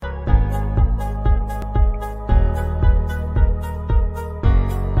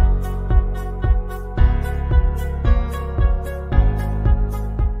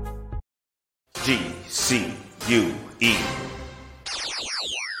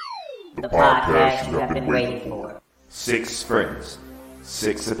The podcast you have been waiting for. 6 friends,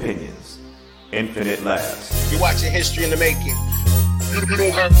 6 opinions, infinite laughs. You're watching History in the Making. You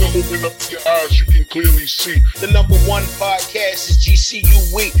don't have to open up your eyes, you can clearly see. The #1 podcast is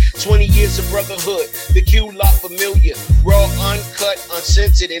GCU Week. 20 years of brotherhood. The Q La Familia. Raw, uncut,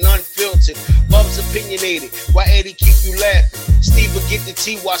 uncensored, and unfiltered. Bub's opinionated. Why Eddie keep you laughing? Steve will get the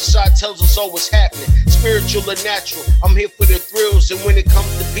tea while Shot tells us all what's happening. Spiritual or natural. I'm here for the thrills. And when it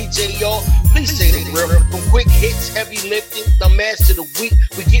comes to PJ, y'all, please say the real. From quick hits, heavy lifting, the mass to the week.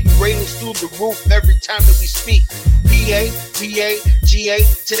 We getting ratings through the roof every time that we speak. PA, VA, GA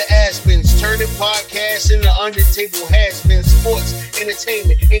to the Aspens, turning podcasts into under-table has-been. Sports,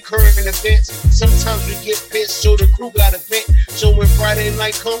 entertainment, and current events. Sometimes we get pissed, so the crew got a vent. So when Friday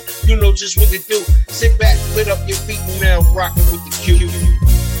night come, you know just what to do. Sit back, put up your feet, and now rocking with the Q.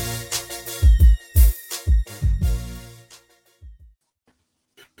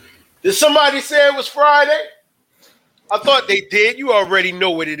 Did somebody say it was Friday? I thought they did. You already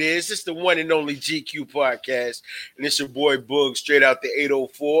know what it is. It's the one and only GQ podcast. And it's your boy Boog, straight out the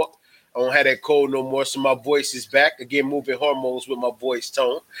 804. I don't have that cold no more, so my voice is back. Again, moving hormones with my voice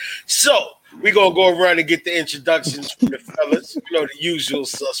tone. So, we're going to go around and get the introductions from the fellas. You know, the usual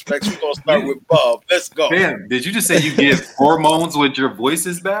suspects. We're going to start with Bob. Let's go. Damn, did you just say you give hormones with your voice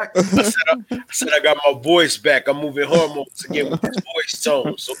is back? I said I got my voice back. I'm moving hormones again with this voice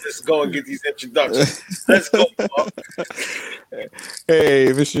tone. So, let's go and get these introductions. Let's go, Bob. Hey,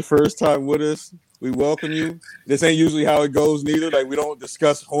 if it's your first time with us, we welcome you. This ain't usually how it goes, neither. Like, we don't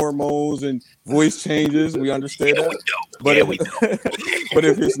discuss hormones and voice changes. We understand that. But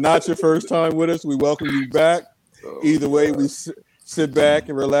if it's not your first time with us, we welcome you back. Either way, we sit back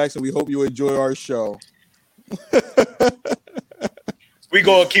and relax, and we hope you enjoy our show. We're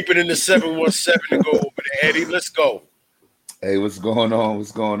going to keep it in the 717 to go over there. Eddie, let's go. Hey, what's going on?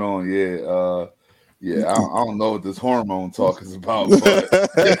 What's going on? Yeah, I don't know what this hormone talk is about, but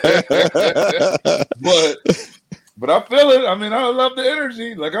I feel it. I mean, I love the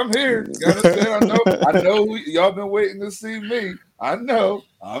energy. Like, I'm here. You understand? I know y'all been waiting to see me. I know.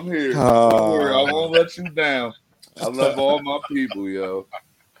 I'm here. Don't worry, I won't let you down. I love all my people, yo.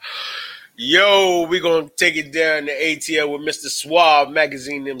 Yo, we're going to take it down to ATL with Mr. Suave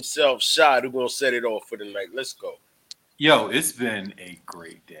Magazine himself, Shad, who's going to set it off for the night. Let's go. Yo, it's been a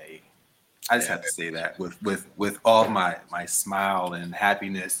great day. I just have to say that with all my smile and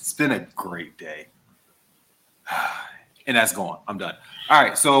happiness, it's been a great day. And that's gone. I'm done. All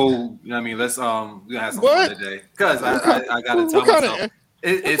right, so you know what I mean. Let's we're gonna have some fun today because I gotta tell myself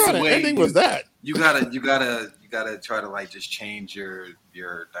it's the way ending was that you gotta try to like just change your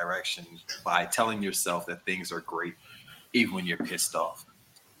direction by telling yourself that things are great even when you're pissed off.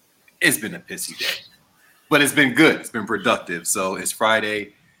 It's been a pissy day, but it's been good. It's been productive. So it's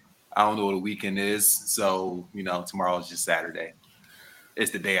Friday. I don't know what a weekend is, so you know tomorrow is just Saturday.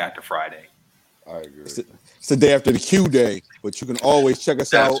 It's the day after Friday. I agree. It's the day after the Q day, but you can always check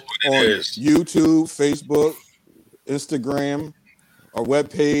us out on YouTube, Facebook, Instagram, our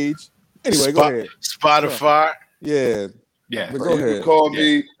webpage. Anyway, go ahead. Spotify. Yeah. Yeah. But go ahead. You can call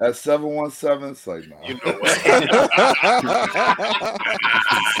me at 717. It's like, nah. You know what?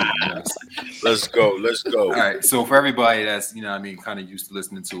 Let's go. All right. So for everybody that's, you know what I mean, kind of used to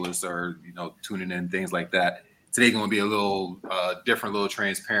listening to us or, you know, tuning in, things like that, today's going to be a little different, a little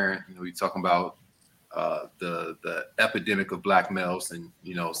transparent. You know, we're talking about the epidemic of black males and,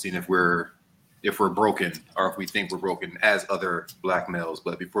 you know, seeing if we're broken or if we think we're broken as other black males.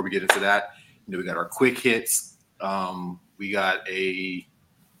 But before we get into that, you know, we got our quick hits. We got a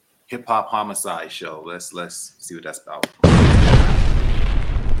hip hop homicide show. Let's see what that's about.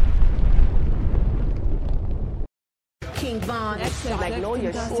 King Von,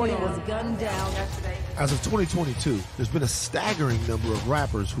 Magnolia Shorty was gunned down yesterday. As of 2022, there's been a staggering number of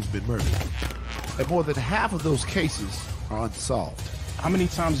rappers who've been murdered. And more than half of those cases are unsolved. How many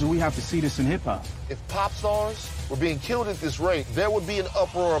times do we have to see this in hip-hop? If pop stars were being killed at this rate, there would be an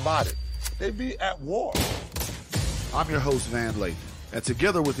uproar about it. They'd be at war. I'm your host, Van Lathan, and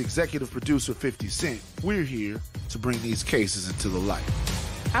together with executive producer 50 Cent, we're here to bring these cases into the light.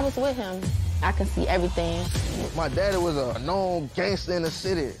 I was with him. I could see everything. My daddy was a known gangster in the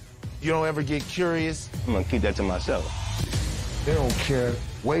city. You don't ever get curious? I'm gonna keep that to myself. They don't care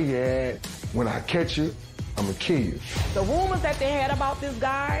where you're at. When I catch you, I'm gonna kill you. The rumors that they had about this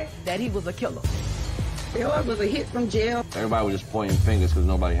guy, that he was a killer. It was a hit from jail. Everybody was just pointing fingers because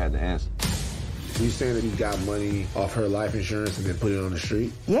nobody had the answer. You saying that he got money off her life insurance and then put it on the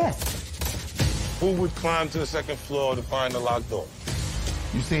street? Yes. Who would climb to the second floor to find the locked door?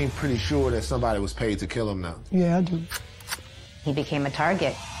 You seem pretty sure that somebody was paid to kill him now. Yeah, I do. He became a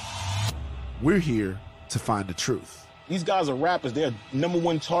target. We're here to find the truth. These guys are rappers. They're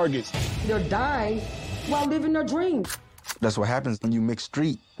 #1 targets. They're dying while living their dreams. That's what happens when you mix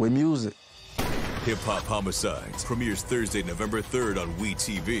street with music. Hip Hop Homicides premieres Thursday, November 3rd on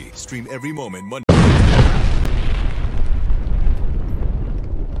WeTV. Stream every moment Monday.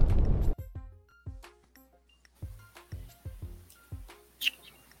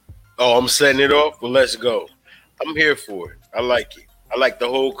 Oh, I'm setting it off? Well, let's go. I'm here for it. I like it. I like the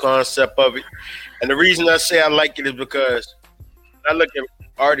whole concept of it. And the reason I say I like it is because I look at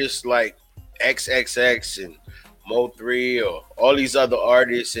artists like XXX and Mo3 or all these other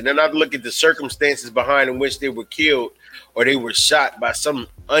artists, and then I look at the circumstances behind in which they were killed or they were shot by some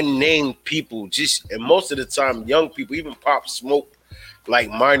unnamed people, and most of the time young people, even Pop Smoke, like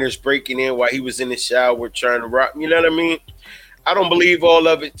minors breaking in while he was in the shower trying to rock. You know what I mean? I don't believe all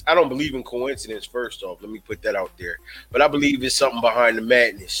of it. I don't believe in coincidence, first off. Let me put that out there. But I believe it's something behind the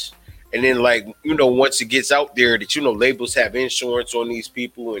madness. And then, like, you know, once it gets out there that, you know, labels have insurance on these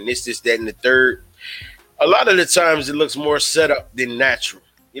people and this, that, and the third, a lot of the times it looks more set up than natural.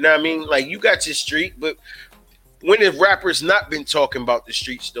 You know what I mean? Like, you got your street, but when have rappers not been talking about the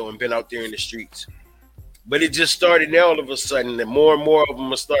streets, though, and been out there in the streets? But it just started now all of a sudden, and more of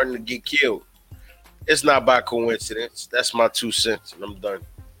them are starting to get killed. It's not by coincidence. That's my 2 cents, and I'm done.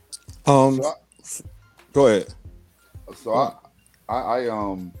 Go ahead. So I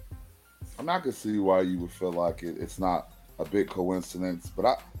mean, I can see why you would feel like it's not a big coincidence, but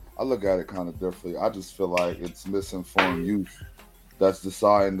I look at it kind of differently. I just feel like it's misinformed youth that's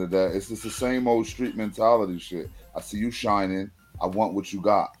deciding that it's just the same old street mentality shit. I see you shining. I want what you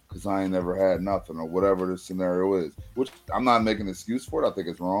got because I ain't never had nothing or whatever the scenario is, which I'm not making an excuse for it. I think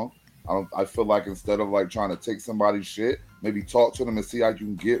it's wrong. I feel like instead of like trying to take somebody's shit, maybe talk to them and see how you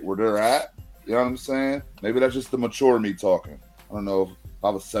can get where they're at. You know what I'm saying? Maybe that's just the mature me talking. I don't know. If I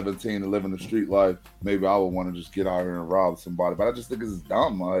was 17 and living the street life, maybe I would want to just get out here and rob somebody. But I just think it's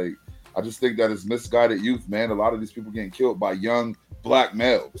dumb. Like, I just think that it's misguided youth, man. A lot of these people getting killed by young black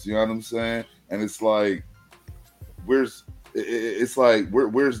males. You know what I'm saying? And it's like, where's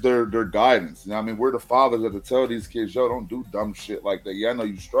their guidance? You know what I mean? We're the fathers that to tell these kids, yo, don't do dumb shit like that. Yeah, I know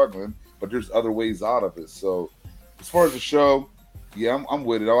you're struggling, but there's other ways out of it. So as far as the show, yeah, I'm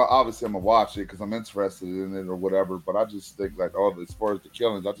with it. Obviously, I'm going to watch it because I'm interested in it or whatever. But I just think, like, as far as the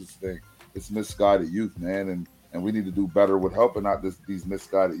killings, I just think it's misguided youth, man. And we need to do better with helping out these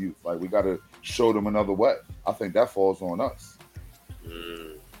misguided youth. Like, we got to show them another way. I think that falls on us.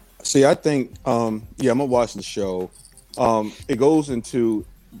 See, I think, I'm going to watch the show. It goes into,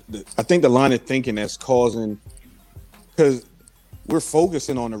 I think, the line of thinking that's causing, because we're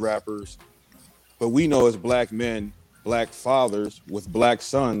focusing on the rappers, but we know as black men, black fathers with black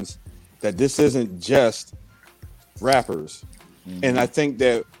sons, that this isn't just rappers. Mm-hmm. And I think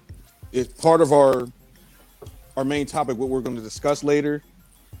that it's part of our main topic, what we're going to discuss later,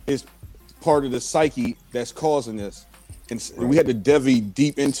 is part of the psyche that's causing this. And we had to delve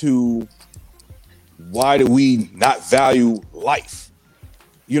deep into why do we not value life?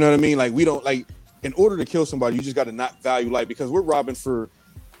 You know what I mean? Like, we don't, like, in order to kill somebody, you just got to not value life, because we're robbing for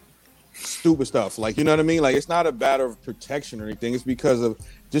stupid stuff. Like, you know what I mean? Like, it's not a matter of protection or anything. It's because of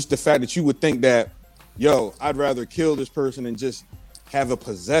just the fact that you would think that, yo, I'd rather kill this person than just have a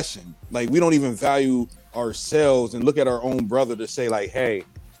possession. Like, we don't even value ourselves and look at our own brother to say, like, hey,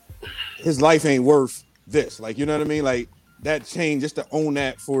 his life ain't worth this. Like, you know what I mean? Like, that change, just to own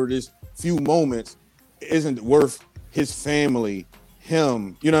that for this few moments, isn't worth his family,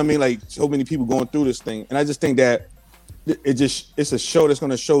 him. You know what I mean? Like, so many people going through this thing. And I just think that it's a show that's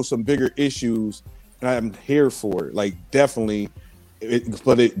going to show some bigger issues, and I'm here for it. Like, definitely,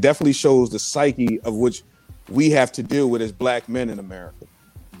 but it definitely shows the psyche of which we have to deal with as black men in America,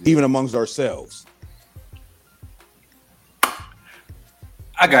 even amongst ourselves.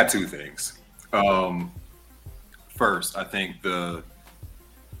 I got two things. First, I think the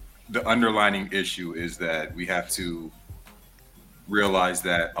underlining issue is that we have to realize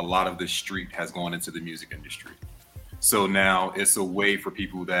that a lot of the street has gone into the music industry. So now it's a way for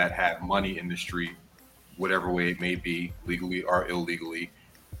people that have money in the street, whatever way it may be, legally or illegally,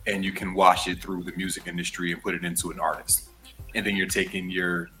 and you can wash it through the music industry and put it into an artist. And then you're taking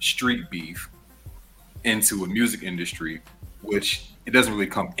your street beef into a music industry, which it doesn't really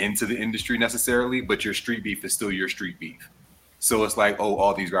come into the industry necessarily, but your street beef is still your street beef. So it's like, oh,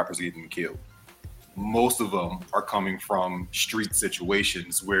 all these rappers are getting killed. Most of them are coming from street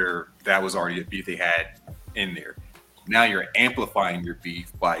situations where that was already a beef they had in there. Now you're amplifying your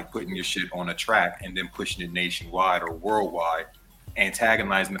beef by putting your shit on a track and then pushing it nationwide or worldwide,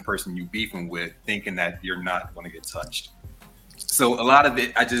 antagonizing the person you beefing with, thinking that you're not going to get touched. So a lot of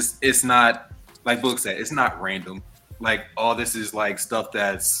it, it's not like Book said, it's not random. Like all this is like stuff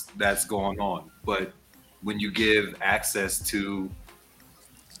that's going on. But when you give access to,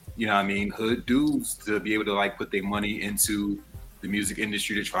 you know what I mean, hood dudes to be able to like put their money into the music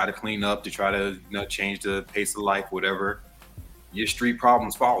industry to try to clean up, to try to, you know, change the pace of life, whatever, your street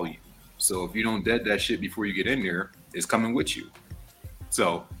problems follow you. So if you don't dead that shit before you get in there, it's coming with you.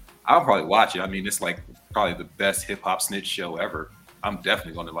 So I'll probably watch it. I mean, it's like probably the best hip hop snitch show ever. I'm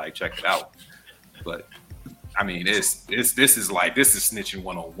definitely going to like check it out. But I mean, this is snitching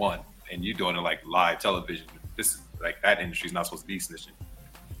 101, and you're doing it like live television. This is like, that industry's not supposed to be snitching.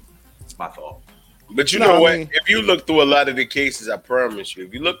 It's my fault. But you know what? If you look through a lot of the cases, I promise you,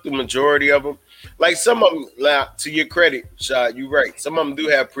 if you look through the majority of them, like some of them, like, to your credit, Shad, you're right. Some of them do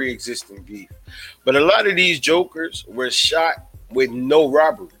have pre-existing beef. But a lot of these jokers were shot with no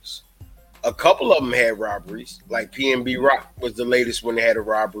robberies. A couple of them had robberies, like PNB Rock was the latest one that had a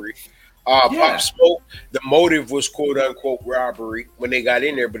robbery. Pop Smoke, the motive was quote unquote robbery when they got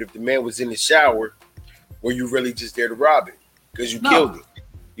in there. But if the man was in the shower, were you really just there to rob it? Because you killed it.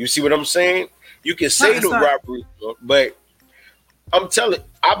 You see what I'm saying? You can say the robbery, but I'm telling,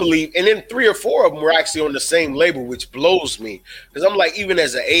 I believe, and then 3 or 4 of them were actually on the same label, which blows me. Because I'm like, even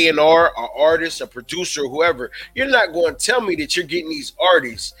as an A&R, an artist, a producer, whoever, you're not going to tell me that you're getting these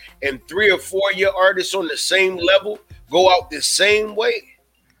artists and 3 or 4 of your artists on the same level go out the same way.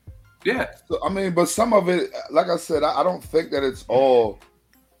 Yeah. So, I mean, but some of it, like I said, I don't think that it's all.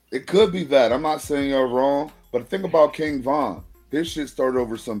 It could be that. I'm not saying you're wrong, but think about King Von. His shit started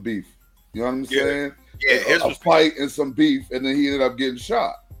over some beef. You know what I'm saying? Yeah, a fight and some beef, and then he ended up getting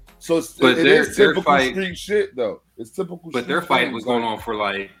shot. So it is typical street shit, though. It's typical. But their fight was going on for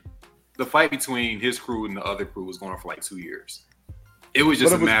like, the fight between his crew and the other crew was going on for like 2 years. It was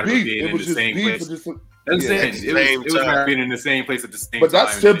just a matter of being in the same place. It was a matter of being in the same place at the same time. But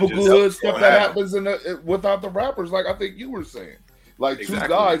that's typical hood stuff that happens without the rappers, like I think you were saying. Like two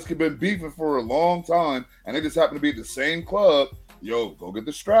guys could have been beefing for a long time, and they just happen to be at the same club. Yo, go get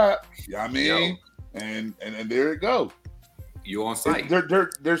the strap. You know what I mean? And there it go. You on site.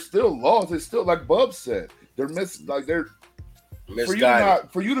 They're still lost. It's still like Bub said. They're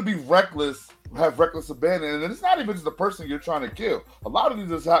for you to be reckless, have reckless abandon, and it's not even just the person you're trying to kill. A lot of these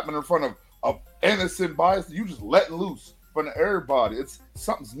just happen in front of innocent bias. You just letting loose in front of everybody. It's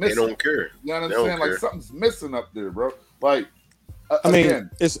something's missing. They don't care. You know what I'm saying? Like something's missing up there, bro. Like I mean,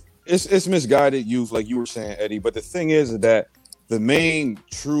 it's misguided youth, like you were saying, Eddie. But the thing is that the main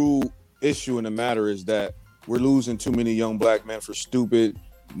true issue in the matter is that we're losing too many young black men for stupid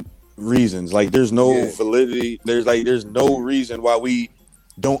reasons. Like there's no validity. There's no reason why we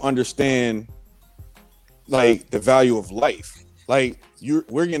don't understand like the value of life. Like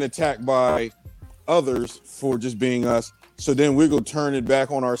we're getting attacked by others for just being us. So then we're gonna turn it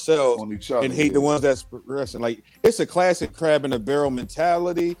back on ourselves and hate the ones that's progressing. Like it's a classic crab in a barrel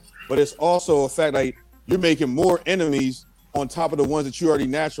mentality, but it's also a fact like you're making more enemies on top of the ones that you already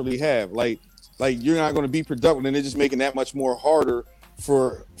naturally have. Like you're not going to be productive, and they're just making that much more harder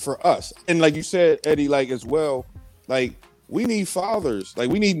for us. And like you said, Eddie, like as well, like we need fathers, like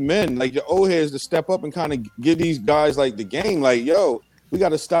we need men, like the old heads to step up and kind of give these guys like the game. Like, yo, we got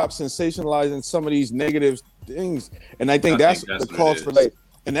to stop sensationalizing some of these negative things. And I think that's the cause for like,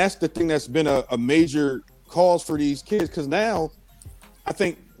 and that's the thing that's been a major cause for these kids. Because now, I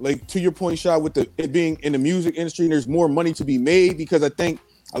think, like to your point, Shad, with it being in the music industry, there's more money to be made because I think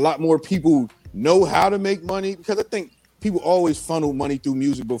a lot more people know how to make money. Because I think people always funneled money through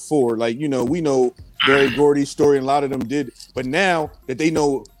music before. Like, you know, we know Barry Gordy's story, and a lot of them did. But now that they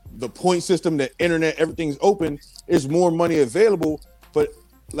know the point system, the internet, everything's open, there's more money available. But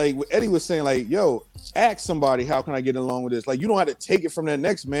like what Eddie was saying, like, yo, ask somebody, how can I get along with this? Like, you don't have to take it from that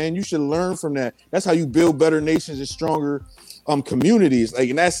next man. You should learn from that. That's how you build better nations and stronger communities. Like,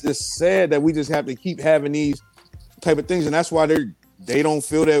 and that's just sad that we just have to keep having these type of things. And that's why they don't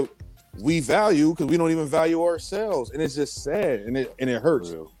feel that we value, because we don't even value ourselves. And it's just sad, and it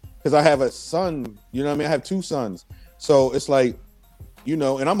hurts. Because I have a son, you know what I mean? I have 2 sons. So it's like, you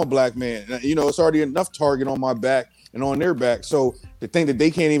know, and I'm a black man. You know, it's already enough target on my back and on their back. So the thing that they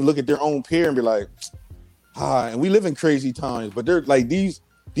can't even look at their own peer and be like, and we live in crazy times, but they're like these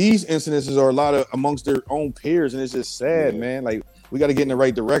incidences are a lot of amongst their own peers, and it's just sad, man. Like we got to get in the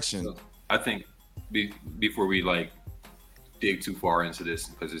right direction. I think before we like dig too far into this,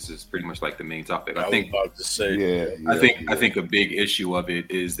 because this is pretty much like the main topic. I think a big issue of it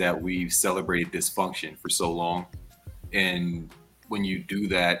is that we've celebrated dysfunction for so long, and when you do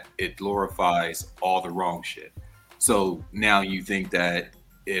that, it glorifies all the wrong shit. So now you think that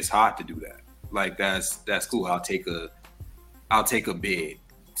it's hot to do that. Like that's cool. I'll take a bid.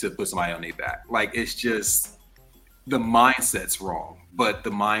 to put somebody on their back. Like, it's just the mindset's wrong, but the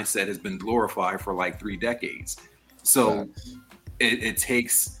mindset has been glorified for like 3 decades. So it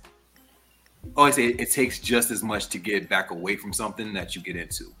takes, it takes just as much to get back away from something that you get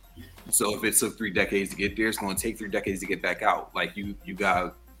into. So if it took 3 decades to get there, it's going to take 3 decades to get back out. Like, you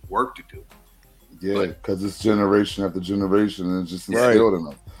got work to do. Yeah, because it's generation after generation, and it's just instilled in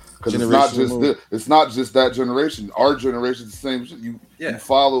them. Because it's not just that generation. Our generation is the same shit. You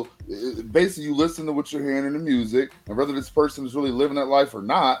follow, basically you listen to what you're hearing in the music, and whether this person is really living that life or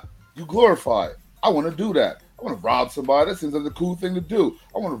not, you glorify it. I want to do that. I want to rob somebody. That seems like a cool thing to do.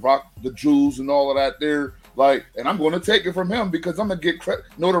 I want to rock the jewels and all of that there. Like, and I'm going to take it from him because I'm going to get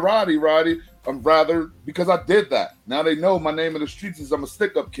notoriety, I'm rather because I did that. Now they know my name in the streets is I'm a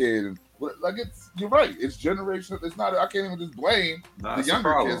stick-up kid. And like, you're right. It's generational. It's not. I can't even just blame the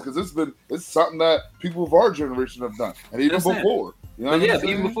younger kids because it's something that people of our generation have done, and even before. You know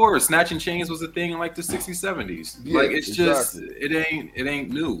even before, snatching chains was a thing in like the 60s, 70s. Yeah, like, it's just it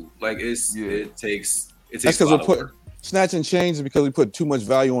ain't new. Like, it takes. That's because we're putting snatching chains is because we put too much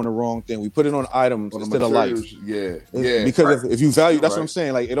value on the wrong thing. We put it on items instead of life. Because if you value, that's what I'm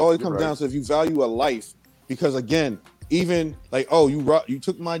saying. Like, it always comes down to if you value a life. Because again, even like, oh, you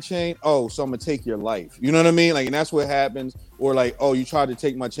took my chain, oh, so I'm gonna take your life. You know what I mean? Like, and that's what happens. Or like, oh, you tried to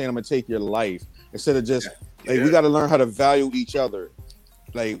take my chain, I'm gonna take your life. Instead of just we got to learn how to value each other.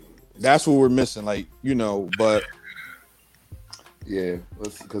 Like, that's what we're missing. Like, but. Yeah,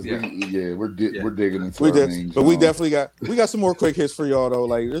 because we're digging into things. But we definitely got some more quick hits for y'all though.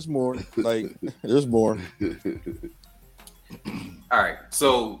 Like, there's more. There's more. All right,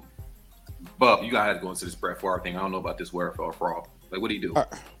 so Bub, you gotta go into this Brett Favre thing. I don't know about this Wherefore fraud. Like, what do you do? All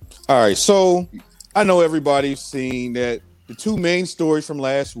right, so I know everybody's seen that the 2 main stories from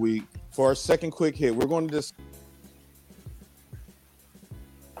last week. For our second quick hit, we're going to discuss.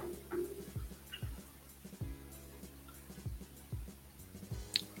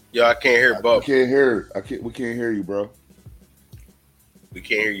 Yo, I can't hear Bub. We can't hear you, bro. We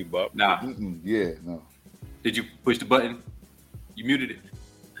can't hear you, Bub. Nah. Yeah, no. Did you push the button? You muted it.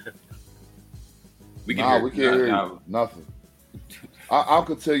 We can't hear you. Nothing. I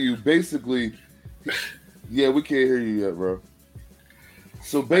could tell you basically. Yeah, we can't hear you yet, bro.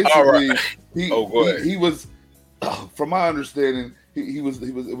 So basically, he was, from my understanding, he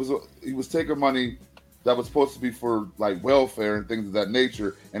was taking money that was supposed to be for like welfare and things of that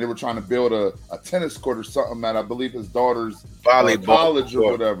nature, and they were trying to build a tennis court or something at I believe his daughter's college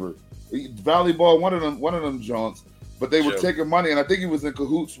or whatever. Volleyball, one of them joints. But they were taking money, and I think he was in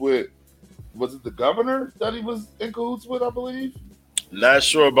cahoots with. Was it the governor that he was in cahoots with? I believe. Not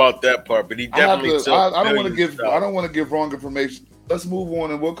sure about that part, but he definitely. I don't want to give wrong information. Let's move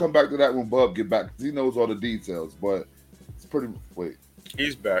on, and we'll come back to that when Bub get back because he knows all the details. But it's pretty. Wait,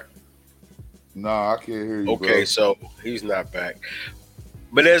 he's back. Nah, I can't hear you. Okay, bro. So he's not back.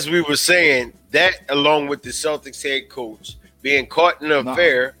 But as we were saying, that along with the Celtics head coach being caught in an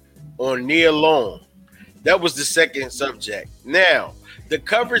affair on Nia Long, that was the second subject. Now, the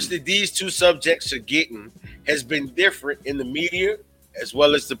coverage that these 2 subjects are getting has been different in the media as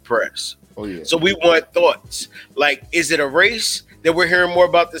well as the press. Oh yeah. So we want thoughts. Like, is it a race that we're hearing more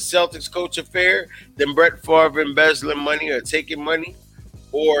about the Celtics coach affair than Brett Favre embezzling money or taking money?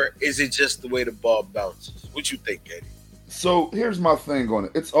 Or is it just the way the ball bounces? What you think, Eddie? So here's my thing on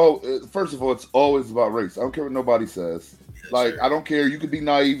it. First of all, it's always about race. I don't care what nobody says. Yes, I don't care. You can be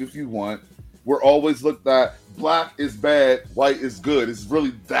naive if you want. We're always looked at black is bad, white is good. It's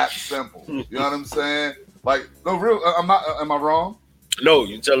really that simple. You know what I'm saying? Like, no real. I'm not. Am I wrong? No,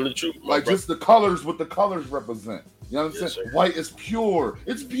 you're telling the truth. Like, just the colors, what the colors represent. You know what I'm saying? Sir. White is pure.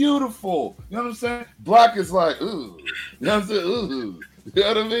 It's beautiful. You know what I'm saying? Black is like, ooh. You know what I'm saying? Ooh. You know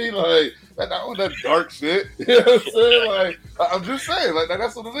what I mean? Like, I don't want that dark shit. You know what I'm saying? Like, I'm just saying, like,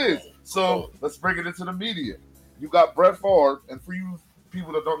 that's what it is. So let's bring it into the media. You got Brett Favre, and for you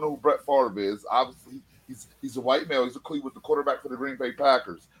people that don't know who Brett Favre is, obviously he's a white male. He's the quarterback for the Green Bay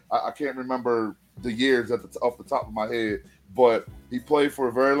Packers. I can't remember the years off the top of my head, but he played for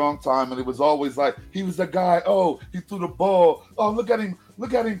a very long time, and it was always like he was the guy. Oh, he threw the ball. Oh, look at him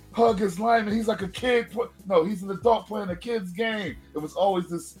hug his lineman. He's like a kid. No, he's an adult playing a kid's game. It was always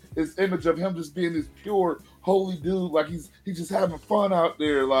this image of him just being this pure, holy dude. Like he's just having fun out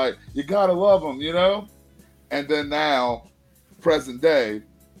there. Like, you gotta love him, you know. And then now, present day,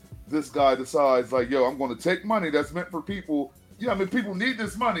 this guy decides like, yo, I'm going to take money that's meant for people. Yeah, I mean, people need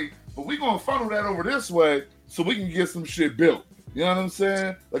this money, but we're going to funnel that over this way so we can get some shit built. You know what I'm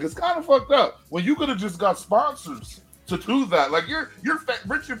saying? Like, it's kind of fucked up. When you could have just got sponsors to do that. Like you're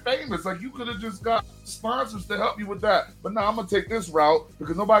rich and famous. Like you could have just got sponsors to help you with that. But now I'm gonna take this route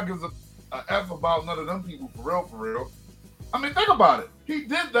because nobody gives a F about none of them people for real. I mean, think about it. He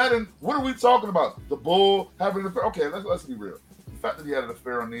did that, and what are we talking about? The Bull having an affair. Okay, let's be real. The fact that he had an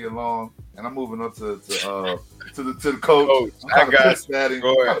affair on Nia Long, and I'm moving up to the coach. I'm kind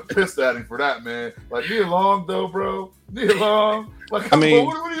of pissed at him for that, man. Like Nia Long, though, bro. Nia Long. Like, I mean,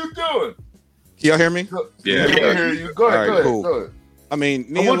 what are you doing? Can y'all hear me? Yeah, I can hear you. Go ahead, cool. Go ahead. I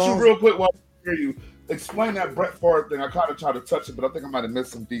mean, I want you real quick while I hear you. Explain that Brett Favre thing. I kind of tried to touch it, but I think I might have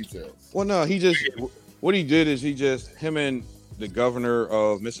missed some details. Well, no, what he did is him and the governor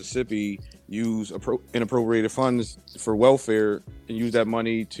of Mississippi used inappropriated funds for welfare and used that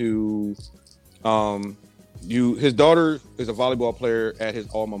money to his daughter is a volleyball player at his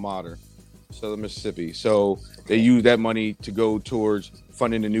alma mater, Southern Mississippi. So they used that money to go towards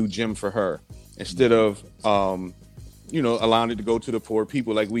funding a new gym for her instead of allowing it to go to the poor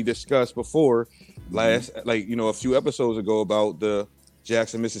people like we discussed before a few episodes ago about the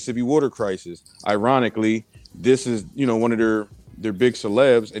Jackson, Mississippi water crisis. Ironically, this is, one of their big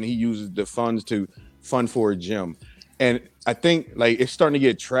celebs, and he uses the funds to fund for a gym. And I think it's starting to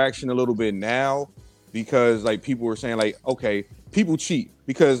get traction a little bit now because people were saying okay, people cheat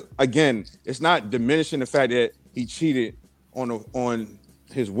because again, it's not diminishing the fact that he cheated on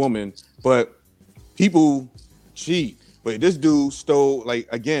his woman, but people cheat. But this dude stole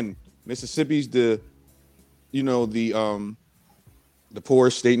again, Mississippi's the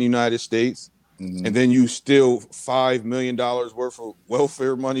poorest state in the United States. Mm-hmm. And then you steal $5 million worth of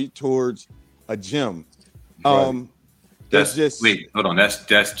welfare money towards a gym. Hold on. That's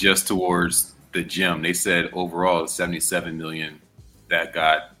just towards the gym. They said overall $77 million that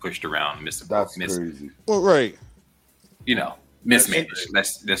got pushed around. That's crazy. Well, right. Mismanaged.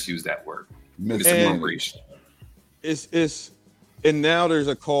 Let's use that word. Misappropriation. And now there's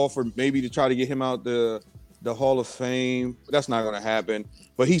a call for maybe to try to get him out the Hall of Fame. That's not going to happen.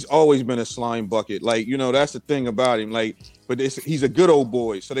 But he's always been a slime bucket. That's the thing about him. But he's a good old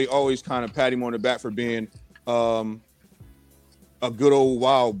boy. So they always kind of pat him on the back for being a good old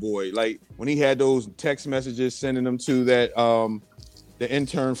wild boy. When he had those text messages sending them to that the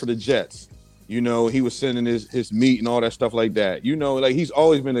intern for the Jets. He was sending his meat and all that stuff like that. He's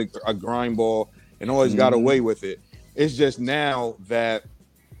always been a grind ball and always got away with it. It's just now that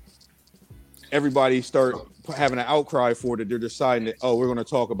everybody start having an outcry for it, they're deciding that, we're going to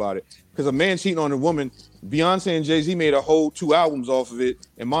talk about it. Because a man cheating on a woman, Beyonce and Jay-Z made a whole 2 albums off of it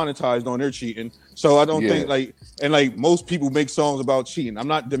and monetized on their cheating. So I don't think most people make songs about cheating. I'm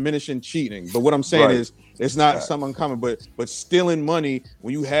not diminishing cheating, but what I'm saying is it's not something uncommon, but stealing money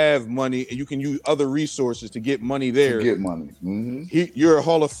when you have money and you can use other resources to get money there. To get money. Mm-hmm. You're a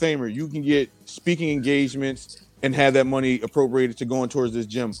Hall of Famer. You can get speaking engagements and have that money appropriated to going towards this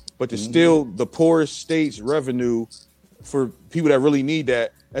gym. But to steal the poorest state's revenue for people that really need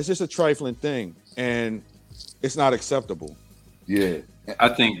that's just a trifling thing. And it's not acceptable. Yeah. I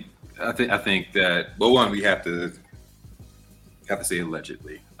think that one, we have to say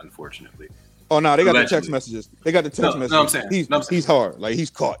allegedly, unfortunately. Oh no, they got the text messages. They got the text messages. No, I'm saying he's hard. He's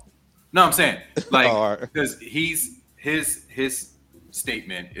caught. No, I'm saying because his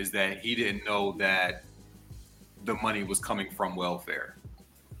statement is that he didn't know that the money was coming from welfare.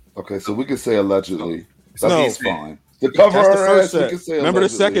 Okay, so we can say allegedly. That's fine. To cover our ass, we can say remember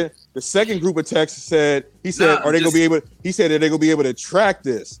allegedly. the second group of texts said are they gonna be able? He said that they're gonna be able to track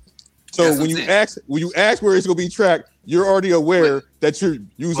this. So when you ask where it's gonna be tracked, you're already aware that you're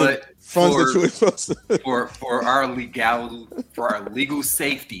using funds that you're supposed to. for our legal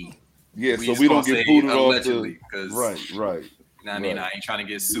safety. Yeah, so we don't get booted off the right. I mean, I ain't trying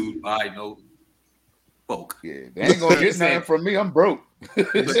to get sued by no folk. Yeah, they ain't gonna get nothing from me. I'm broke.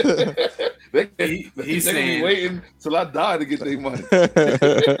 He's saying waiting till I die to get their money.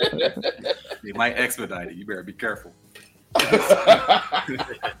 They might expedite it. You better be careful.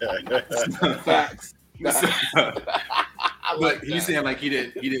 Facts. But he's saying he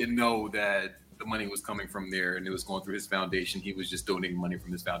didn't know that the money was coming from there and it was going through his foundation. He was just donating money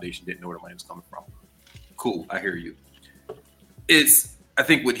from his foundation. Didn't know where the money was coming from. Cool, I hear you. I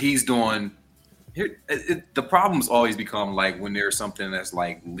think what he's doing here, the problems always become when there's something that's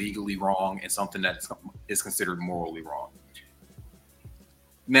legally wrong and something that is considered morally wrong.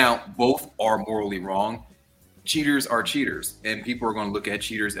 Now, both are morally wrong. Cheaters are cheaters, and people are going to look at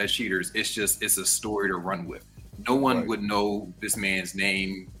cheaters as cheaters. It's a story to run with. No one would know this man's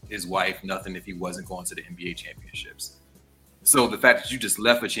name, his wife, nothing if he wasn't going to the NBA championships. So the fact that you just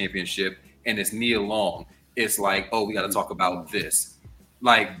left a championship and it's Nia Long, it's we got to talk about this.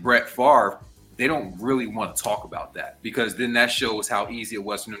 Brett Favre, they don't really want to talk about that, because then that shows how easy it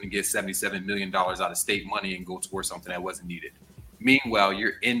was for them to get $77 million out of state money and go towards something that wasn't needed. Meanwhile,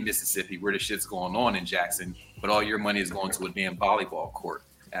 you're in Mississippi where the shit's going on in Jackson, but all your money is going to a damn volleyball court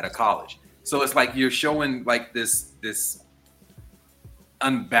at a college. So it's like you're showing like this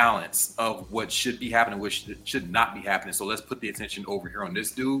unbalance of what should be happening, which should not be happening. So let's put the attention over here on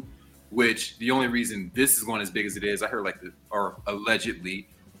this dude, which the only reason this is going as big as it is, I heard or allegedly,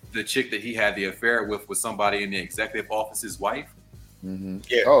 the chick that he had the affair with was somebody in the executive office's wife. Mm-hmm.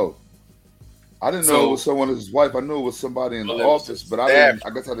 Yeah. Oh, I didn't know it was someone his wife. I knew it was somebody in the office, but I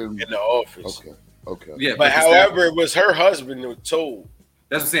guess I didn't. In the office. Okay. Yeah, but however, it was her husband who told.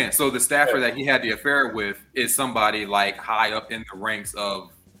 That's what I'm saying. So the staffer that he had the affair with is somebody like high up in the ranks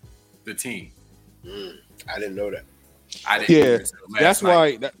of the team. I didn't know that. That's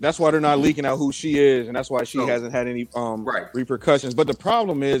why they're not leaking out who she is, and that's why she hasn't had any repercussions. But the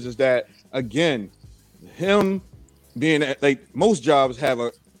problem is that, again, him being like, most jobs have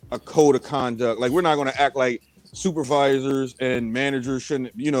a code of conduct. Like, we're not going to act like supervisors and managers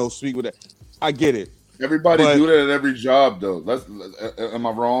shouldn't, speak with that. I get it. Everybody do that at every job, though. Am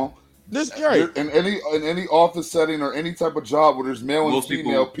I wrong? This right. In any office setting or any type of job where there's male and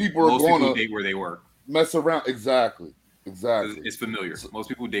female, people are going to date where they work. Mess around. Exactly. It's familiar. Most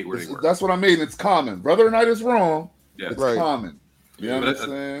people date where they work. That's what I mean. It's common. Whether or not it's wrong, it's right. common. You know what I'm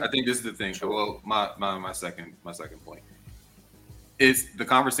saying? I think this is the thing. Well, my second point is the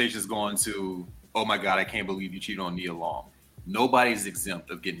conversation is going to, oh my God, I can't believe you cheated on Nia Long. Nobody's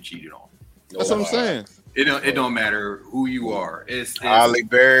exempt of getting cheated on. That's what I'm saying. It don't matter who you are. It's Halle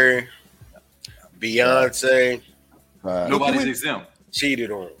Berry, Beyonce. Nobody's exempt.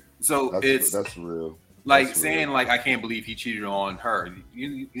 Cheated on. So that's real. Like that's saying real. like, I can't believe he cheated on her.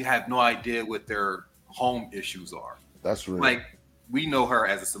 You have no idea what their home issues are. That's real. Like, we know her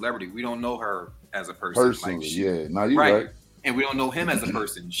as a celebrity. We don't know her as a person. Personally, yeah. Now you're right. And we don't know him as a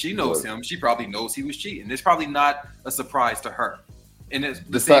person. She knows him. She probably knows he was cheating. It's probably not a surprise to her. And it's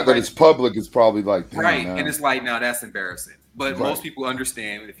the fact that it's public is probably like, right. Now. And it's like, now that's embarrassing. But most people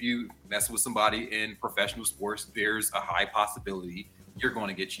understand if you mess with somebody in professional sports, there's a high possibility you're going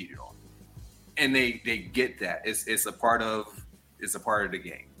to get cheated on. And they get that. It's a part of the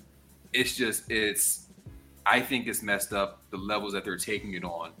game. It's just I think it's messed up the levels that they're taking it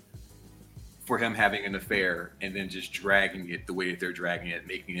on for him having an affair and then just dragging it the way that they're dragging it,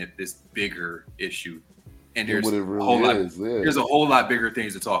 making it this bigger issue. And there's there's a whole lot bigger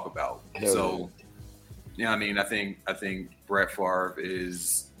things to talk about. So, I mean, I think Brett Favre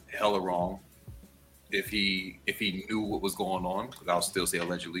is hella wrong. If he knew what was going on, because I'll still say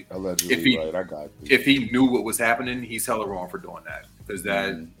allegedly. Allegedly, right? I got you. If he knew what was happening, he's hella wrong for doing that. Because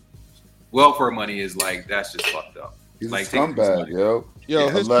that welfare money is like, that's just fucked up. He's like, a scumbag, yo.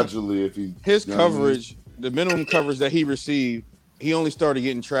 Allegedly, if his coverage, the minimum coverage that he received, he only started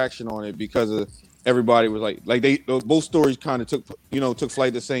getting traction on it because of everybody was like they both stories kind of took flight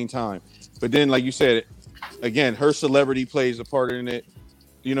at the same time. But then, like you said, again, her celebrity plays a part in it.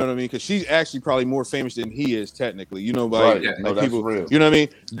 You know what I mean? Because she's actually probably more famous than he is technically. People. Real. You know what I mean?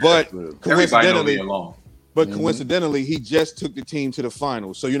 But coincidentally, coincidentally, he just took the team to the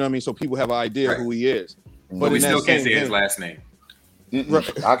finals. So you know what I mean? So people have an idea who he is. But we still can't say his last name.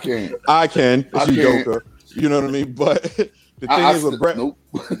 Right. I can. It's Udoka. You know what I mean? But the thing is with Brett,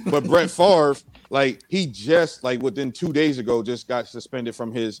 but Brett Favre, like, he just within 2 days ago just got suspended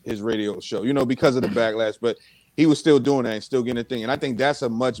from his radio show, because of the backlash. But he was still doing that and still getting a thing. And I think that's a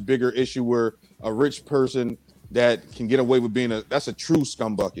much bigger issue where a rich person that can get away with that's a true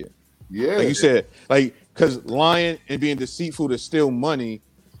scumbucket. Yeah. Like you said, because lying and being deceitful is still money.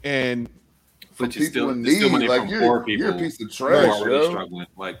 And for people in need, like you're a piece of trash, struggling.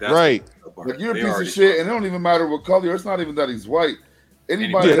 Like that's right. Like you're a piece of shit, and it don't even matter what color. It's not even that he's white.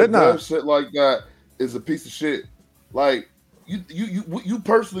 Anybody that does shit like that is a piece of shit. Like you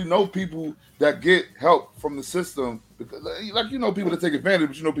personally know people that get help from the system because, like, people that take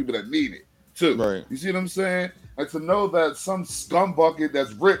advantage, but people that need it too. Right. You see what I'm saying? And to know that some scumbucket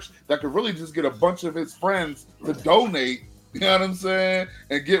that's rich that could really just get a bunch of his friends to donate. You know what I'm saying?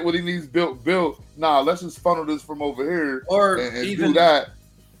 And get what he needs built. Nah, let's just funnel this from over here and even do that.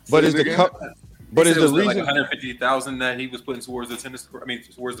 But is the reason like $150,000 that he was putting towards the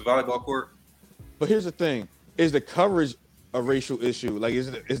towards the volleyball court? But here's the thing: is the coverage a racial issue? Like, is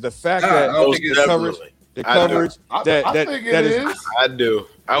the fact that the coverage that is? I do.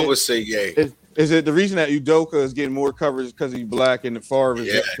 I would say yay. Is it the reason that Udoka is getting more coverage because he's black and the Favre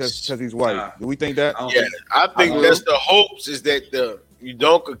is because he's white? Do we think that? Yeah, I think that's the hopes is that the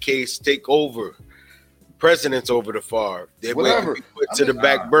Udoka case take over precedence over the Favre. That way be put to the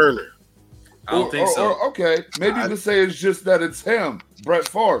back burner. I don't think so. Or, okay, maybe you could say it's just that it's him, Brett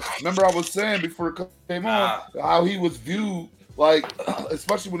Favre. Remember, I was saying before it came on how he was viewed, like,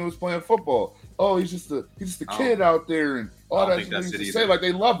 especially when he was playing football. Oh, he's just a kid out there, and all that shit. They used to say, like,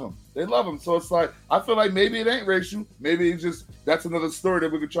 they love him. They love him. So it's like, I feel like maybe it ain't racial. Maybe it's just, that's another story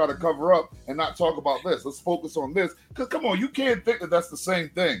that we could try to cover up and not talk about this. Let's focus on this. Because, come on, you can't think that that's the same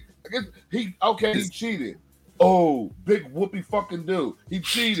thing. He cheated. Oh, big whoopee fucking dude. He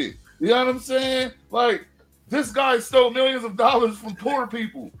cheated. You know what I'm saying? Like, this guy stole millions of dollars from poor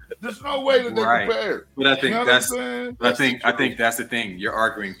people. There's no way that they compare. But I think you know I think that's the thing. You're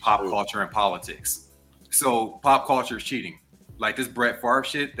arguing pop culture and politics. So pop culture is cheating. Like this Brett Favre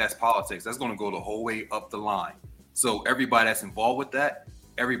shit, that's politics. That's going to go the whole way up the line. So everybody that's involved with that,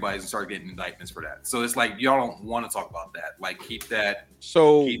 everybody's going to start getting indictments for that. So it's like y'all don't want to talk about that. Like keep that.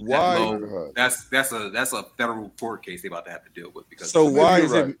 So keep why? That low. That's a federal court case they about to have to deal with. Because so why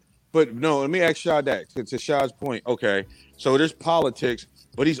is it? But no, let me ask Shad that. To Shad's point, okay. So there's politics,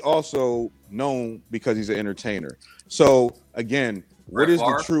 but he's also known because he's an entertainer. So again, what is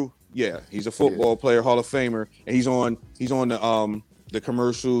the true? Yeah, he's a football player, Hall of Famer, and he's on the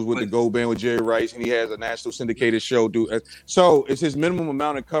commercials with the Go Band with Jerry Rice, and he has a national syndicated show. So is his minimum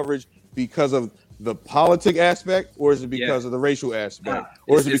amount of coverage because of the politic aspect, or is it because of the racial aspect,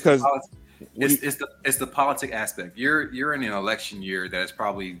 or is it because? It's the politic aspect. You're in an election year that is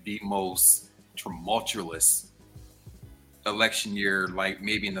probably the most tumultuous election year, like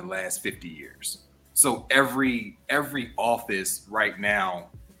maybe in the last 50 years. So every office right now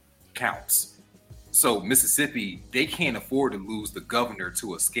counts. So Mississippi, they can't afford to lose the governor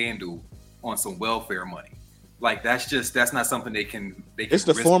to a scandal on some welfare money. Like that's not something they can it's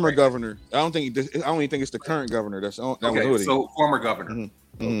the former governor. I don't even think it's the current governor. That was so former governor. Mm-hmm.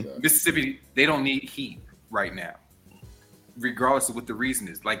 Mm-hmm. Mississippi, they don't need heat right now, regardless of what the reason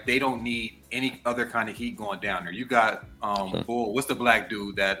is. Like they don't need any other kind of heat going down there. You got what's the black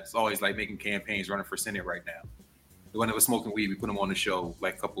dude that's always like making campaigns running for Senate right now? The one that was smoking weed. We put him on the show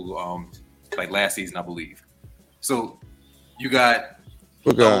like a couple like last season, I believe. So you got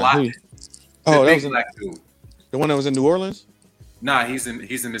a lot. Oh, that was black dude. The one that was in New Orleans? Nah, he's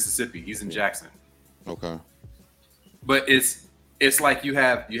in Mississippi. He's in Jackson. Okay. But it's like you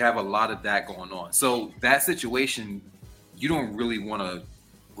have a lot of that going on. So that situation, you don't really want to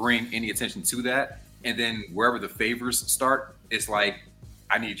bring any attention to that. And then wherever the favors start, it's like,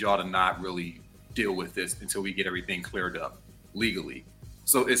 I need y'all to not really deal with this until we get everything cleared up legally.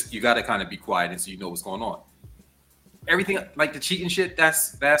 So you got to kind of be quiet and so you know what's going on. Everything like the cheating shit,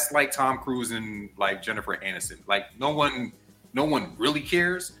 that's like Tom Cruise and like Jennifer Aniston. Like no one really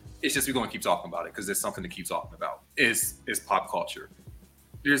cares. It's just we're going to keep talking about it because there's something to keep talking about. It's pop culture.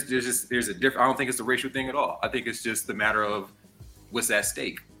 There's a different. I don't think it's a racial thing at all. I think it's just the matter of what's at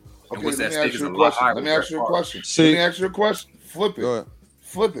stake. Okay, let me ask you a question. Flip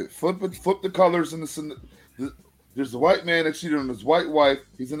it. Flip the colors in there's the white man that cheated on his white wife.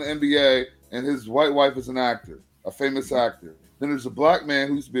 He's in the NBA, and his white wife is an actor, a famous actor. Then there's a black man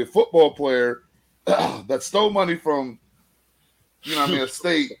who used to be a football player that stole money from, a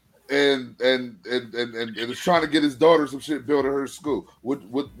state. And is trying to get his daughter some shit built at her school. What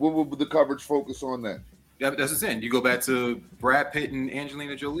would the coverage focus on that? Yeah, that's the thing. You go back to Brad Pitt and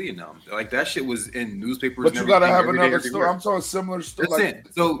Angelina Jolie and them. Like that shit was in newspapers. But you gotta have another story. I'm talking similar story. That's it.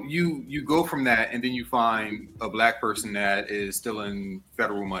 So you go from that, and then you find a black person that is stealing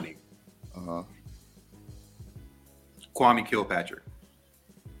federal money. Kwame Kilpatrick.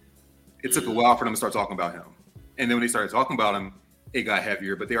 It took a while for them to start talking about him, and then when they started talking about him, it got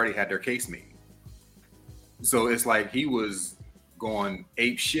heavier, but they already had their case made. So it's like he was going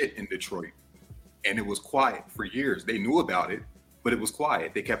ape shit in Detroit, and it was quiet for years. They knew about it, but it was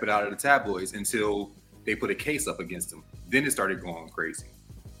quiet. They kept it out of the tabloids until they put a case up against him. Then it started going crazy.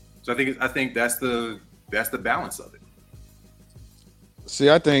 So I think that's the balance of it. See,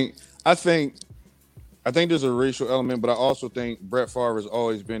 I think there's a racial element, but I also think Brett Favre has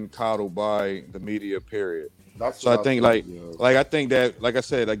always been coddled by the media, period. So I think I think that, like I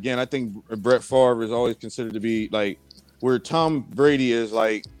said, again, I think Brett Favre is always considered to be like where Tom Brady is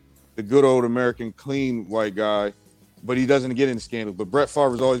like the good old American clean white guy, but he doesn't get in scandals. But Brett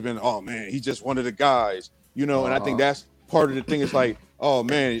Favre has always been, oh man, he's just one of the guys, and I think that's part of the thing. It's like, oh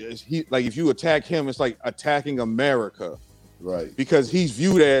man, he like if you attack him, it's like attacking America, right? Because he's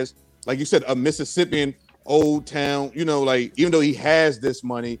viewed as, like you said, a Mississippian old town, like even though he has this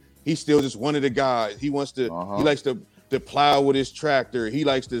money, he's still just one of the guys. He wants to, he likes to plow with his tractor. He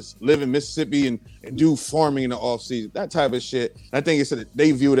likes to live in Mississippi and do farming in the off season, that type of shit. And I think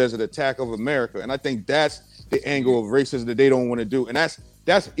they view it as an attack of America. And I think that's the angle of racism that they don't want to do. And that's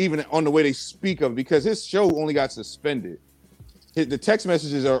that's even on the way they speak of it, because his show only got suspended. The text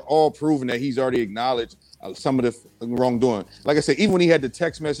messages are all proven that he's already acknowledged some of the wrongdoing. Like I said, even when he had the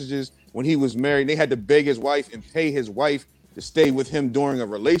text messages when he was married, they had to beg his wife and pay his wife to stay with him during a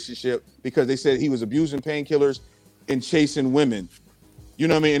relationship because they said he was abusing painkillers and chasing women. You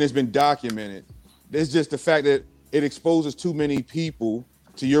know what I mean? And it's been documented. It's just the fact that it exposes too many people,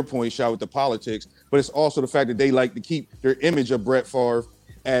 to your point, Shaw, with the politics, but it's also the fact that they like to keep their image of Brett Favre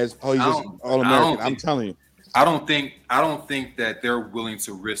as, oh, he's just all-American. I'm telling you. I don't think that they're willing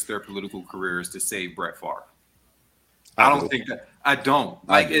to risk their political careers to save Brett Favre. I don't think that. I don't.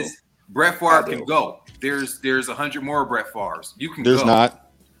 Like, it's Brett Favre can go. There's 100 more Brett Favres. You can go. There's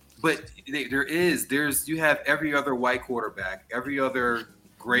not. But there is. You have every other white quarterback, every other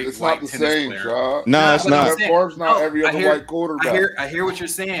great it's white not the tennis same, player. Shaw. No, it's not. Brett Favre's not every other white quarterback. I hear what you're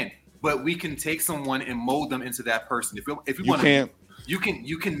saying, but we can take someone and mold them into that person. If you want to,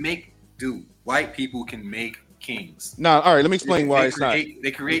 you can make. Dude, white people can make kings. No, all right. Let me explain why it's not. They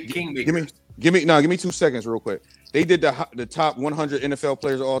create kingmakers. Give me 2 seconds, real quick. They did the top 100 NFL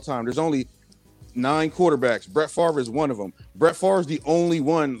players of all time. There's only 9 quarterbacks. Brett Favre is one of them. Brett Favre is the only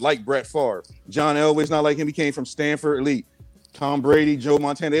one like Brett Favre. John Elway's not like him. He came from Stanford Elite. Tom Brady, Joe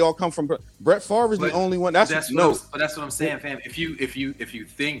Montana, they all come from. Brett Favre is the only one. That's what I'm saying, fam. If you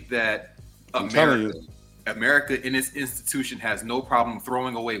think that America in its institution has no problem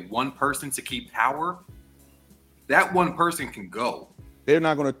throwing away one person to keep power, that one person can go. They're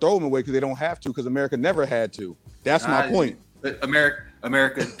not going to throw them away because they don't have to, because America never had to. That's my point. But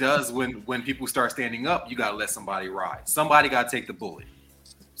America does when people start standing up. You got to let somebody ride. Somebody got to take the bullet.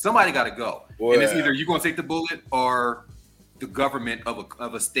 Somebody got to go. Boy. And it's either you're going to take the bullet or the government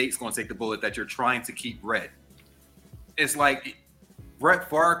of a state's going to take the bullet that you're trying to keep red. It's like Brett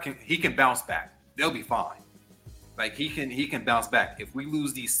Favre can bounce back. They'll be fine. Like he can bounce back. If we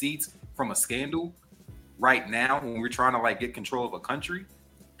lose these seats from a scandal right now when we're trying to like get control of a country,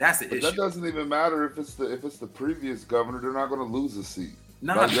 that's the issue. That doesn't even matter if it's the previous governor. They're not going to lose a seat.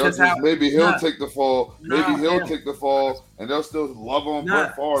 Maybe he'll take the fall. Maybe he'll take the fall, and they'll still love on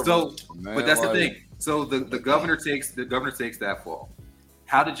Brett Favre. But that's the thing. So the governor takes that fall.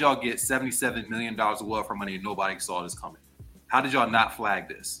 How did y'all get $77 million of welfare money and nobody saw this coming? How did y'all not flag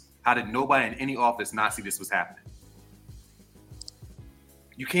this? How did nobody in any office not see this was happening?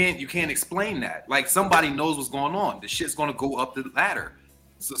 You can't explain that. Like, somebody knows what's going on. The shit's going to go up the ladder.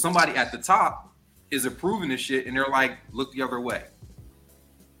 So somebody at the top is approving this shit, and they're like, look the other way.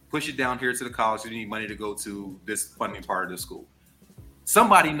 Push it down here to the college. You need money to go to this funding part of the school.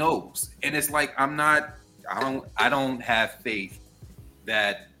 Somebody knows, and it's like I don't have faith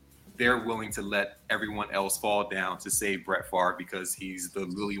that they're willing to let everyone else fall down to save Brett Favre because he's the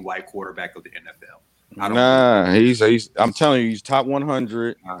lily white quarterback of the NFL. He's I'm telling you, he's top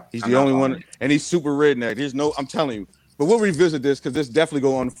 100. He's the only one, and he's super redneck. I'm telling you. But we'll revisit this because this definitely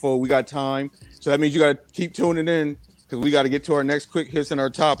go on full. We got time, so that means you got to keep tuning in because we got to get to our next quick hits and our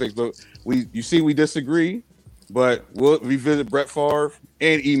topics. But we disagree, but we'll revisit Brett Favre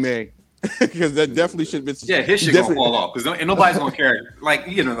and Ime because that definitely should be. Yeah, his shit gonna fall off because nobody's gonna care. Like,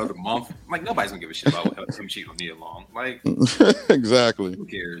 you get another month, like nobody's gonna give a shit about him cheating on Nia Long. Like, exactly. Who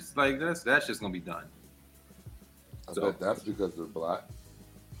cares? Like that's just gonna be done. I bet that's because they're black.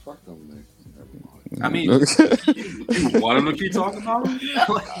 Fuck them, niggas. I mean, you want them to keep talking about him?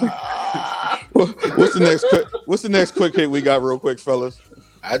 What's the next quick hit we got, real quick, fellas?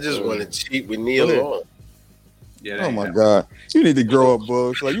 I just want to cheat with Nia Long. Yeah. Oh my God, you need to grow up,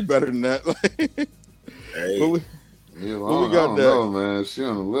 Bugs. Like, you better than that. Hey, what we got there, man? She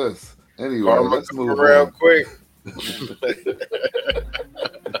on the list. Anyway, let's move around quick.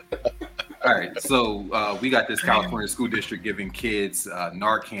 All right, so we got this California school district giving kids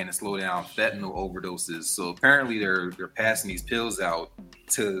Narcan to slow down fentanyl overdoses. So apparently they're passing these pills out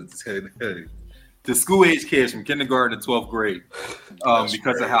to school age kids from kindergarten to 12th grade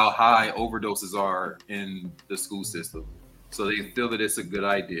because of how high overdoses are in the school system. So they feel that it's a good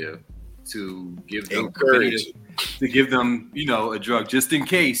idea to give them a drug just in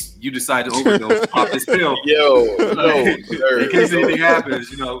case you decide to overdose. Pop this pill, in case anything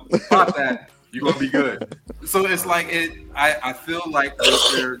happens, pop that, you're gonna be good. So it's like I feel like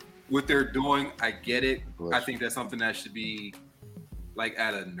what they're doing, I get it. I think that's something that should be like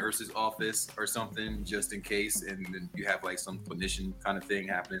at a nurse's office or something, just in case, and then you have like some clinician kind of thing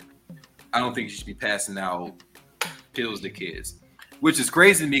happening. I don't think you should be passing out pills to kids. Which is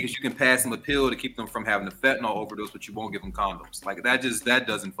crazy to me because you can pass them a pill to keep them from having a fentanyl overdose, but you won't give them condoms. Like that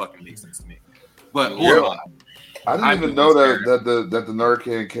doesn't fucking make sense to me. But I didn't even know that the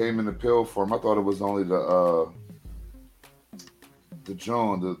Narcan came in the pill form. I thought it was only the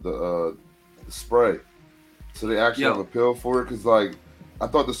the spray. So they actually have a pill for it? Because like I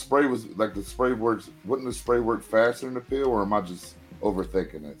thought the spray was like the spray works. Wouldn't the spray work faster than the pill, or am I just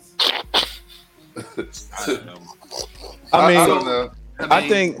overthinking this? I don't know. I don't know. I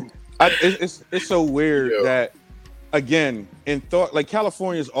think it's so weird that, again, in thought, like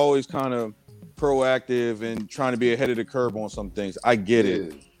California is always kind of proactive and trying to be ahead of the curve on some things. I get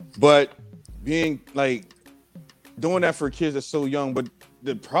it, but being like doing that for kids that's so young. But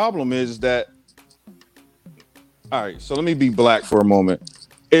the problem is that, all right, so let me be black for a moment.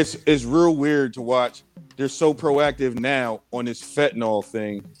 It's real weird to watch. They're so proactive now on this fentanyl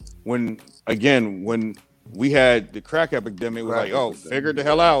thing. When we had the crack epidemic, it was like, oh, figure the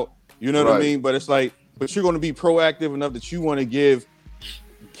hell out. You know what I mean? But it's like, but you're going to be proactive enough that you want to give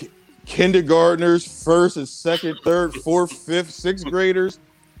kindergartners, first and second, third, fourth, fifth, sixth graders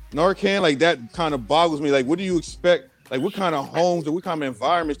Narcan. Like that kind of boggles me. Like, what do you expect? Like, what kind of homes or what kind of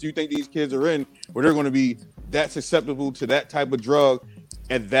environments do you think these kids are in where they're going to be that susceptible to that type of drug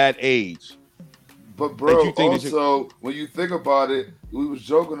at that age? But bro, also when you think about it, we was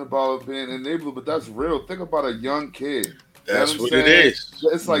joking about being enabled, but that's real. Think about a young kid. That's what it is.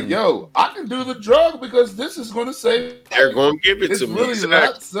 It's like, yo, I can do the drug because this is going to save. They're going to give it to me. It's really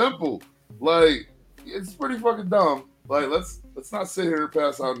that simple. Like, it's pretty fucking dumb. Like, let's not sit here and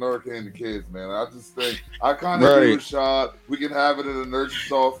pass out Narcan to kids, man. I just think I kind of do a shot. We can have it in a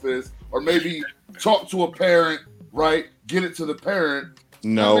nurse's office, or maybe talk to a parent, right? Get it to the parent.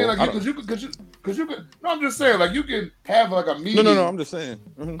 No, I mean, like, because you could. No, I'm just saying, like, you can have like a meeting. No, I'm just saying.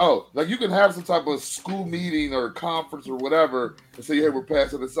 Mm-hmm. Oh, like you can have some type of school meeting or conference or whatever, and say, hey, we're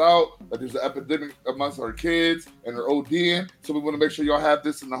passing this out. Like, there's an epidemic amongst our kids, and they're ODing, so we want to make sure y'all have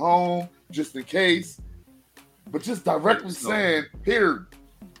this in the home just in case. But just directly saying, here,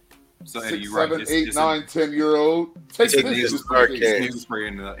 so 6, 7, 8, 9, 10-year-old, take this. Nasal spray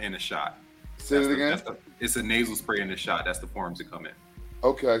in a shot. Say it again. It's a nasal spray in a shot. That's the forms that come in.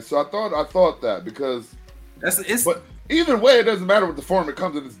 Okay, so I thought that because but either way, it doesn't matter what the form it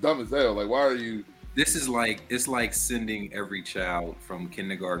comes in. It's dumb as hell. Like, why are you? This is it's like sending every child from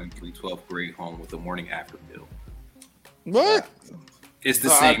kindergarten through 12th grade home with a morning after pill. What? It's the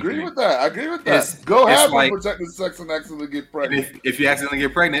same. I agree with that. Go have unprotected sex and accidentally get pregnant. If you accidentally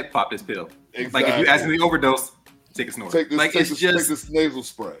get pregnant, pop this pill. Exactly. Like if you accidentally overdose, take a snort. Take this nasal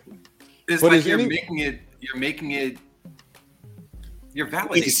spray. It's like you're making it. You're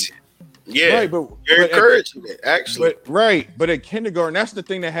validating it. Yeah, right, but you're encouraging it, actually. But at kindergarten, that's the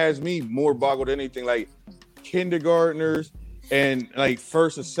thing that has me more boggled than anything. Like kindergartners and like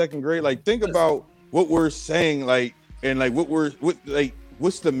first and second grade. Like, think about what we're saying, like, and like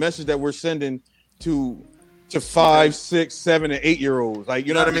what's the message that we're sending to 5, 6, 7, and 8-year-olds? Like,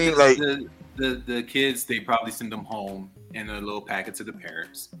 you know what I mean? Like the kids, they probably send them home in a little packet to the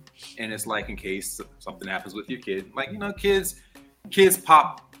parents, and it's like in case something happens with your kid. Like, you know, kids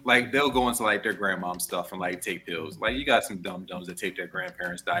pop, like they'll go into like their grandmom's stuff and like take pills. Like, you got some dumb-dumbs that take their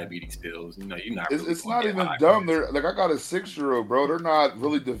grandparents' diabetes pills. You know, you're not. It's not even dumb. They're like, I got a 6-year-old, bro. They're not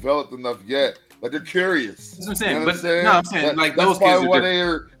really developed enough yet. Like, they're curious. That's what I'm saying. You know but no, I'm saying like those kids. That's why they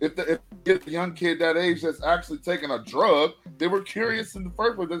are. If you get a young kid that age that's actually taking a drug, they were curious in the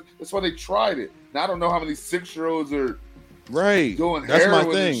first place. That's why they tried it. Now I don't know how many 6-year-olds are. Right, doing that's heroin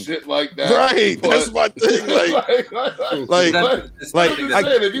my thing. And shit like that. Right, that's my thing. Like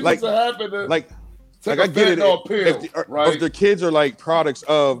I get it. If the kids are like products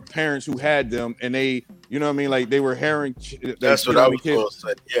of parents who had them, and they, you know what I mean, like they were heroin. That's what I was going to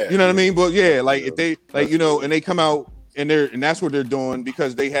say. Yeah, you know what I mean. But yeah, like if they, like, you know, and they come out and that's what they're doing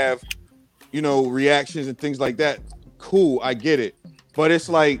because they have, you know, reactions and things like that. Cool, I get it. But it's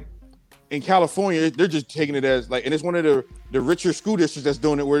like in California, they're just taking it as like, and it's one of the richer school districts that's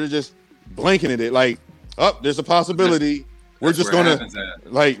doing it, where they're just blanking it like, oh, there's a possibility. We're just gonna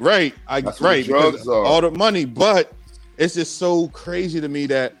like, because all the money. But it's just so crazy to me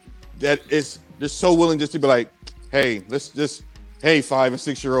that they're so willing just to be like, hey, 5 and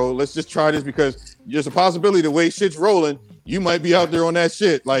 6-year-old, let's just try this because there's a possibility the way shit's rolling, you might be out there on that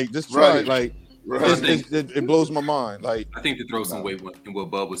shit. Like, just try it. Like, it blows my mind. Like, I think to throw some weight in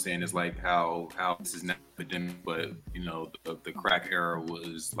what Bub was saying is like how this is not epidemic, but you know, the crack era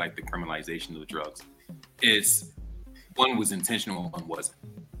was like the criminalization of the drugs. One was intentional, one wasn't.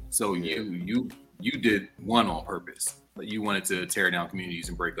 So you did one on purpose. Like, you wanted to tear down communities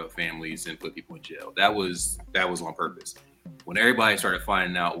and break up families and put people in jail. That was on purpose. When everybody started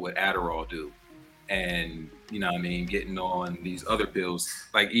finding out what Adderall do, and you know what I mean, getting on these other pills,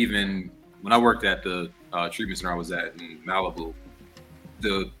 like even when I worked at the treatment center I was at in Malibu,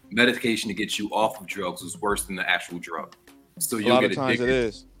 the medication to get you off of drugs was worse than the actual drug. So A you'll lot get of times addicted. it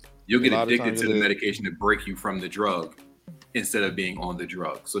is. You'll get A lot of addicted times to it the is. medication to break you from the drug instead of being on the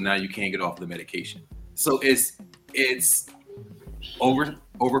drug. So now you can't get off the medication. So it's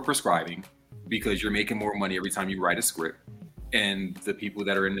over prescribing because you're making more money every time you write a script, and the people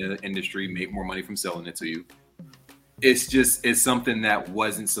that are in the industry make more money from selling it to you. It's something that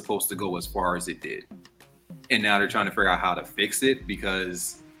wasn't supposed to go as far as it did, and now they're trying to figure out how to fix it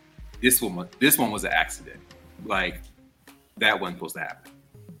because this one was an accident. Like that wasn't supposed to happen.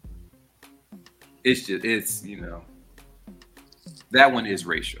 It's that one is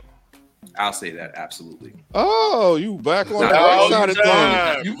racial. I'll say that absolutely. Oh, you back on the No, right side of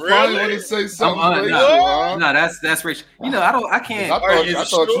things. You finally want to say something racial, huh? No, that's racial. I can't. I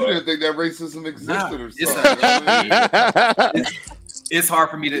thought you didn't think that racism existed or something. It's hard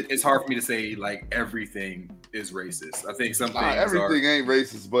for me to say like everything is racist. I think some things everything ain't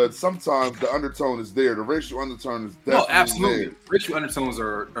racist, but sometimes the undertone is there. The racial undertone is definitely absolutely. there. Racial undertones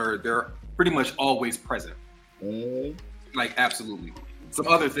are they're pretty much always present. Mm-hmm. Like absolutely. Some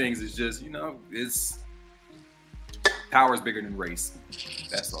other things is just it's power is bigger than race.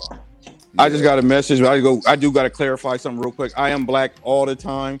 That's all. I just got a message. I do got to clarify something real quick. I am black all the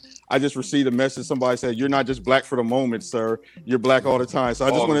time. I just received a message. Somebody said, "You're not just black for the moment, sir. You're black all the time." So I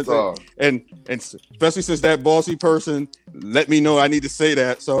just wanted to, and especially since that bossy person let me know I need to say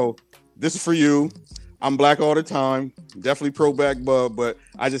that. So this is for you. I'm black all the time. Definitely pro black bub, but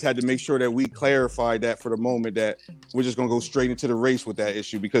I just had to make sure that we clarified that for the moment that we're just gonna go straight into the race with that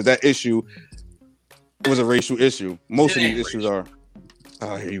issue because that issue was a racial issue. Most of these issues are.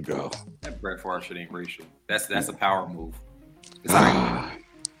 Oh, here you go. That Brett Favre shit ain't racial. That's a power move. It's not.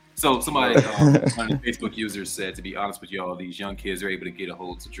 So somebody, one of the Facebook users said, to be honest with y'all, these young kids are able to get a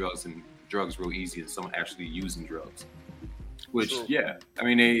hold of drugs real easy, and someone actually using drugs. Which, yeah, I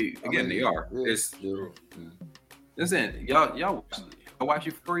mean, they are. It's listen, y'all watch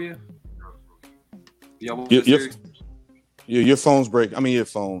Euphoria. Y'all watch the series? Your phone's breaking. I mean, your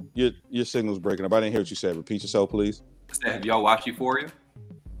phone. Your signal's breaking up. I didn't hear what you said. Repeat yourself, please. Have y'all watched Euphoria?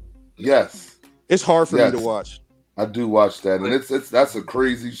 Yes. It's hard for me to watch. I do watch that, and that's a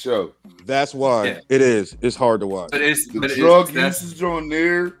crazy show. That's why it is. It's hard to watch. But the drug usage on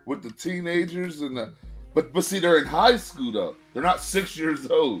there with the teenagers and but see, they're in high school though. They're not 6 years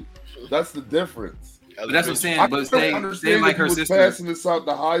old. That's the difference. But that's what I'm saying. But they like her sister passing this out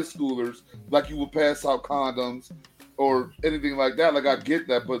to high schoolers like you would pass out condoms or anything like that. Like I get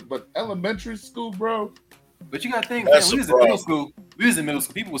that, but elementary school, bro. But you got to think, man, we was in middle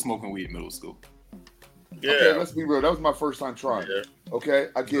school. People were smoking weed in middle school. Yeah, okay, let's be real. That was my first time trying. Yeah. Okay,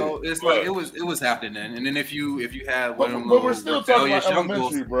 I get it. It's like it was happening then. And then if you had one of them but we're still talking about young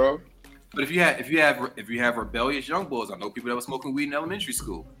elementary, bulls, bro. But if you have rebellious young bulls, I know people that were smoking weed in elementary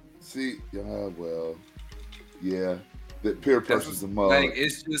school. See, the peer pressure's a mug. Like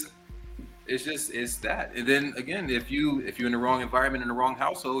it's that. And then again, if you're in the wrong environment in the wrong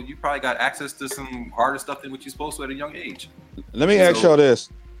household, you probably got access to some harder stuff than what you're supposed to at a young age. Let me ask y'all this.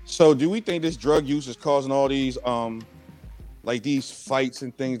 So do we think this drug use is causing all these like these fights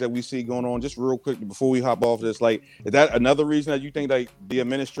and things that we see going on? Just real quick before we hop off this, like, is that another reason that you think like the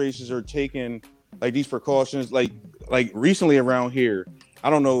administrations are taking like these precautions? Like recently around here,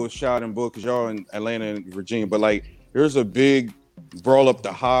 I don't know if Shad and Book because y'all in Atlanta and Virginia, but like there's a big brawl up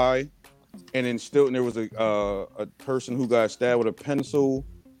the high, and then Stilton there was a person who got stabbed with a pencil.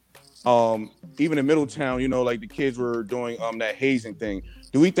 Even in Middletown, like the kids were doing that hazing thing.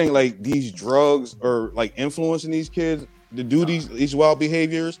 Do we think like these drugs are like influencing these kids to do these wild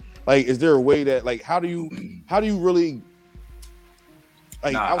behaviors? Like, is there a way that like how do you really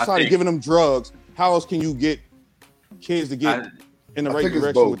like outside of giving them drugs? How else can you get kids to get in the right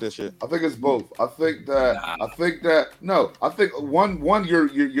direction with this shit? I think it's both. I think one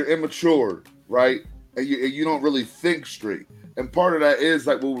you're immature, right? And you don't really think straight. And part of that is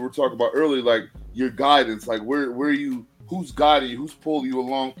like what we were talking about earlier, like your guidance, like where you, who's guiding you, who's pulling you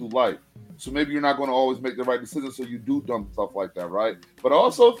along through life. So maybe you're not going to always make the right decision, so you do dumb stuff like that, right? But I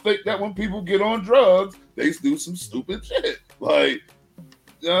also think that when people get on drugs, they do some stupid shit. Like,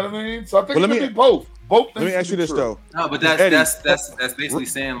 you know what I mean? So I think it's going to be both. Both. Let me ask you this though. No, but that's basically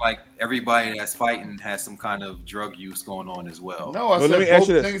saying like everybody that's fighting has some kind of drug use going on as well. No, I said both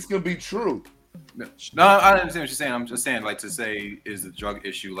things can be true. No, I understand what you're saying. I'm just saying, like, to say is the drug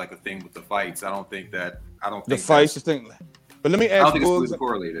issue like a thing with the fights? I don't think the fights is thing. But let me ask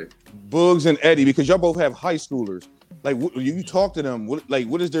Boogs and Eddie, because y'all both have high schoolers. Like, you talk to them. What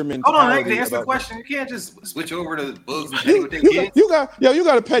is their mentality? Hold on, to answer the question. You can't just switch over to Boogs and Eddie with their kids. You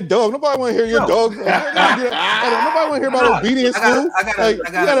got a pet dog. Nobody want to hear your dog. Nobody want to hear about obedience school. You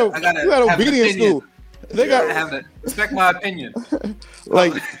got obedience school. They got I have to respect my opinion.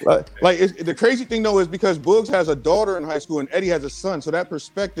 The crazy thing though is because Boogs has a daughter in high school and Eddie has a son. So that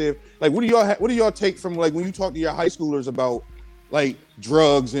perspective, like, what do y'all take from like when you talk to your high schoolers about like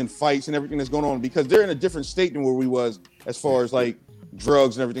drugs and fights and everything that's going on? Because they're in a different state than where we was as far as like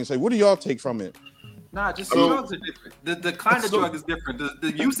drugs and everything. So what do y'all take from it? Nah, just the drugs are different. The kind of drug is different.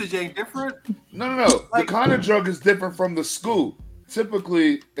 The usage ain't different. No. The kind of drug is different from the school.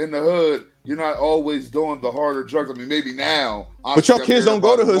 Typically in the hood, you're not always doing the harder drugs. I mean, maybe now. But y'all kids don't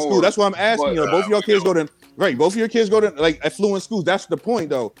go to hood school. That's why I'm asking you. Both of y'all kids go to Both of your kids go to like affluent schools. That's the point,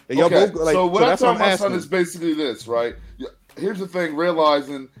 though. That y'all both like. So what I tell my son is basically this, right? Here's the thing: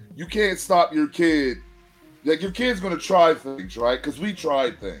 realizing you can't stop your kid. Like your kid's gonna try things, right? Because we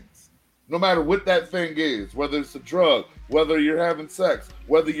tried things. No matter what that thing is, whether it's a drug, whether you're having sex,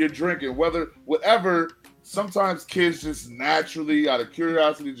 whether you're drinking, whatever. Sometimes kids just naturally, out of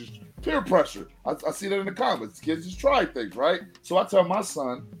curiosity, just peer pressure. I see that in the comments. Kids just try things, right? So I tell my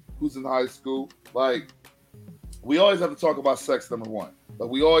son, who's in high school, like, we always have to talk about sex, number one.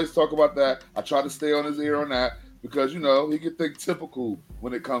 Like, we always talk about that. I try to stay on his ear on that because, you know, he can think typical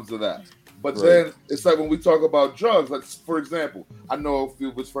when it comes to that. But then it's like when we talk about drugs, like, for example, I know a few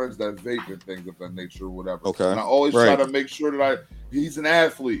of his friends that vape and things of that nature or whatever. Okay. And I always try to make sure that he's an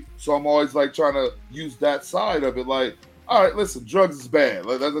athlete. So I'm always like trying to use that side of it. Like, all right, listen, drugs is bad.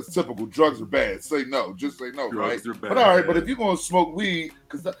 Like, that's typical. Drugs are bad. Say no. Just say no, drugs right? But all right, but if you're going to smoke weed,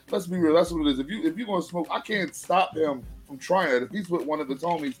 because let's be real, that's what it is. If you're going to smoke, I can't stop him from trying it. If he's with one of his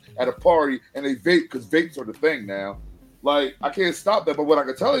homies at a party and they vape, because vapes are the thing now, like, I can't stop that. But what I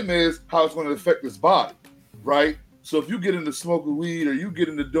can tell him is how it's going to affect his body, right? So if you get into smoking weed or you get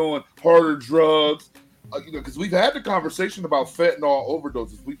into doing harder drugs, you know, because we've had the conversation about fentanyl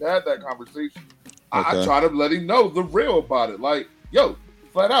overdoses. We've had that conversation. I try to let him know the real about it. Like, yo,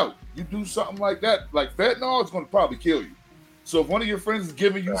 flat out, you do something like that, like fentanyl, it's going to probably kill you. So if one of your friends is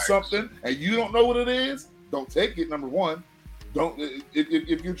giving you something and you don't know what it is, don't take it, number one. Don't,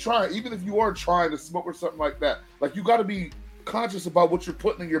 if you're trying, even if you are trying to smoke or something like that, like, you got to be conscious about what you're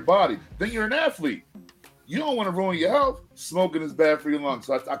putting in your body. Then you're an athlete. You don't want to ruin your health. Smoking is bad for your lungs.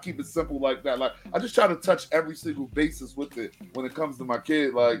 So I keep it simple like that. Like, I just try to touch every single basis with it when it comes to my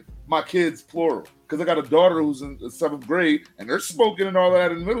kid. Like, my kids, plural. Because I got a daughter who's in the 7th grade, and they're smoking and all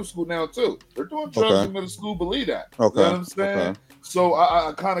that in middle school now, too. They're doing drugs in middle school, believe that. Okay. You know what I'm saying? So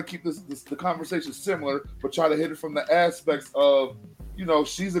I kind of keep the conversation similar, but try to hit it from the aspects of, you know,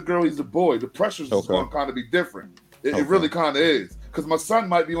 she's a girl, he's a boy. The pressures is going to kind of be different. It really kind of is. Because my son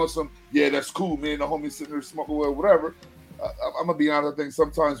might be on some, yeah, that's cool, me and the homie sitting there smoking or whatever. I'm going to be honest, I think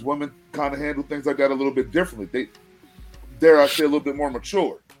sometimes women kind of handle things like that a little bit differently. They, dare I say, a little bit more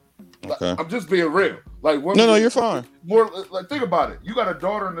mature. Like, I'm just being real. Like, women, no, you're fine. More like, think about it. You got a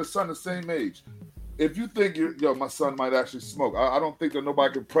daughter and a son the same age. If you think my son might actually smoke, I don't think that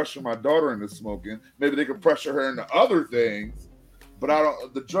nobody can pressure my daughter into smoking. Maybe they can pressure her into other things, but I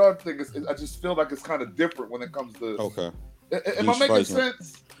don't. The drug thing is, I just feel like it's kind of different when it comes to. Okay. Am I making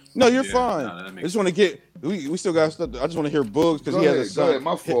sense? No, you're fine. I just want to get. We still got stuff. I just want to hear Boogs because he has a son. Go ahead,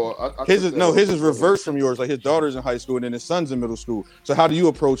 my fault. His is reversed from yours. Like, his daughter's in high school and then his son's in middle school. So how do you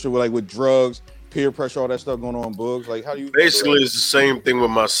approach it with drugs, peer pressure, all that stuff going on, Boogs? Like, how do you? Basically, it's the same thing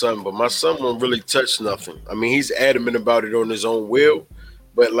with my son, but my son won't really touch nothing. I mean, he's adamant about it on his own will,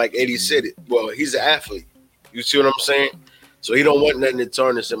 but like Eddie said it, well, he's an athlete. You see what I'm saying? So he don't want nothing to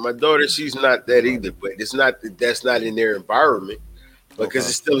tarnish it. My daughter, she's not that either, but it's not that's not in their environment. Because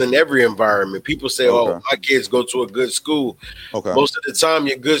it's still in every environment. People say, oh, my kids go to a good school. Most of the time,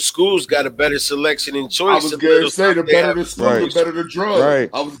 your good schools got a better selection and choice. I was going to say, the better the school, the better the drug. Right.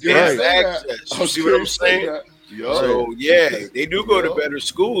 I was going to say that. You see what I'm saying? So, yeah, they do go to better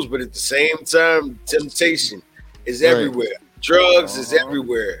schools, but at the same time, temptation is everywhere. Drugs is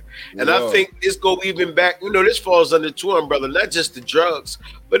everywhere. And I think this go even back, you know, this falls under two umbrellas, not just the drugs.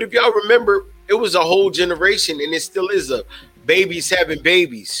 But if y'all remember, it was a whole generation, and it still is babies having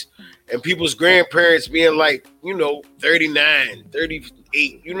babies and people's grandparents being like, you know, 39,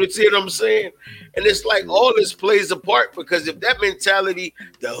 38, you know, see what I'm saying? And it's like all this plays a part, because if that mentality,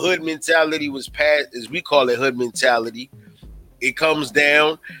 the hood mentality was passed, as we call it, hood mentality, it comes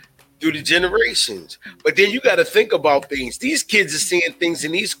down through the generations. But then you got to think about things. These kids are seeing things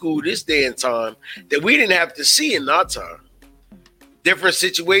in these schools this day and time that we didn't have to see in our time. Different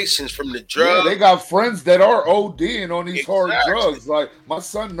situations from the drugs. Yeah, they got friends that are ODing on these hard drugs. Like, my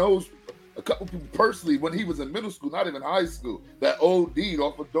son knows a couple people personally when he was in middle school, not even high school, that OD'd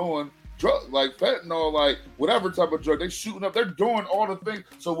off of doing drugs, like fentanyl, like whatever type of drug. They shooting up. They're doing all the things.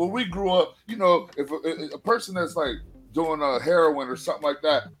 So when we grew up, you know, if a person that's like doing a heroin or something like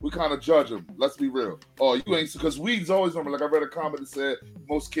that, we kind of judge them. Let's be real. Oh, you ain't, because weed's always number. Like I read a comment that said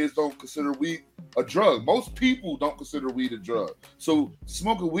most kids don't consider weed a drug. Most people don't consider weed a drug. So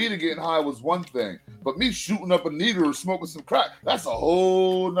smoking weed and getting high was one thing, but me shooting up a needle or smoking some crack, that's a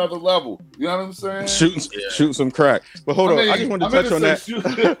whole nother level. You know what I'm saying? Shoot some crack. But hold on, I just wanted to touch on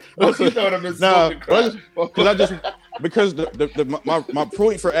that. Because my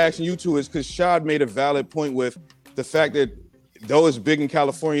point for asking you two is because Shad made a valid point with the fact that though it's big in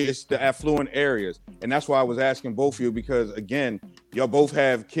California, it's the affluent areas, and that's why I was asking both of you, because again, y'all both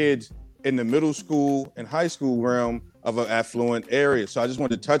have kids in the middle school and high school realm of an affluent area. So I just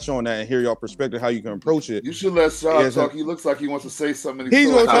wanted to touch on that and hear your perspective, how you can approach it. You should let Shad talk. He looks like he wants to say something.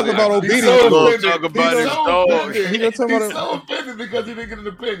 He's going to talk about obedience. He's going to talk about his dog. He's so offended because he didn't get an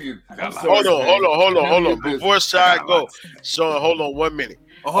opinion. Hold on. Before Shad go, Sean, hold on 1 minute.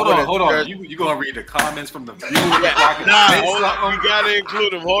 Oh, hold on. You gonna read the comments from the viewers? Hold on. We gotta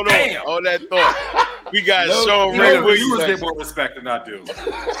include him. Hold on. Hold that thought. We got Sean Ray Williams. Viewers get more respect than I do.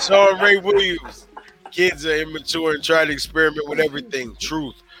 Sean Ray Williams. Kids are immature and try to experiment with everything.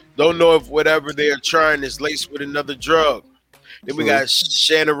 Truth. Don't know if whatever they are trying is laced with another drug. Then we got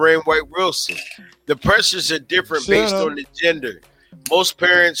Shannon Rain White Wilson. The pressures are different based on the gender. Most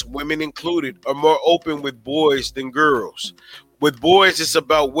parents, women included, are more open with boys than girls. With boys, it's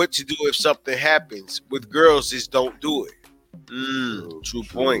about what to do if something happens. With girls, it's don't do it. True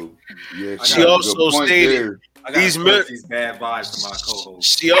point. Yeah, she also stated these bad vibes to my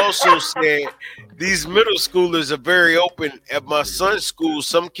co-host. She also said these middle schoolers are very open. At my son's school,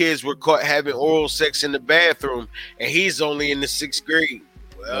 some kids were caught having oral sex in the bathroom, and he's only in the 6th grade.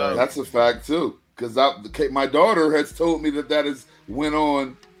 Well, that's a fact too, because my daughter has told me that is went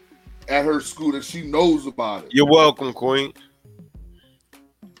on at her school, that she knows about it. You're welcome, Queen.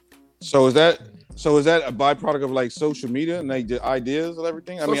 So is that a byproduct of like social media and like the ideas and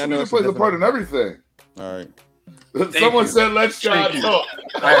everything? I know plays a part in everything. All right. Someone said, "Let's Shad talk."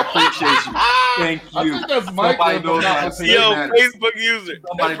 I appreciate you. Thank you. I think that's Micah. Facebook user.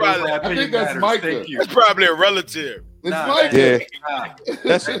 I think that's Micah. That's probably a relative. It's Micah.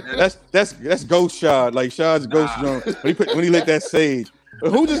 Yeah. That's Ghost Shad. Like Shad's Ghost when he lit that sage.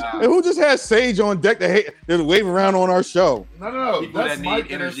 Who just has Sage on deck that wave around on our show? No. That's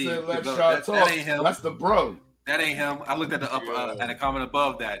Mike energy. Let Shad talk. That ain't him. That's the bro. That ain't him. I looked at the at the comment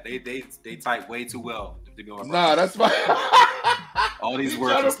above that. They type way too well. Nah, that's my. All these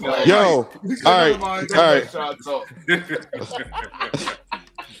words. Yo, all right.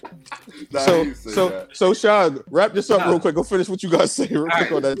 So Shad, wrap this up real quick. Go finish what you guys say real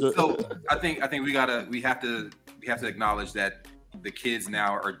quick on that. So I think we have to acknowledge that the kids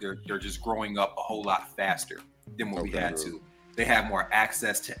now they're just growing up a whole lot faster than what we had to. They have more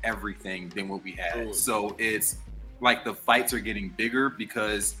access to everything than what we had. So it's like the fights are getting bigger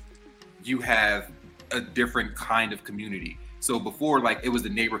because you have a different kind of community. So before, like, it was the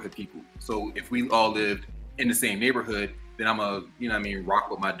neighborhood people. So if we all lived in the same neighborhood, then I'm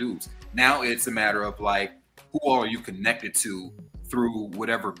rock with my dudes. Now it's a matter of like, who are you connected to through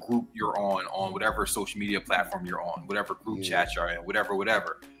whatever group you're on whatever social media platform you're on, whatever group chat you're in,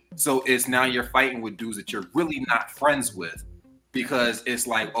 whatever. So it's now you're fighting with dudes that you're really not friends with, because it's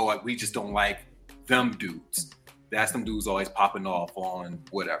like, we just don't like them dudes. That's them dudes always popping off on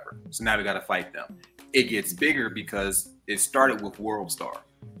whatever. So now we got to fight them. It gets bigger because it started with WorldStar.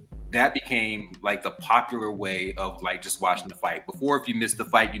 That became like the popular way of like just watching the fight. Before, if you missed the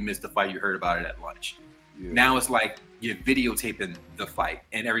fight, you heard about it at lunch. Yeah. Now it's like you're videotaping the fight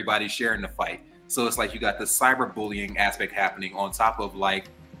and everybody's sharing the fight. So it's like you got the cyberbullying aspect happening on top of like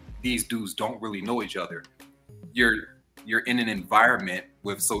these dudes don't really know each other. You're in an environment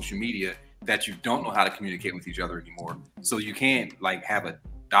with social media that you don't know how to communicate with each other anymore. So you can't like have a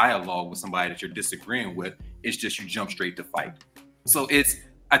dialogue with somebody that you're disagreeing with. It's just you jump straight to fight. So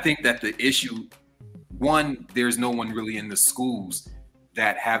I think that the issue, one, there's no one really in the schools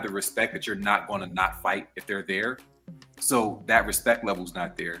that have the respect that you're not going to not fight if they're there. So that respect level's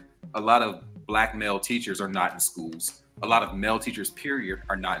not there. A lot of Black male teachers are not in schools. A lot of male teachers, period,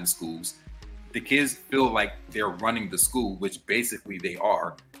 are not in schools. The kids feel like they're running the school, which basically they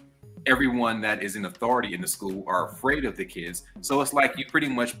are. Everyone that is in authority in the school are afraid of the kids. So it's like you pretty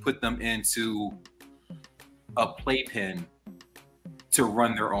much put them into a playpen to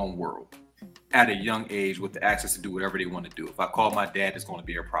run their own world at a young age with the access to do whatever they want to do. If I call my dad, it's going to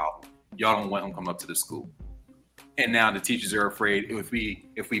be a problem. Y'all don't want him to come up to the school. And now the teachers are afraid if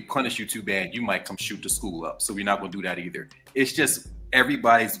we punish you too bad, you might come shoot the school up. So we're not going to do that either. It's just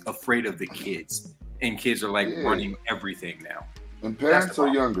everybody's afraid of the kids, and kids are like running everything now. And parents are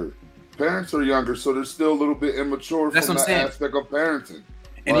younger. parents are younger, so they're still a little bit immature That's from what that I'm saying. aspect of parenting.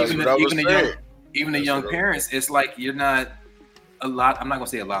 And Like, even the young parents, it's like you're not a lot. I'm not gonna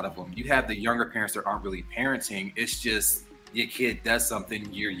say a lot of them. You have the younger parents that aren't really parenting. It's just your kid does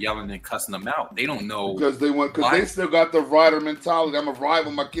something, you're yelling and cussing them out. They don't know because they still got the rider mentality. I'm gonna ride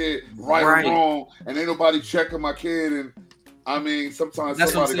with my kid, right or wrong, and ain't nobody checking my kid. And I mean, sometimes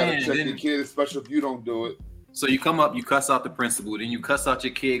somebody gotta check your kid, especially if you don't do it. So you come up, you cuss out the principal, then you cuss out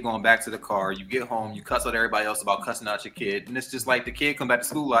your kid going back to the car. You get home, you cuss out everybody else about cussing out your kid, and it's just like the kid come back to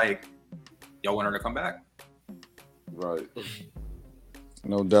school like, y'all want her to come back, right?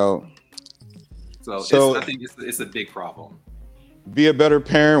 No doubt. So I think it's a big problem. Be a better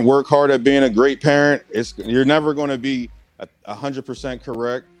parent. Work hard at being a great parent. You're never going to be 100%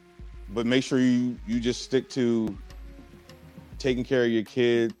 correct, but make sure you just stick to taking care of your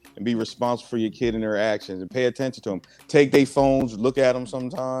kid and be responsible for your kid and their actions and pay attention to them. Take their phones, look at them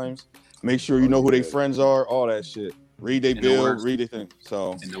sometimes. Make sure you know who their friends are. All that shit. Read their bill. Read their thing.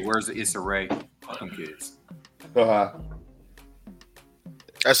 So in the words of Issa Rae, fuck them kids.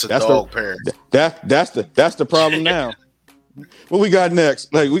 That's a dog parent. That's the problem now. What we got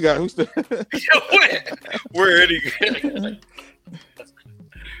next? Like we got who's the where he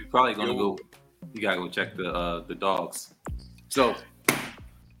probably gonna go. You gotta go check the dogs. So,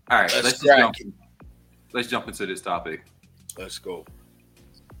 all right, let's jump into this topic. Let's go.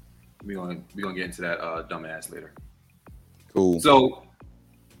 We're gonna get into that dumbass later. Cool. So,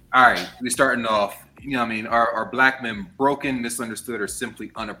 all right, we're starting off. You know what I mean? Are black men broken, misunderstood, or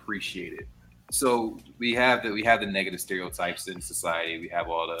simply unappreciated? So we have the negative stereotypes in society. We have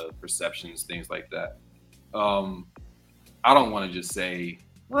all the perceptions, things like that. I don't want to just say,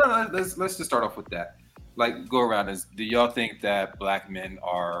 well, let's just start off with that. Like, go around. Do y'all think that black men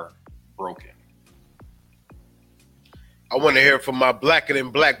are broken? I want to hear from my blacker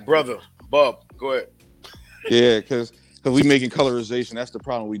than black brother, Bob. Go ahead. Yeah, because we making colorization. That's the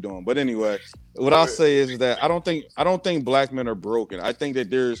problem we doing. But anyway, what I'll say is that I don't think black men are broken. I think that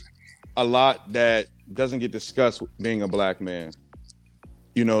there's a lot that doesn't get discussed being a black man.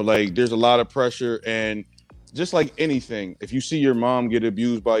 You know, like there's a lot of pressure, and just like anything, if you see your mom get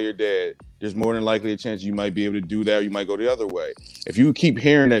abused by your dad, there's more than likely a chance you might be able to do that, or you might go the other way. If you keep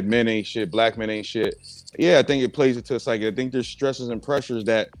hearing that men ain't shit, black men ain't shit, yeah, I think it plays into a psyche. I think there's stresses and pressures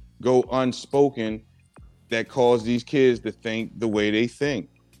that go unspoken that cause these kids to think the way they think.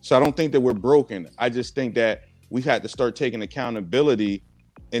 So I don't think that we're broken. I just think that we've had to start taking accountability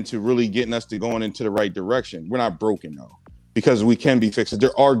into really getting us to going into the right direction. We're not broken though, because we can be fixed.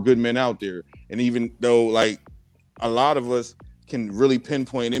 There are good men out there. And even though like a lot of us can really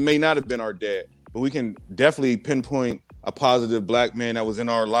pinpoint, it may not have been our dad, but we can definitely pinpoint a positive black man that was in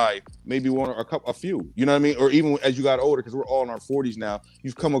our life, maybe one or a few, you know what I mean? Or even as you got older, because we're all in our 40s now,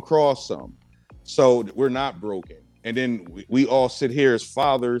 you've come across some. So we're not broken. And then we all sit here as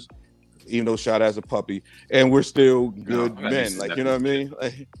fathers, even though Shot as a puppy, and we're still good men. Like, you know what I mean?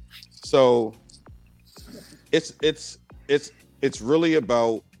 Like, so it's really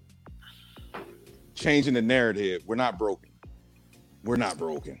about changing the narrative. We're not broken. We're not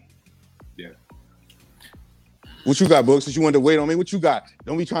broken. Yeah. What you got, Book? Since you wanted to wait on me, what you got?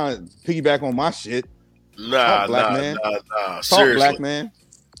 Don't be trying to piggyback on my shit. Nah. Talk, Seriously. black man.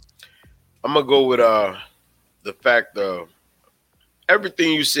 I'm gonna go with the fact of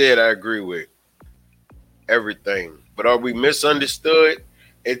everything you said. I agree with everything, but are we misunderstood?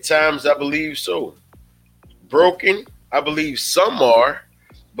 At times, I believe so. Broken, I believe some are,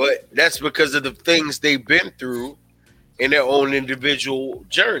 but that's because of the things they've been through in their own individual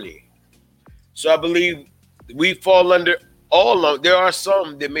journey. So I believe we fall under all. There are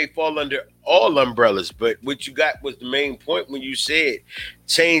some that may fall under all umbrellas, but what you got was the main point when you said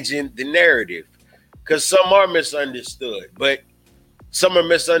changing the narrative, because some are misunderstood, but some are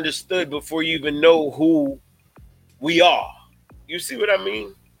misunderstood before you even know who we are. You see what I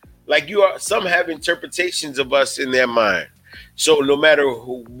mean? Like some have interpretations of us in their mind. So no matter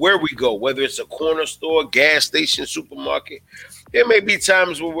where we go, whether it's a corner store, gas station, supermarket, there may be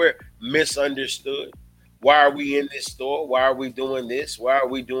times where we're misunderstood. Why are we in this store? Why are we doing this? Why are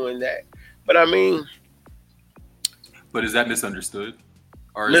we doing that? But I mean, but is that misunderstood,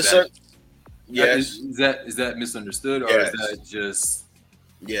 or yes? Is that misunderstood, or is that just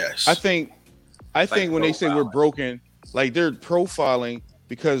yes? I think when they say we're broken, like they're profiling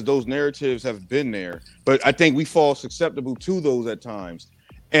because those narratives have been there. But I think we fall susceptible to those at times,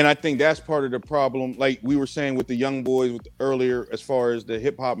 and I think that's part of the problem. Like we were saying with the young boys earlier, as far as the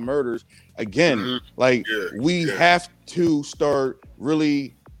hip hop murders, again, we have to start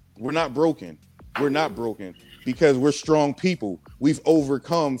really. We're not broken. We're not broken. because we're strong people. We've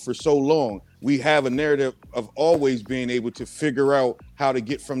overcome for so long. We have a narrative of always being able to figure out how to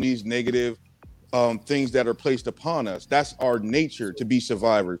get from these negative things that are placed upon us. That's our nature, to be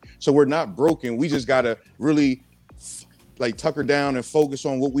survivors. So we're not broken. We just got to really like tucker down and focus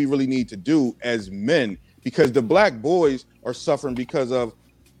on what we really need to do as men, because the black boys are suffering because of,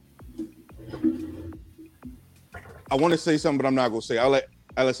 I want to say something, but I'm not going to say. I'll let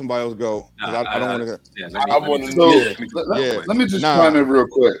somebody else go. I don't want to. I want to know. Let me just chime in real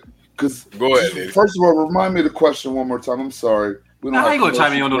quick. Go ahead. First of all, remind me the question one more time. I'm sorry. I ain't gonna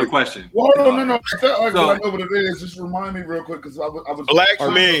chime in. You don't know the question. Well, no. I know what it is. Just remind me real quick, because I was black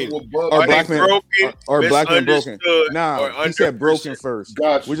men. Are black men broken? Or black men broken? Nah, he said broken first.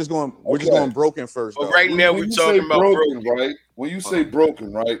 Gotcha. We're just going broken first. But right now we're talking about broken, right? When you say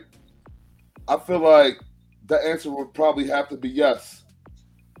broken, right? I feel like the answer would probably have to be yes,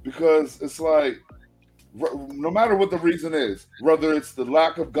 because it's like, no matter what the reason is, whether it's the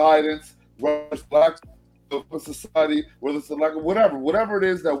lack of guidance, whether it's lack of society, whether it's the lack of whatever it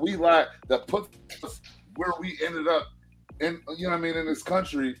is that we lack that puts us where we ended up in, you know what I mean, in this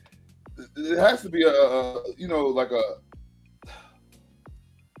country, it has to be all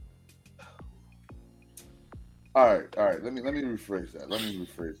right. Let me rephrase that.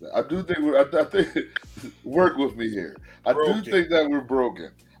 I do think I think work with me here. I do think that we're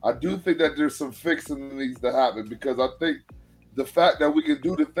broken. I do think that there's some fixing that needs to happen, because I think the fact that we can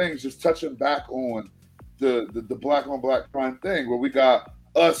do the things, just touching back on the black on black crime thing, where we got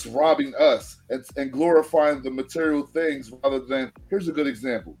us robbing us and glorifying the material things rather than, here's a good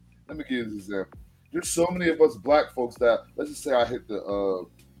example. Let me give you this example. There's so many of us black folks that, let's just say I hit the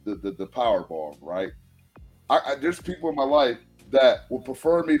Powerball, right? There's people in my life that will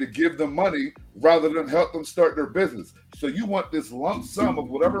prefer me to give them money rather than help them start their business. So you want this lump sum of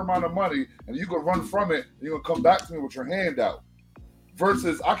whatever amount of money, and you can run from it, and you're gonna come back to me with your hand out.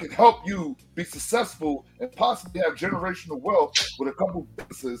 Versus I can help you be successful and possibly have generational wealth with a couple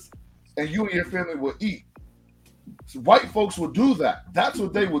businesses, and you and your family will eat. So white folks will do that. That's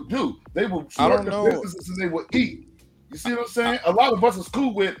what they would do. They will start the businesses and they will eat. You see what I'm saying? A lot of us is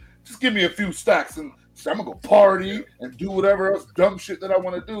cool with, just give me a few stacks and I'm gonna go party and do whatever else dumb shit that I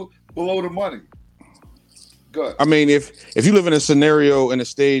want to do below the money. Good. I mean, if you live in a scenario in a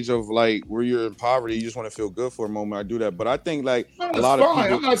stage of like where you're in poverty, you just want to feel good for a moment, I do that. But I think like a lot of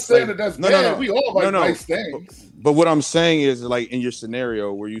people, I'm not saying that that's bad. No. We all like nice things. But what I'm saying is, like, in your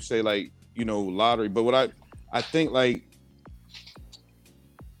scenario where you say, like, you know, lottery. But what I think, like,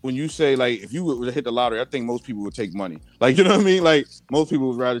 when you say, like, if you were to hit the lottery, I think most people would take money. Like, you know what I mean? Like, most people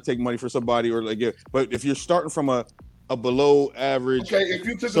would rather take money for somebody or like, yeah. But if you're starting from a below average if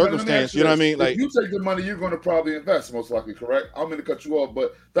you took circumstance, you know what I mean? Like, if you take the money, you're going to probably invest, most likely, correct? I'm going to cut you off,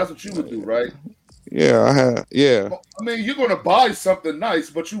 but that's what you would do, right? Yeah, I mean, you're going to buy something nice,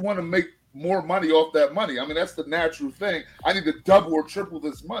 but you want to make more money off that money. I mean, that's the natural thing. I need to double or triple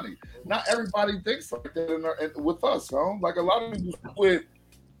this money. Not everybody thinks like that with us, huh? Like, a lot of people quit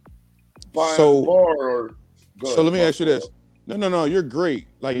buying a bar or... So let me ask you this. No, you're great.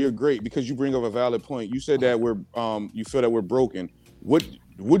 Like, you're great because you bring up a valid point. You said that we're you feel that we're broken. What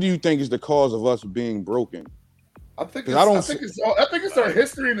do you think is the cause of us being broken? I think it's our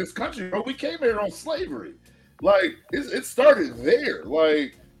history in this country, bro. We came here on slavery. Like, it started there.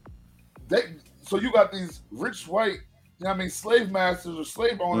 Like, so you got these rich white, you know what I mean, slave masters or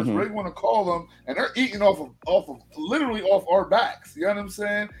slave owners, whatever you want to call them, and they're eating off of literally off our backs. You know what I'm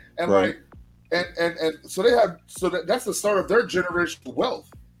saying? And right. And so that's the start of their generational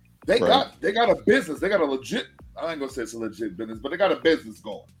wealth. They got a business. They got a legit, I ain't gonna say it's a legit business, but they got a business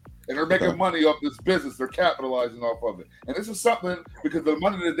going. And they're making money off this business. They're capitalizing off of it. And this is something, because the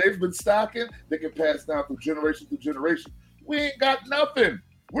money that they've been stacking, they can pass down through generation to generation. We ain't got nothing.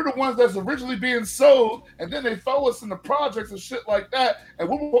 We're the ones that's originally being sold, and then they throw us in the projects and shit like that. And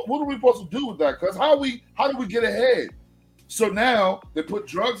what are we supposed to do with that? Because how do we get ahead? So now they put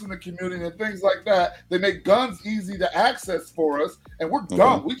drugs in the community and things like that. They make guns easy to access for us, and we're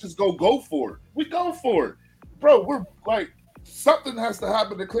dumb. We just go for it. We go for it. Bro, we're like, something has to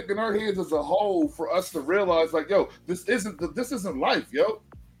happen to click in our heads as a whole for us to realize, like, yo, this isn't life, yo.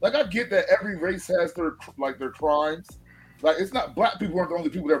 Like, I get that every race has their crimes. Like, it's not, black people aren't the only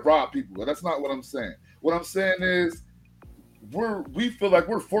people that rob people. That's not what I'm saying. What I'm saying is we feel like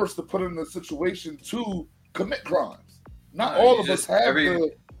we're forced to put in a situation to commit crimes. Not all of us have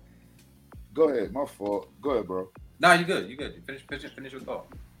the... Go ahead, my fault. Go ahead, bro. No, you good. You finish your thought.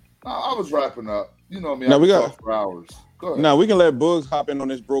 No, I was wrapping up. You know me. Now I we got talk for hours. Go ahead. Now we can let Bugs hop in on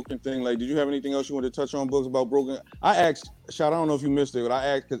this broken thing. Like, did you have anything else you wanted to touch on, Bugs, about broken? I asked, Shad, I don't know if you missed it, but I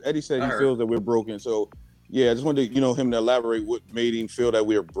asked because Eddie said he feels that we're broken. So Yeah, I just wanted him to elaborate what made him feel that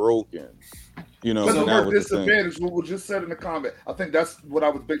we are broken. Because we're disadvantaged. What was just said in the comment. I think that's what I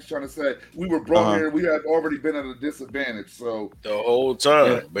was basically trying to say. We were broke here. We had already been at a disadvantage. So the whole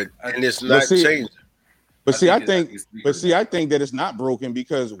time, and it's not changing. But I think that it's not broken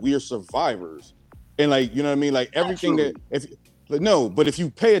because we are survivors, and like you know what I mean. Like everything but if you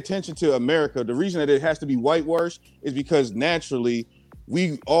pay attention to America, the reason that it has to be whitewashed is because naturally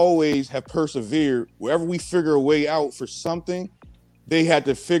we always have persevered. Wherever we figure a way out for something, they had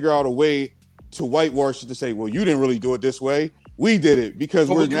to figure out a way to whitewash it to say, well, you didn't really do it this way. We did it because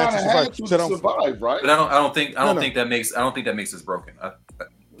we're naturally survive, right? But I don't think that makes us broken.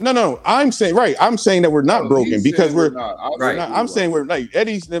 No. I'm saying that we're not broken because we're not. I'm saying we're like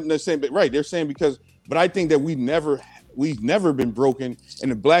Eddie's saying, but right, they're saying but I think that we've never been broken,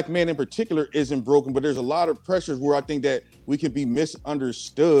 and the black man in particular isn't broken. But there's a lot of pressures where I think that we could be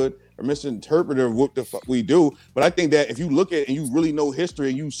misunderstood or misinterpreted of what the fuck we do. But I think that if you look at and you really know history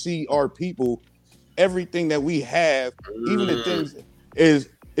and you see our people, everything that we have, even the things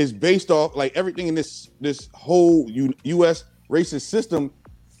is based off like everything in this whole U.S. racist system.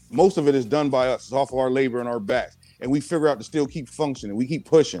 Most of it is done by us. It's off of our labor and our backs, and we figure out to still keep functioning. We keep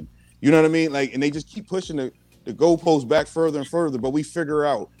pushing. You know what I mean? Like, and they just keep pushing the goalposts back further and further, but we figure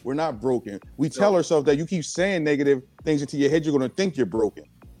out we're not broken. We tell ourselves that you keep saying negative things into your head, you're going to think you're broken.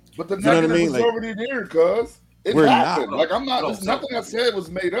 But the negative was already there, cuz. It happened. Like, I'm not, nothing I said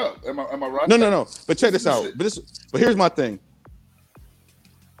was made up. Am I right? No. But check this out. But here's my thing.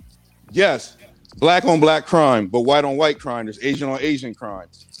 Yes, black on black crime, but white on white crime. There's Asian on Asian crime.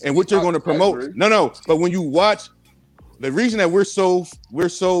 And what you're going to promote. No. But when you watch, the reason that what's the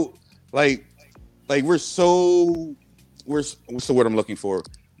word I'm looking for?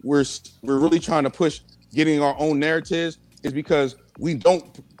 We're really trying to push getting our own narratives is because we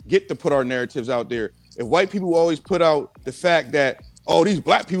don't get to put our narratives out there. If white people always put out the fact that, oh, these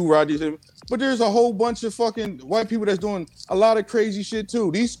black people were out there, but there's a whole bunch of fucking white people that's doing a lot of crazy shit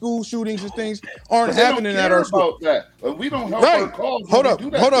too. These school shootings and things aren't happening at our school. We don't help our cause. Hold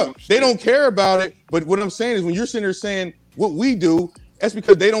up. They don't care about it. But what I'm saying is when you're sitting there saying what we do, that's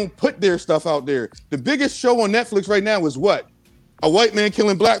because they don't put their stuff out there. The biggest show on Netflix right now is what? A white man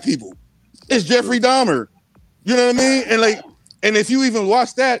killing black people. It's Jeffrey Dahmer. You know what I mean? And if you even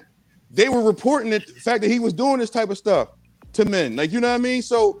watch that, they were reporting the fact that he was doing this type of stuff to men. Like, you know what I mean?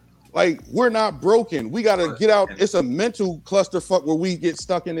 So, like, we're not broken. We got to get out. It's a mental clusterfuck where we get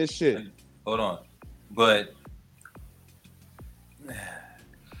stuck in this shit. Hold on. But,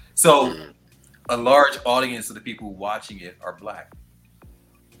 so, a large audience of the people watching it are black.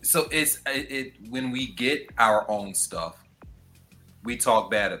 So, when we get our own stuff, we talk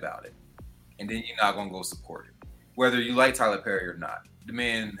bad about it. And then you're not going to go support it. Whether you like Tyler Perry or not. The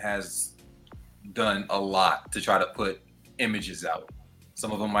man has done a lot to try to put images out.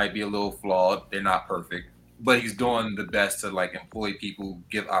 Some of them might be a little flawed. They're not perfect, but he's doing the best to like employ people,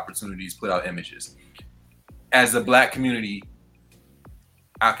 give opportunities, put out images. As a black community,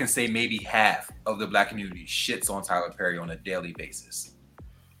 I can say maybe half of the black community shits on Tyler Perry on a daily basis.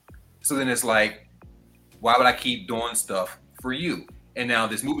 So then it's like, why would I keep doing stuff for you? And now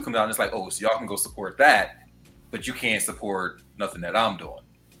this movie comes out and it's like, oh, so y'all can go support that, but you can't support nothing that I'm doing.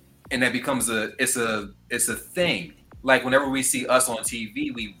 And that becomes it's a thing. Like whenever we see us on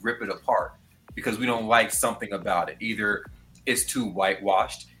TV, we rip it apart because we don't like something about it. Either it's too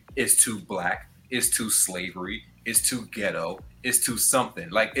whitewashed, it's too black, it's too slavery, it's too ghetto, it's too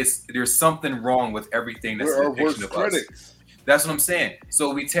something. Like there's something wrong with everything that's a depiction of us. That's what I'm saying.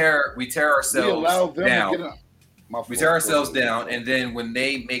 So we tear ourselves down. We tear ourselves down, and then when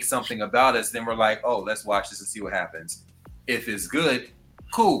they make something about us, then we're like, oh, let's watch this and see what happens. If it's good,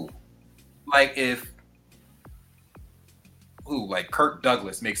 cool. Like like Kirk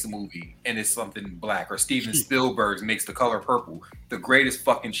Douglas makes a movie and it's something black, or Steven Spielberg makes The Color Purple, the greatest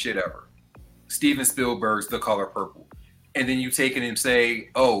fucking shit ever. Steven Spielberg's The Color Purple. And then you take it and say,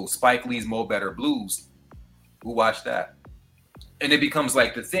 oh, Spike Lee's Mo Better Blues. We'll watch that. And it becomes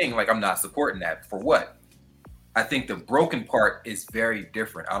like the thing, like I'm not supporting that. For what? I think the broken part is very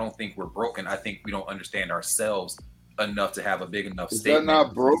different. I don't think we're broken. I think we don't understand ourselves enough to have a big enough statement. Is that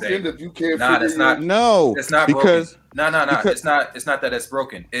not broken if you can't that's not because broken. It's not that it's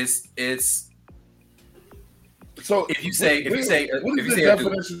broken. It's so if you say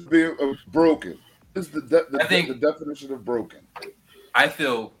definition of broken? Is the definition of broken? I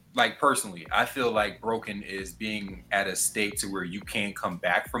feel like personally, broken is being at a state to where you can't come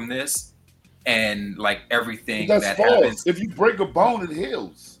back from this. And like everything that's that false. happens, if you break a bone, it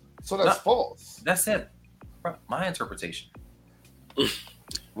heals. So that's false. That's it. My interpretation.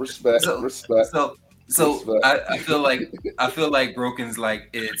 Respect. So So I feel like broken's like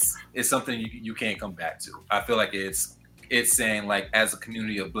it's something you can't come back to. I feel like it's saying like as a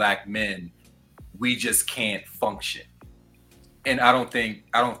community of Black men, we just can't function. And I don't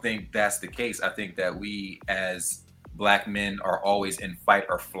think that's the case. I think that we as Black men are always in fight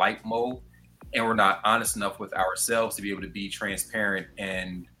or flight mode, and we're not honest enough with ourselves to be able to be transparent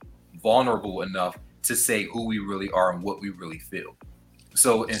and vulnerable enough to say who we really are and what we really feel.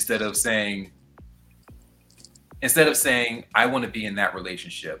 So instead of saying I want to be in that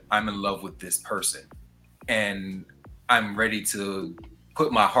relationship, I'm in love with this person and I'm ready to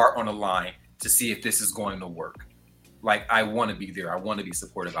put my heart on the line to see if this is going to work. Like, I want to be there. I want to be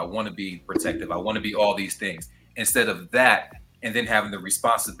supportive. I want to be protective. I want to be all these things. Instead of that, and then having the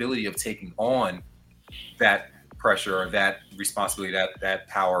responsibility of taking on that pressure or that responsibility, that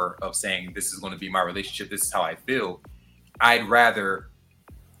power of saying, this is going to be my relationship. This is how I feel. I'd rather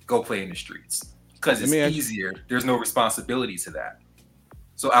go play in the streets. Because it's easier. There's no responsibility to that.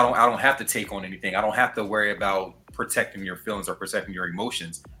 So I don't have to take on anything. I don't have to worry about protecting your feelings or protecting your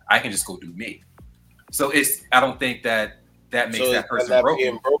emotions. I can just go do me. So I don't think that makes that person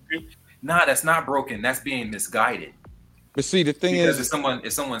broken. Nah, that's not broken. That's being misguided. But see, the thing because is,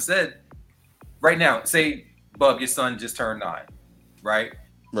 if someone said right now, say, Bub, your son just turned 9, right?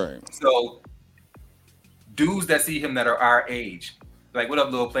 Right. So dudes that see him that are our age, like, what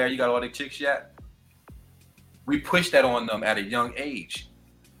up, little player? You got all the chicks yet? We push that on them at a young age.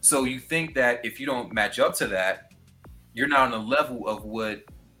 So you think that if you don't match up to that, you're not on the level of what,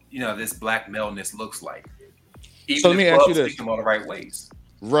 this Black maleness looks like. Even so let me ask you this. Them all the right ways.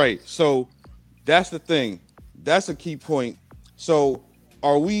 Right. So that's the thing. That's a key point. So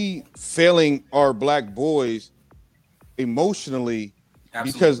are we failing our Black boys emotionally?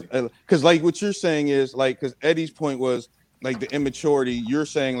 Absolutely. Because like what you're saying is like, because Eddie's point was like the immaturity. You're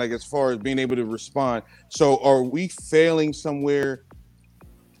saying like as far as being able to respond. So are we failing somewhere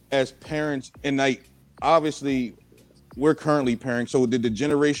as parents? And like obviously we're currently parents. So did the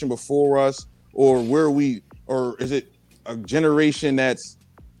generation before us, or or is it a generation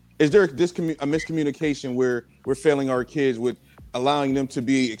is there a miscommunication where we're failing our kids with allowing them to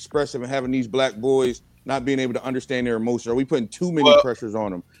be expressive and having these Black boys not being able to understand their emotions? Are we putting too many pressures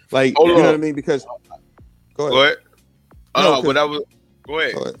on them? Like, you know what I mean? Because go ahead. Go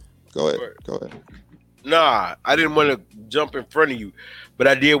ahead. Nah, I didn't want to jump in front of you, but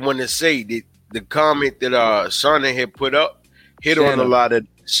I did want to say that the comment that Shauna had put up hit on a lot of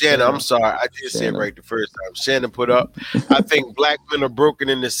Shannon. I'm sorry, I did say it right the first time. Shannon put up. I think Black men are broken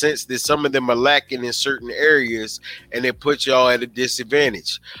in the sense that some of them are lacking in certain areas, and it puts y'all at a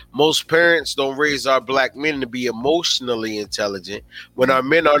disadvantage. Most parents don't raise our Black men to be emotionally intelligent. When our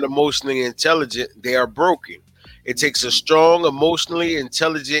men aren't emotionally intelligent, they are broken. It takes a strong, emotionally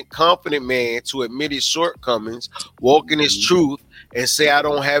intelligent, confident man to admit his shortcomings, walk in his truth, and say, I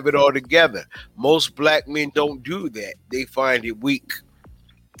don't have it all together. Most Black men don't do that. They find it weak.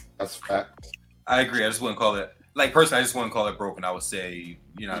 That's fact. I agree. I just wouldn't call it, like, personally, I just wouldn't call it broken. I would say,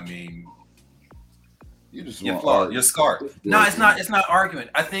 you know what I mean? You're flawed. You're scarred. No, it's not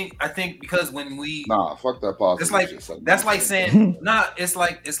argument. I think because when we fuck that positive. It's like that's like saying it's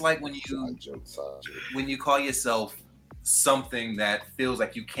like when you call yourself something that feels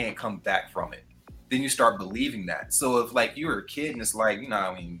like you can't come back from it, then you start believing that. So if like you were a kid and it's like,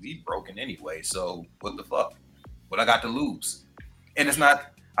 I mean, we broken anyway, so what the fuck? What I got to lose? And it's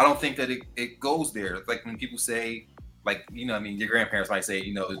not. I don't think that it goes there. It's like when people say, like, I mean, your grandparents might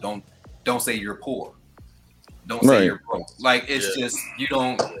say, don't say you're poor. Don't say you're broke. Like it's just you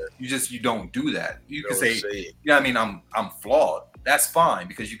don't do that. You can say, I mean, I'm flawed. That's fine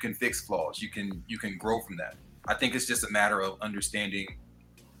because you can fix flaws. You can grow from that. I think it's just a matter of understanding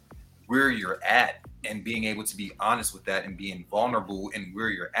where you're at and being able to be honest with that and being vulnerable in where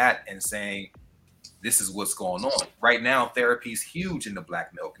you're at and saying, this is what's going on. Right now, therapy is huge in the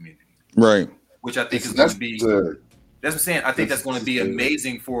Black male community. Right. Which I think is going to be that's what I'm saying. I think that's going to be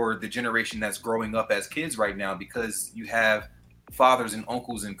amazing for the generation that's growing up as kids right now, because you have fathers and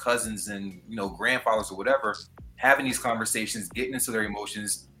uncles and cousins and grandfathers or whatever having these conversations, getting into their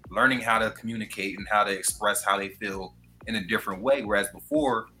emotions, learning how to communicate and how to express how they feel in a different way. Whereas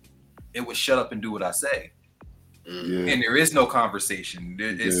before, it was shut up and do what I say. Yeah. And there is no conversation.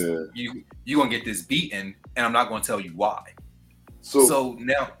 You gonna get this beaten, and I'm not going to tell you why. So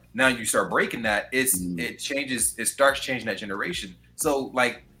now you start breaking that. It changes. It starts changing that generation. So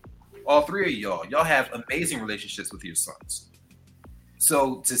like all three of y'all have amazing relationships with your sons.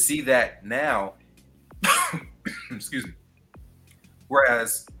 So to see that now, excuse me.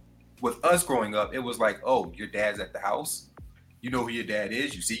 Whereas with us growing up, it was like, oh, your dad's at the house. You know who your dad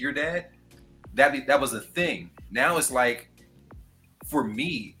is. You see your dad. that was a thing. Now it's like, for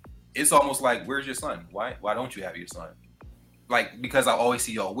me, it's almost like, where's your son? Why don't you have your son? Like, because I always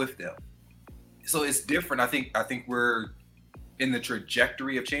see y'all with them. So it's different. I think we're in the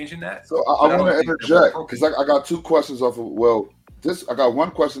trajectory of changing that. So I want to interject because I got two questions off of I got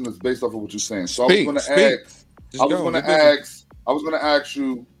one question that's based off of what you're saying. So I was going to ask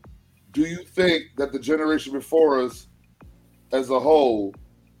you, do you think that the generation before us as a whole,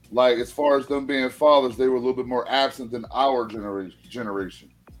 like as far as them being fathers, they were a little bit more absent than our generation?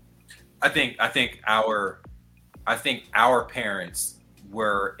 I think our parents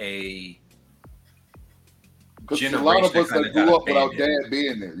were a generation. A lot of us that grew up without dad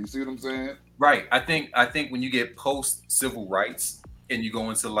being there. You see what I'm saying? Right. I think when you get post civil rights and you go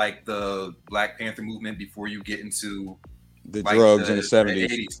into like the Black Panther movement before you get into the drugs in the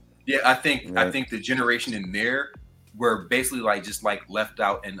 70s. Yeah, I think the generation in there were basically like just like left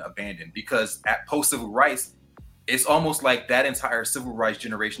out and abandoned, because at post civil rights, it's almost like that entire civil rights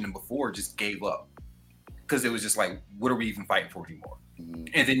generation and before just gave up, because it was just like, what are we even fighting for anymore? Mm-hmm.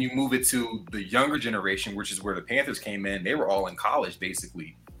 And then you move it to the younger generation, which is where the Panthers came in. They were all in college,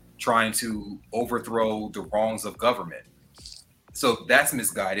 basically, trying to overthrow the wrongs of government. So that's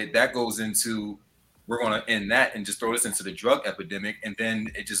misguided. That goes into, we're going to end that and just throw this into the drug epidemic, and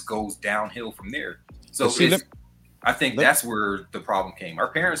then it just goes downhill from there. So I think that's where the problem came.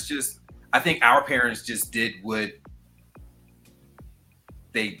 I think our parents just did what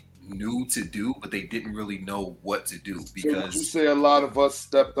they knew to do, but they didn't really know what to do. Because so would you say a lot of us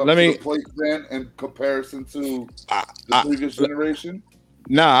stepped up to the plate then in comparison to the previous generation?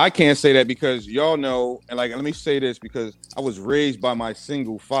 Nah, I can't say that, because y'all know, and like, let me say this, because I was raised by my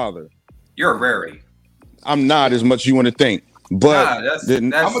single father. You're a rarity. I'm not as much you want to think. But I'm gonna just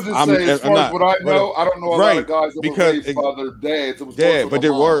say, as far as what I know, I don't know a lot of guys that were raised by their dads. It was but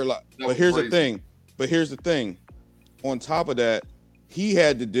there were a lot. But here's the thing. On top of that, he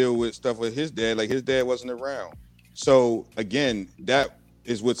had to deal with stuff with his dad. Like, his dad wasn't around. So again, that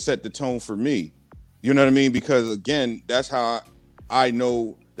is what set the tone for me. You know what I mean? Because again, that's how I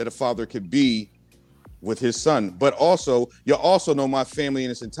know that a father could be with his son. But also, you also know my family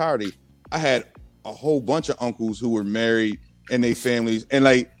in its entirety. I had a whole bunch of uncles who were married and they families, and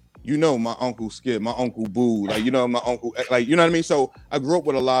like, you know, my uncle Skip, my uncle Boo, like, you know, my uncle, like, you know what I mean? So I grew up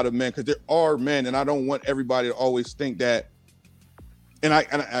with a lot of men, because there are men, and I don't want everybody to always think that. And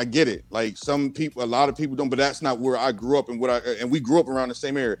I get it. Like, some people, a lot of people don't, but that's not where I grew up, and we grew up around the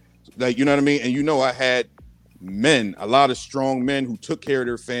same area. Like, you know what I mean? And you know, I had men, a lot of strong men who took care of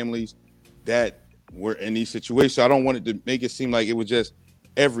their families that were in these situations. So I don't want it to make it seem like it was just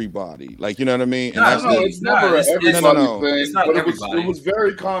everybody, like, you know what I mean? It's never an everybody thing, but it was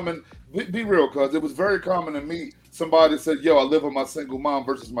very common. Be real, cuz it was very common to meet somebody that said, "Yo, I live with my single mom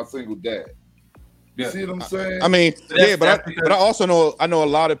versus my single dad." You see what I'm saying? I mean, but I also know a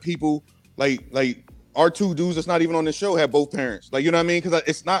lot of people like our two dudes that's not even on the show have both parents. Like, you know what I mean? Because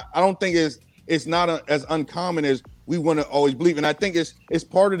it's not. I don't think it's not as uncommon as we want to always believe, and I think it's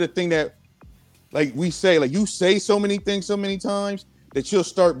part of the thing that, like, we say, like, you say so many things so many times that you'll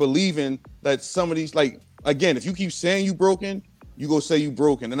start believing that some of these, like, again, if you keep saying you broken, you go say you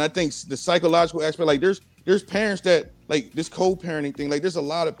broken. And I think the psychological aspect, like, there's parents that, like, this co-parenting thing, like, there's a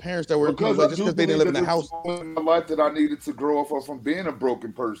lot of parents that were just because they didn't live in the house. In my life that I needed to grow up from being a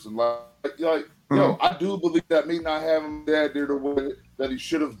broken person. Yo, I do believe that me not having dad there the way that he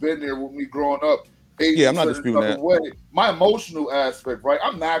should have been there with me growing up. Yeah, I'm not disputing that. My emotional aspect, right?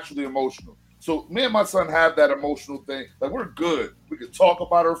 I'm naturally emotional. So me and my son have that emotional thing. Like, we're good. We can talk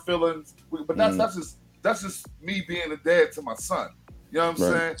about our feelings, but that's just me being a dad to my son. You know what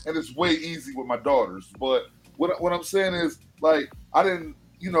I'm saying? And it's way easy with my daughters. But what I'm saying is, like, I didn't,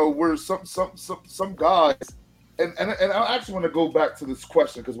 you know, we're some guys, and I actually want to go back to this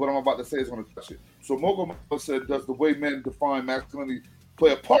question, because what I'm about to say is going to touch it. So Mogo said, does the way men define masculinity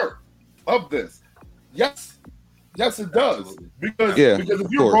play a part of this? Yes. Yes, it does. Because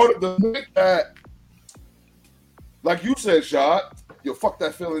if you brought up the thing that, like you said, Shad, yo, fuck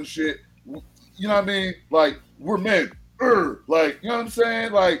that feeling shit. You know what I mean? Like, we're men. Like, you know what I'm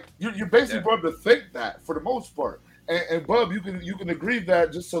saying? Like, you're basically brought to think that for the most part. And Bub, you can agree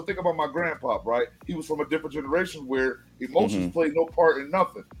that. Just so think about my grandpa, right? He was from a different generation where emotions played no part in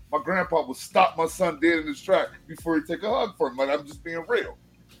nothing. My grandpa would stop my son dead in his track before he take a hug from him. Like, I'm just being real.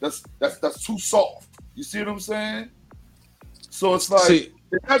 That's too soft. You see what I'm saying? So it's like, is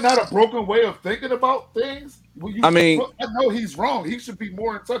that not a broken way of thinking about things? I know he's wrong. He should be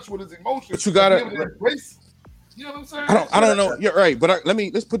more in touch with his emotions. But you gotta embrace. You know what I'm saying? I don't know. You're right, but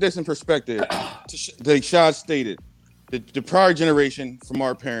let's put this in perspective. Like Shad stated, the prior generation from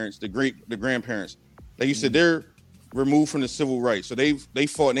our parents, the grandparents, like you said, they're removed from the civil rights, so they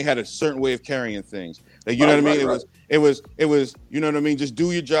fought and they had a certain way of carrying things. Like, you know what I mean? It was you know what I mean? Just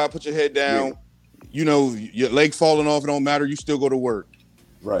do your job, put your head down. Yeah. You know, your leg falling off, it don't matter. You still go to work.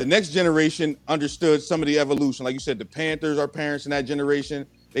 Right. The next generation understood some of the evolution. Like you said, the Panthers, our parents in that generation,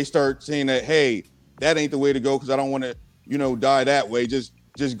 they start saying that, hey, that ain't the way to go because I don't want to, you know, die that way. Just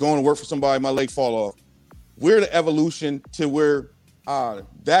going to work for somebody, my leg fall off. We're the evolution to where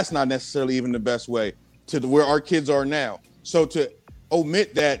that's not necessarily even the best way to where our kids are now. So to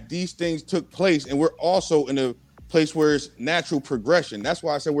omit that these things took place, and we're also in a place where it's natural progression. That's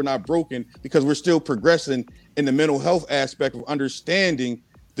why I said we're not broken, because we're still progressing in the mental health aspect of understanding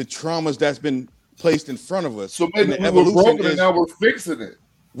the traumas that's been placed in front of us. So maybe we were broken and now we're fixing it.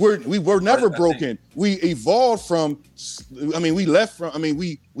 We were never broken. We evolved from, we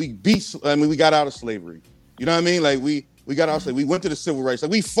got out of slavery. You know what I mean? Like we got out of slavery. We went to the civil rights.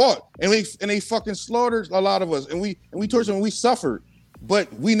 Like we fought and they fucking slaughtered a lot of us, and we tortured and we suffered,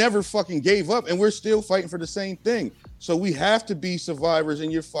 but we never fucking gave up, and we're still fighting for the same thing. So we have to be survivors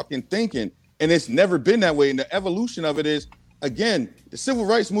in your fucking thinking, and it's never been that way. And the evolution of it is, again, the civil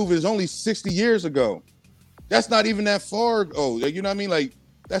rights movement is only 60 years ago. That's not even that far ago. You know what I mean? Like,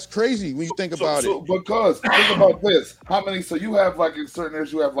 that's crazy when you think about it. Because think about this. So you have like in certain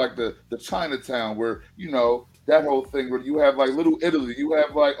areas, you have like the Chinatown where, you know, that whole thing where you have like Little Italy, you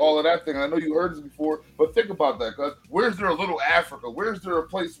have like all of that thing. I know you heard this before, but think about that. Cause where's there a Little Africa? Where's there a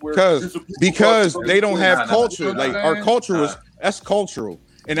place where because they don't have culture. Like our culture that's cultural.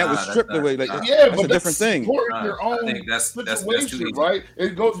 And that was stripped away. Like, that's a different thing. Your own situation, right?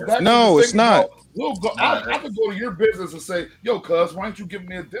 It goes back. No, it's not. I could go to your business and say, "Yo, cuz, why don't you give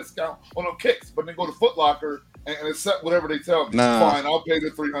me a discount on them kicks?" But then go to Foot Locker and accept whatever they tell me. Fine, I'll pay the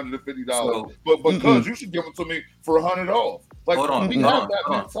 $350. But cuz, you should give them to me for $100 off. Like, we have that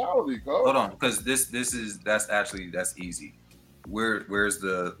mentality, cuz. Hold on, because that's easy. Where's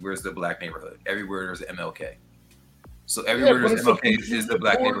the black neighborhood? Everywhere there's an MLK. So everywhere there's MLK is the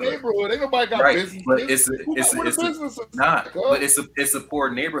black neighborhood. Ain't nobody got business. But it's a poor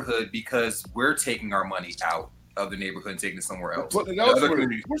neighborhood because we're taking our money out of the neighborhood and taking it somewhere else. We're saying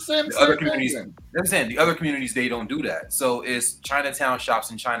the other communities. I'm saying the other communities, they don't do that. So it's Chinatown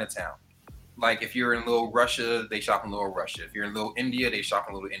shops in Chinatown. Like if you're in Little Russia, they shop in Little Russia. If you're in Little India, they shop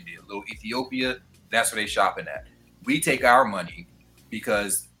in Little India. Little Ethiopia, that's where they shopping at. We take our money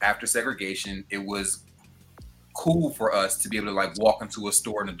because after segregation, it was cool for us to be able to like walk into a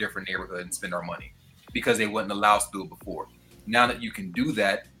store in a different neighborhood and spend our money because they wouldn't allow us to do it before. Now that you can do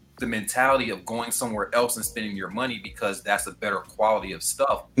that, the mentality of going somewhere else and spending your money because that's a better quality of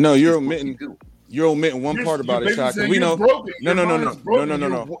stuff. No, you're omitting one part about it, Shaq. We know. No.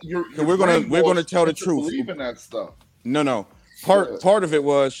 We're gonna tell the truth. Believe in that stuff. No. Part of it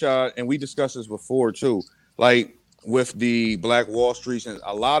was, Shaq, and we discussed this before too. Like with the Black Wall Streets, and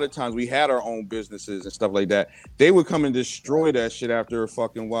a lot of times we had our own businesses and stuff like that. They would come and destroy that shit after a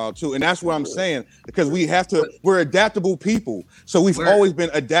fucking while too. And that's what I'm saying, because we're adaptable people. So we've always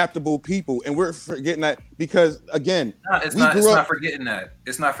been adaptable people, and we're forgetting that because again, it's not forgetting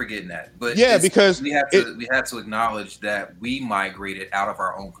that. But yeah, because we have to acknowledge that we migrated out of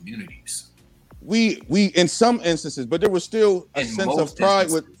our own communities. We in some instances, but there was still a sense of pride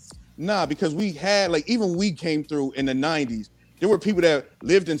because we had, like, even we came through in the 90s. There were people that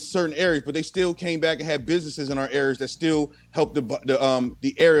lived in certain areas, but they still came back and had businesses in our areas that still helped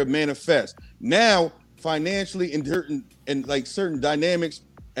the area manifest. Now, financially and like certain dynamics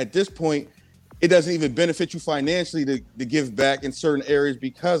at this point, it doesn't even benefit you financially to give back in certain areas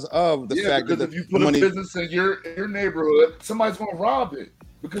because of the fact that if you put a business in your neighborhood, somebody's going to rob it.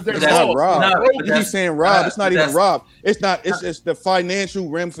 Because it's not rob. He's saying rob. It's not even rob. It's not. It's the financial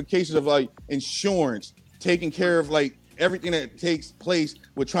ramifications of like insurance, taking care of like everything that takes place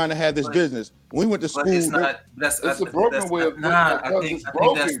with trying to have this business. When we went to school, it's a broken way of it's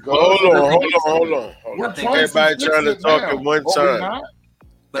broken. Hold on. Everybody trying to talk at one time.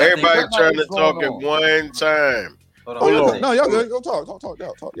 Everybody trying to talk at one time. No, y'all good. Go talk.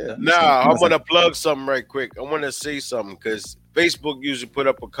 Yeah. Nah, I want to plug something right quick. I want to say something because Facebook usually put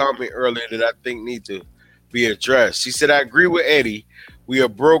up a comment earlier that I think need to be addressed. She said, I agree with Eddie. We are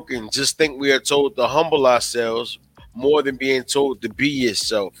broken. Just think we are told to humble ourselves more than being told to be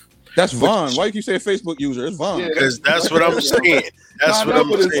yourself. That's Vaughn. Why you keep saying Facebook user? It's Vaughn. Because that's what I'm saying. That's what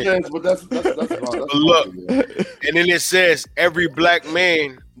I'm saying. But look, and then it says every black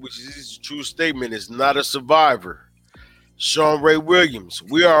man, which is a true statement, is not a survivor. Sean Ray Williams,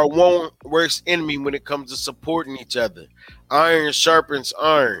 we are one worst enemy when it comes to supporting each other. Iron sharpens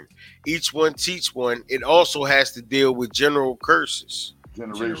iron. Each one teach one. It also has to deal with general curses.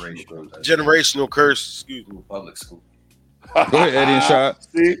 Generational curses. Excuse me. Public school. Go ahead, Eddie and Shot.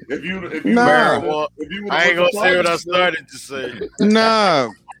 See, if you I ain't gonna say what I started to say. Nah.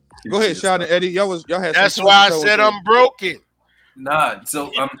 Go ahead, Shot and Eddie. Y'all had. That's why I said I'm broken. Nah,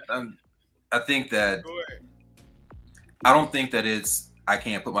 so I think that I don't think that I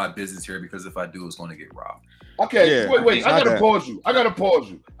can't put my business here because if I do, it's going to get robbed. Okay, Yeah, wait. I gotta that. pause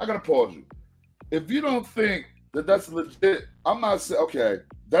you. If you don't think that that's legit, I'm not saying. Okay,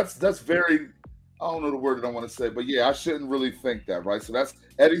 that's very. I don't know the word that I want to say, but yeah, I shouldn't really think that, right? So that's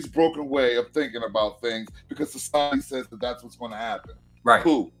Eddie's broken way of thinking about things because society says that that's what's going to happen. Right.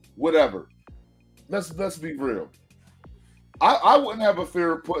 Cool. Whatever. Let's be real. I wouldn't have a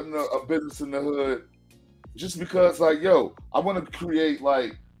fear of putting a business in the hood just because, like, yo, I want to create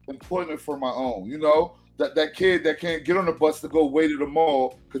like employment for my own. You know, that kid that can't get on the bus to go wait at the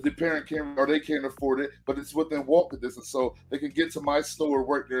mall because their parent can't or they can't afford it, but it's within walking distance, so they can get to my store,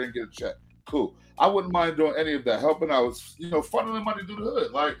 work there, and get a check. Cool. I wouldn't mind doing any of that. Helping out, funneling money through the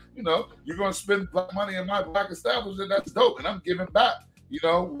hood. Like, you're going to spend black money in my black establishment. That's dope, and I'm giving back.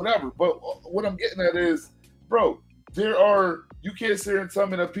 Whatever. But what I'm getting at is, bro, you can't sit here and tell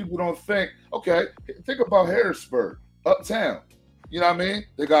me that people don't think. Okay, think about Harrisburg, uptown. You know what I mean?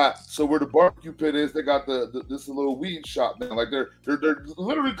 They got where the barbecue pit is. They got this little weed shop now. Like they're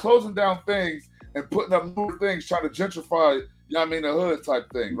literally closing down things and putting up new things, trying to gentrify. You know what I mean? The hood type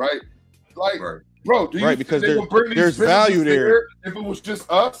thing, right? Like, right. Bro, do you think because they would bring there's value there if it was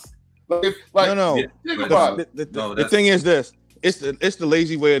just us? No. Think about it. The thing is this: it's the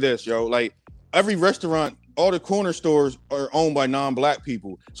lazy way of this, yo. Like every restaurant, all the corner stores are owned by non-black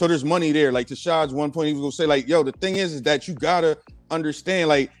people, so there's money there. Like to Shad's one point, he was gonna say, like, yo, the thing is that you gotta understand.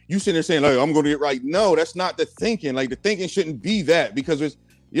 Like you sitting there saying, like, I'm gonna get right. No, that's not the thinking. Like the thinking shouldn't be that because it's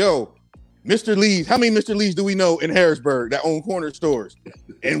Mr. Lee's. How many Mr. Lee's do we know in Harrisburg that own corner stores?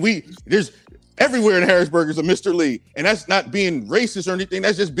 And there's everywhere in Harrisburg is a Mr. Lee. And that's not being racist or anything.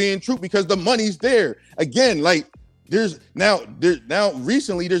 That's just being true because the money's there. Again, like there's now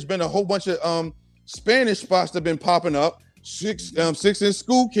recently there's been a whole bunch of Spanish spots that have been popping up. Six in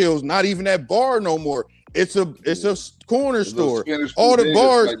Schuylkill's, not even that bar no more. It's a corner store. All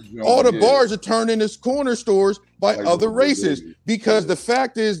the bars are turned into corner stores by other races because the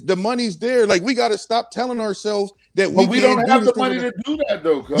fact is the money's there. Like we got to stop telling ourselves that we don't have the money to do that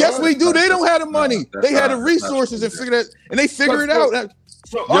though. Yes, we do. They don't have the money. They had the resources and figure that, and they figure it out.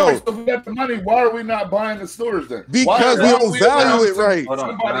 So if we got the money, why are we not buying the stores then? Because we don't value it right.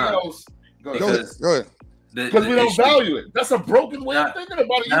 Somebody else. Go ahead. Because we don't value it. That's a broken way of thinking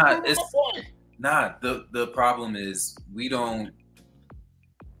about it. The problem is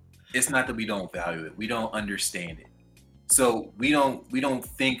it's not that we don't value it. We don't understand it. So we don't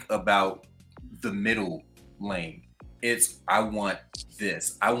think about the middle lane. It's I want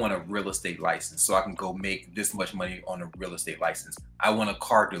this. I want a real estate license so I can go make this much money on a real estate license. I want a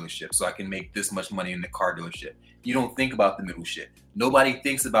car dealership so I can make this much money in the car dealership. You don't think about the middle shit. Nobody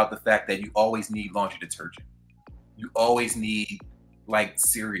thinks about the fact that you always need laundry detergent. You always need like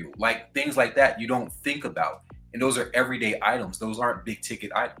cereal, like things like that you don't think about. And those are everyday items. Those aren't big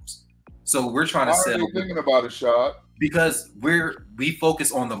ticket items. So we're trying to sell. Why are you thinking about it, Shad? Because we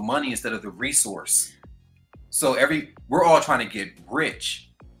focus on the money instead of the resource. So we're all trying to get rich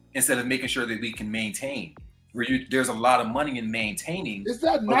instead of making sure that we can maintain. There's a lot of money in maintaining. Is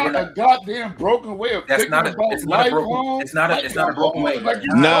that not a goddamn broken way of thinking about life? It's not a broken way.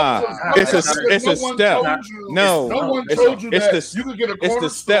 Nah, it's a step. No one told you that you could get a corner store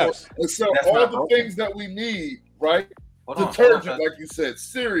steps and sell all the things that we need, right? Detergent, like you said,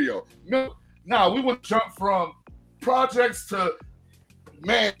 cereal, milk. Nah, we would jump from projects to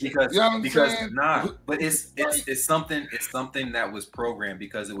man. Because you know what I'm saying? But it's something that was programmed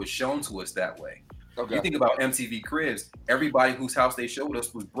because it was shown to us that way. Okay. You think about MTV Cribs, everybody whose house they showed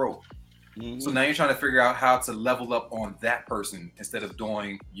us was broke. Mm-hmm. So now you're trying to figure out how to level up on that person instead of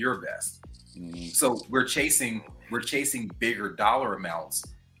doing your best. Mm-hmm. So we're chasing bigger dollar amounts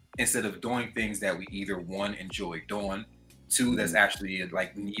instead of doing things that we either one enjoy doing, two that's actually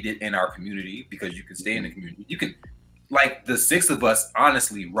like needed in our community because you can stay in the community. You can, like the six of us,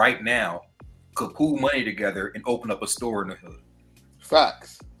 honestly, right now, could pool money together and open up a store in the hood.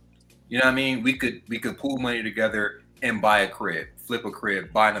 Facts. You know what I mean? We could pool money together and buy a crib, flip a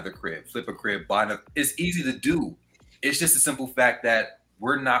crib, buy another crib, flip a crib, buy another. It's easy to do. It's just a simple fact that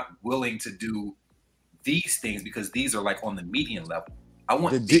we're not willing to do these things because these are like on the median level. I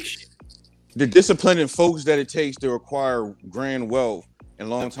want big shit. the discipline and folks that it takes to acquire grand wealth and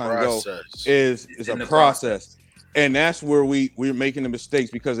long time ago is a process. And that's where we're making the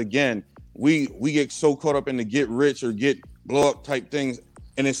mistakes, because again, we get so caught up in the get rich or get blow up type things,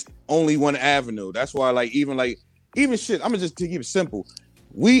 and it's only one avenue. That's why even shit, I'm gonna just keep it simple.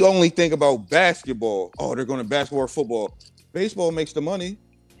 We only think about basketball. Oh, they're going to basketball or football. Baseball makes the money.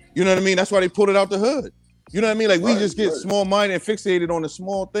 You know what I mean? That's why they pulled it out the hood. You know what I mean? Like, we just get small-minded and fixated on the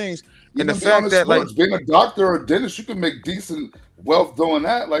small things. And the fact that, like, being a doctor or a dentist, you can make decent wealth doing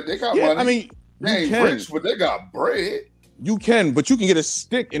that. Like, they got money. I mean, they ain't rich, but they got bread. You can, but you can get a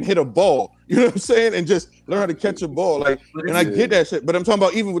stick and hit a ball. You know what I'm saying? And just learn how to catch a ball. Like, and I get that shit. But I'm talking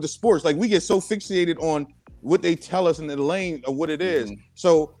about even with the sports. Like, we get so fixated on what they tell us in the lane of what it is.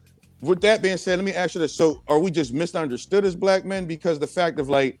 So with that being said, let me ask you this. So are we just misunderstood as black men because the fact of,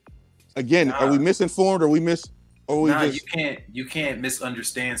 like, again, are we misinformed or you can't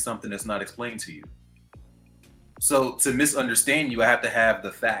misunderstand something that's not explained to you. So to misunderstand you, I have to have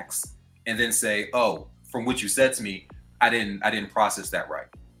the facts and then say, oh, from what you said to me, I didn't process that right.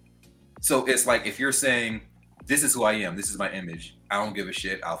 So it's like, if you're saying, this is who I am, this is my image, I don't give a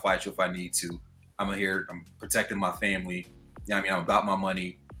shit, I'll fight you if I need to, I'm here, I'm protecting my family, you know what I mean, I'm about my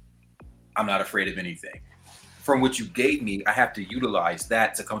money, I'm not afraid of anything. From what you gave me, I have to utilize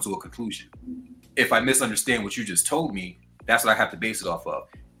that to come to a conclusion. If I misunderstand what you just told me, that's what I have to base it off of.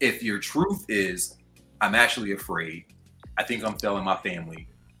 If your truth is, I'm actually afraid, I think I'm failing my family,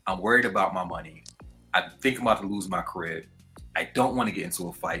 I'm worried about my money, I think I'm about to lose my crib, I don't want to get into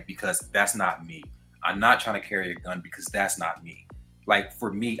a fight because that's not me. I'm not trying to carry a gun because that's not me. Like,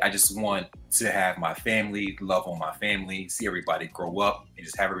 for me, I just want to have my family, love on my family, see everybody grow up, and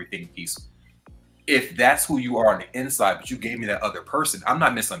just have everything peaceful. If that's who you are on the inside, but you gave me that other person, I'm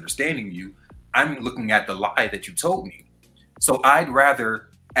not misunderstanding you. I'm looking at the lie that you told me. So I'd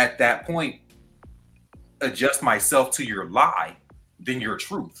rather, at that point, adjust myself to your lie than your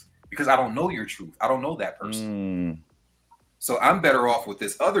truth, because I don't know your truth. I don't know that person. So I'm better off with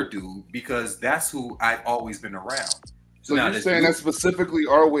this other dude because that's who I've always been around. So you're saying that's specifically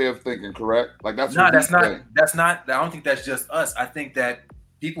our way of thinking, correct? Like, that's not. I don't think that's just us. I think that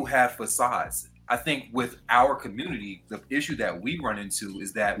people have facades. I think with our community, the issue that we run into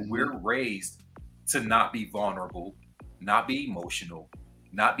is that we're raised to not be vulnerable, not be emotional,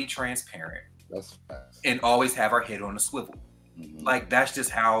 not be transparent, and always have our head on a swivel. Like, that's just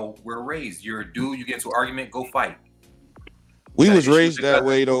how we're raised. You're a dude, you get into an argument, go fight. We was raised that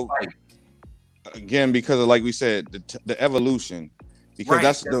way, though. Again, because of, like we said, the evolution,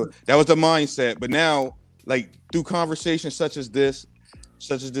 because that was the mindset. But now, like, through conversations such as this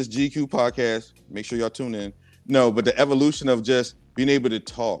GQ podcast, make sure y'all tune in. No, but the evolution of just being able to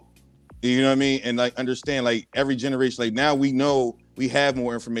talk, you know what I mean, and like understand, like, every generation. Like, now we know we have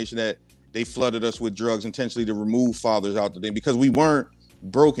more information that they flooded us with drugs intentionally to remove fathers out the thing because we weren't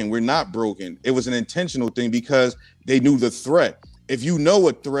broken. We're not broken. It was an intentional thing because they knew the threat. If you know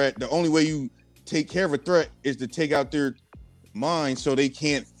a threat, the only way you take care of a threat is to take out their mind so they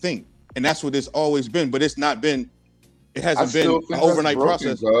can't think. And that's what it's always been. But it hasn't been an overnight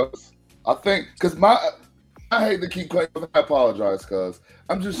process. I think, because I hate to keep cutting you off. I apologize, cuz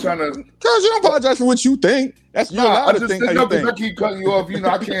I'm just trying to. Cuz you don't apologize for what you think. That's your allowed to think how you think. I keep cutting you off. You know,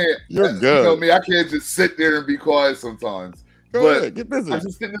 I can't. You're good. You know me. I can't just sit there and be quiet sometimes. Go ahead, get busy. I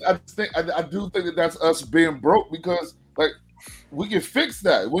do think that that's us being broke because, like, we can fix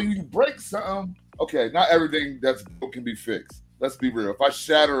that. When you break something, okay, not everything that's broke can be fixed. Let's be real. If I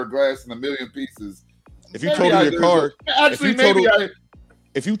shatter a glass in a million pieces, if you total your car,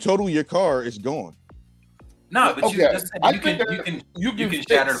 if you total your car, it's gone. No, but you can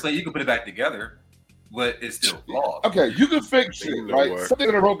shatter the plate. You can put it back together, but it's still flawed. Okay, you can fix shit, right?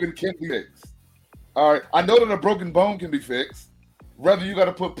 Something that broken can be fixed. All right, I know that a broken bone can be fixed. Whether you got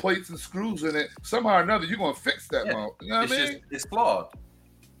to put plates and screws in it, somehow or another, you're gonna fix that bone. You know what I mean? It's flawed.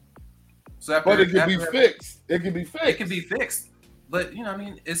 So but it can be fixed. It can be fixed. It can be fixed. But you know what I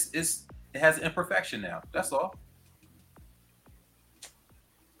mean? It has an imperfection now. That's all.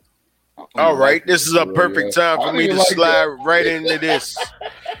 All right, this is a perfect time for me to slide right into this.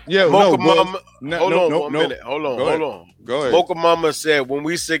 Yeah, Mocha Mama. Hold on a minute. Hold on. Go ahead. Mocha Mama said, when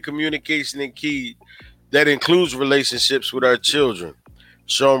we say communication is key, that includes relationships with our children.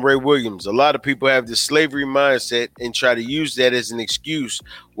 Sean Ray Williams. A lot of people have this slavery mindset and try to use that as an excuse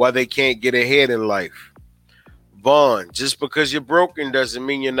why they can't get ahead in life. Vaughn, just because you're broken doesn't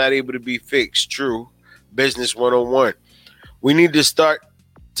mean you're not able to be fixed. True. Business 101. We need to start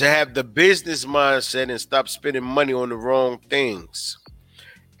to have the business mindset and stop spending money on the wrong things.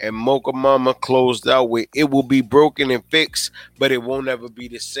 And Mocha Mama closed out with, it will be broken and fixed, but it won't ever be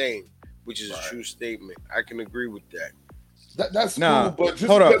the same. which is a true statement. I can agree with that. That's Nah, cool, but just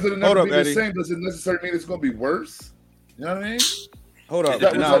hold up, because it'll hold never up, be the Eddie. same doesn't necessarily mean it's going to be worse. You know what I mean? Hold up.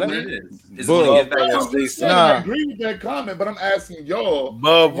 That was Nah, what that- I mean. It's Bug. gonna get back I'm out. just saying, I agree with that comment, but I'm asking y'all.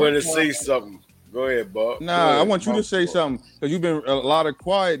 Bub want to say something. Go ahead, Bub. Nah, I want you to say something because you've been a lot of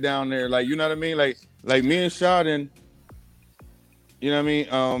quiet down there. Like, you know what I mean? Like me and Shadin, you know what I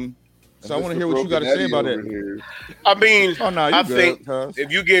mean? So I want to hear what you got to say about it. I mean, Oh, no, you I good, think cuz.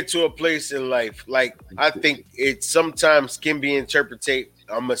 if you get to a place in life, like I think it sometimes can be interpreted.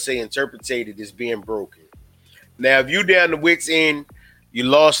 I'm gonna say interpreted as being broken. Now, if you down the wits end, you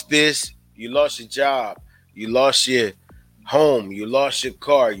lost this, you lost your job, you lost your home, you lost your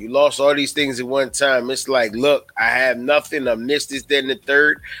car, you lost all these things at one time. It's like, look, I have nothing. I'm this, that, and the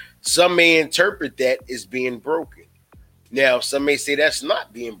third. Some may interpret that as being broken. Now, some may say that's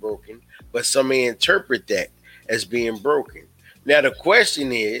not being broken, but some may interpret that as being broken. Now, the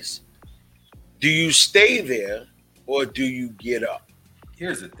question is, do you stay there or do you get up?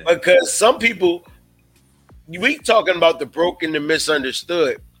 Here's the thing. Because some people, we talking about the broken, the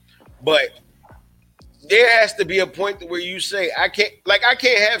misunderstood, but there has to be a point to where you say, I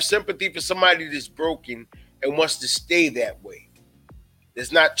can't have sympathy for somebody that's broken and wants to stay that way.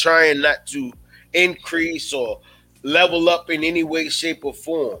 That's not trying not to increase or level up in any way, shape, or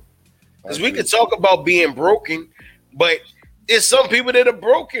form. Because we could talk about being broken, but there's some people that are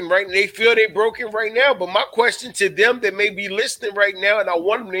broken, right? And they feel they're broken right now. But my question to them that may be listening right now, and I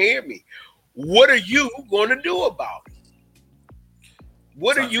want them to hear me, what are you going to do about it?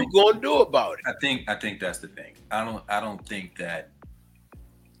 What are you going to do about it? I think that's the thing. I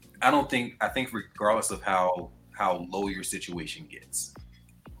think regardless of how low your situation gets,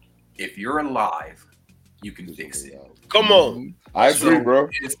 if you're alive, you can fix it. Come on. I agree, bro.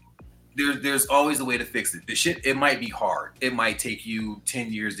 There's always a way to fix it. The shit, it might be hard. It might take you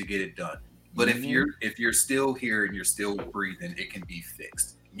 10 years to get it done. But if you're still here and you're still breathing, it can be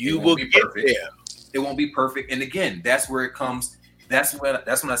fixed. You will get there. It won't be perfect. And again, that's where it comes. That's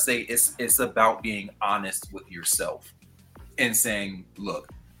when I say it's about being honest with yourself and saying, look,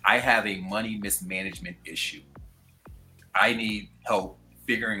 I have a money mismanagement issue. I need help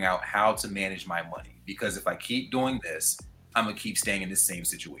figuring out how to manage my money, because if I keep doing this, I'm gonna keep staying in the same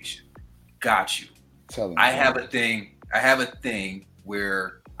situation. Got you. I have a thing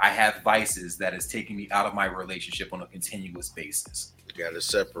where I have vices that is taking me out of my relationship on a continuous basis. You gotta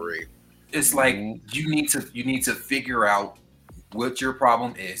separate. It's like you need to figure out what your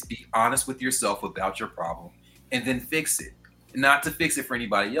problem is, be honest with yourself about your problem, and then fix it. Not to fix it for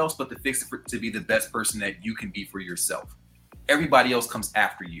anybody else, but to fix it to be the best person that you can be for yourself. Everybody else comes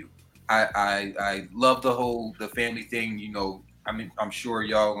after you. I love the family thing. You know, I mean, I'm sure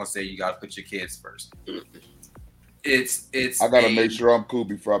y'all gonna say you gotta put your kids first. It's I gotta make sure I'm cool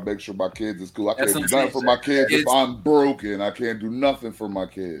before I make sure my kids is cool. I can't do nothing for my kids if I'm broken. I can't do nothing for my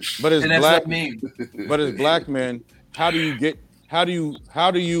kids. But as black men, how do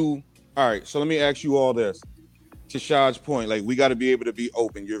you all right, so let me ask you all this. To Shad's point, like, we got to be able to be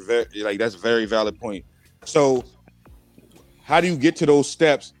open. You're that's a very valid point. So how do you get to those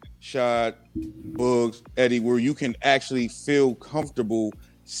steps, Shad, Bugs, Eddie, where you can actually feel comfortable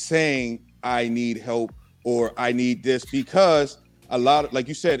saying I need help or I need this? Because a lot of, like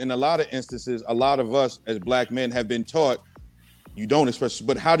you said, in a lot of instances, a lot of us as black men have been taught you don't express,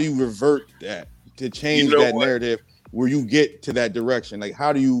 but how do you revert that to change that narrative where you get to that direction? Like,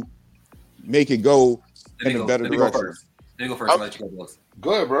 how do you make it go in a better direction? Let me go first. I'll let you go, Bugs.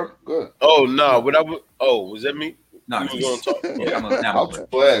 Good, bro. Good. Oh no! Was that me? No, you gonna talk? I'm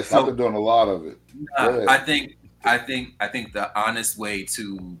blessed. I've been doing a lot of it. I think the honest way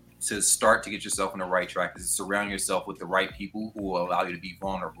to start to get yourself on the right track is to surround yourself with the right people who will allow you to be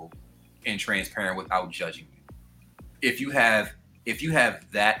vulnerable and transparent without judging you. If you have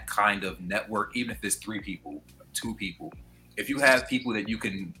that kind of network, even if it's 3 people, 2 people, if you have people that you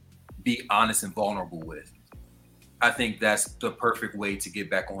can be honest and vulnerable with, I think that's the perfect way to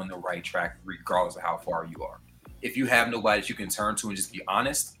get back on the right track, regardless of how far you are. If you have nobody that you can turn to and just be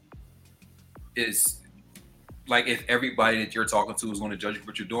honest, it's like if everybody that you're talking to is going to judge you for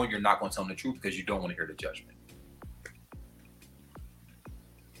what you're doing, you're not going to tell them the truth because you don't want to hear the judgment.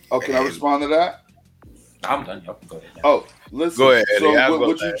 Oh, can I respond to that? I'm done. Y'all can go ahead now. Oh, listen. Go ahead, Eddie. So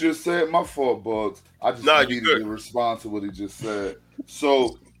what you just said, my fault, Bugs. I just needed to respond to what he just said.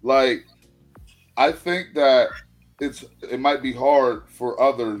 So, like, I think that it might be hard for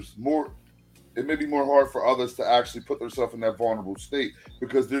others it may be more hard for others to actually put themselves in that vulnerable state,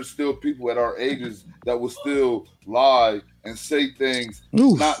 because there's still people at our ages that will still lie and say things,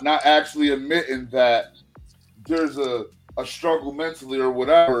 not actually admitting that there's a struggle mentally or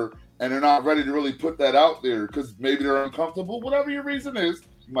whatever, and they're not ready to really put that out there because maybe they're uncomfortable. Whatever your reason is,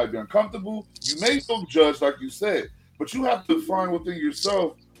 you might be uncomfortable. You may feel judged, like you said, but you have to find within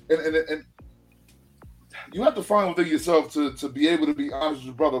yourself, and you have to find within yourself to be able to be honest with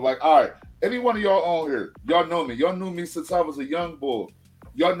your brother. Like, all right, any one of y'all on here, y'all know me. Y'all knew me since I was a young boy.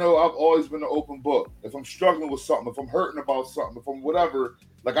 Y'all know I've always been an open book. If I'm struggling with something, if I'm hurting about something, if I'm whatever,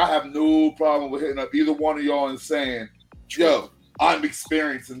 like I have no problem with hitting up either one of y'all and saying, yo, I'm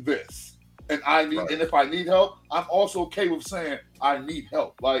experiencing this. And I need, and if I need help, I'm also okay with saying I need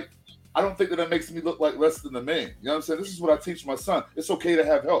help. Like, I don't think that makes me look like less than a man. You know what I'm saying? This is what I teach my son. It's okay to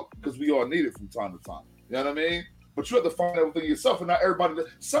have help because we all need it from time to time. You know what I mean? But you have to find out within yourself, and not everybody.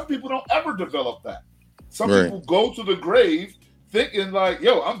 Some people don't ever develop that. Some people go to the grave thinking like,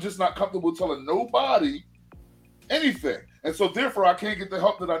 yo, I'm just not comfortable telling nobody anything. And so therefore I can't get the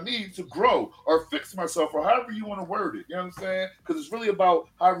help that I need to grow or fix myself or however you want to word it. You know what I'm saying? Because it's really about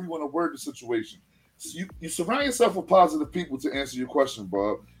however you want to word the situation. So you surround yourself with positive people to answer your question,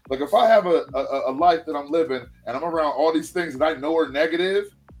 bro. Like if I have a life that I'm living and I'm around all these things that I know are negative,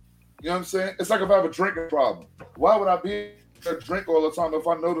 you know what I'm saying? It's like if I have a drinking problem. Why would I be a drink all the time if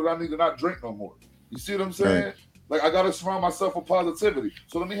I know that I need to not drink no more? You see what I'm saying? Right. Like I gotta surround myself with positivity.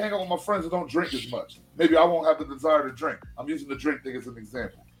 So let me hang out with my friends that don't drink as much. Maybe I won't have the desire to drink. I'm using the drink thing as an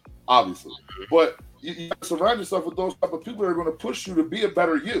example, obviously. But you surround yourself with those type of people that are gonna push you to be a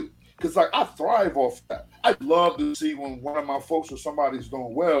better you. Because like I thrive off that. I love to see when one of my folks or somebody's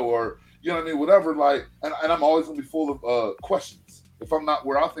doing well, or you know what I mean, whatever. Like, and I'm always gonna be full of questions. If I'm not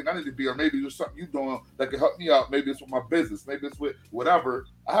where I think I need to be, or maybe there's something you're doing that can help me out. Maybe it's with my business. Maybe it's with whatever.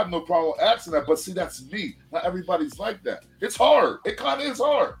 I have no problem asking that. But see, that's me. Not everybody's like that. It's hard. It kind of is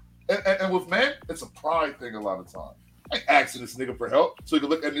hard. And with men, it's a pride thing a lot of times. I ain't asking this nigga for help so he can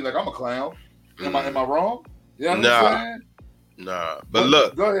look at me like I'm a clown. Am I wrong? You know what I'm saying? Nah. But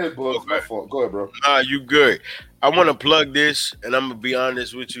look. Go ahead, bro. It's my fault. Go ahead, bro. Nah, you good. I want to plug this, and I'm going to be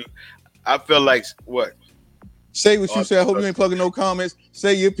honest with you. I feel like, what? Say what you said. I hope you ain't plugging no comments.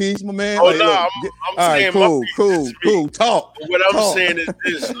 Say your piece, my man. Oh, like, no, I'm saying right, cool. Talk. What I'm saying is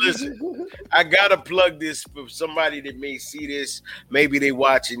this. Listen, I got to plug this for somebody that may see this. Maybe they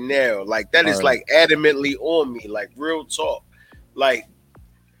watch it now. Like, that is like adamantly on me. Like, real talk. Like,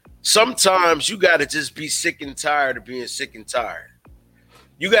 sometimes you got to just be sick and tired of being sick and tired.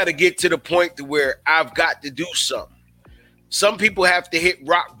 You got to get to the point to where I've got to do something. Some people have to hit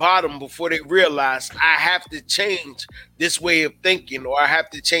rock bottom before they realize I have to change this way of thinking or I have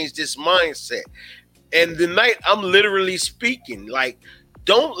to change this mindset. And tonight I'm literally speaking like,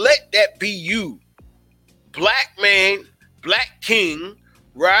 don't let that be you. Black man, black king,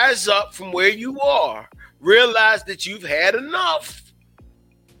 rise up from where you are. Realize that you've had enough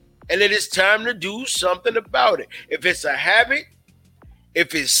and it is time to do something about it. If it's a habit,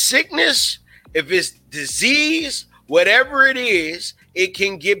 if it's sickness, if it's disease, whatever it is, it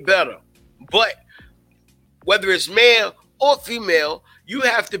can get better. But whether it's male or female, you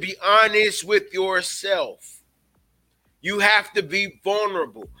have to be honest with yourself. You have to be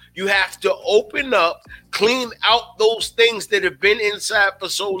vulnerable. You have to open up, clean out those things that have been inside for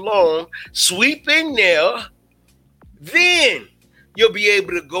so long, sweep in there, then you'll be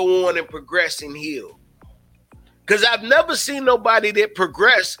able to go on and progress and heal. Because I've never seen nobody that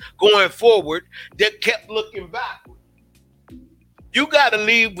progressed going forward that kept looking backward. You got to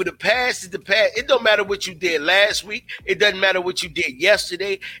leave with the past is the past. It don't matter what you did last week. It doesn't matter what you did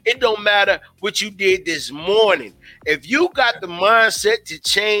yesterday. It don't matter what you did this morning. If you got the mindset to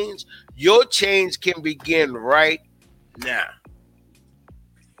change, your change can begin right now.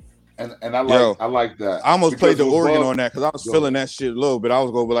 And I like that. I almost played the organ on that because I was feeling that shit a little bit. I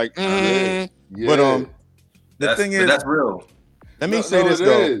was going to be like, But the thing is, that's real. Let me say this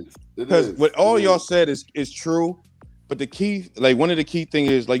though, because what all y'all said is true. But the key, like one of the key thing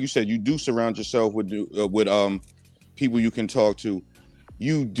is, like you said, you do surround yourself with people you can talk to.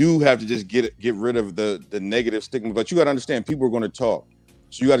 You do have to just get rid of the negative stigma. But you got to understand, people are going to talk,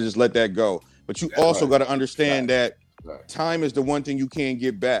 so you got to just let that go. But you also got to understand that time is the one thing you can't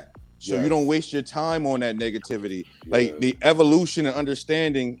get back. So you don't waste your time on that negativity. Like the evolution and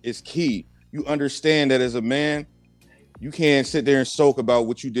understanding is key. You understand that as a man, you can't sit there and soak about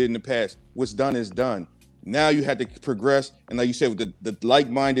what you did in the past. What's done is done. Now you had to progress, and like you said, with the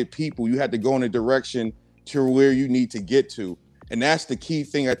like-minded people, you had to go in a direction to where you need to get to. And that's the key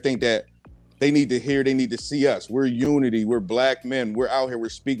thing I think that they need to hear. They need to see us. We're unity. We're black men. We're out here. We're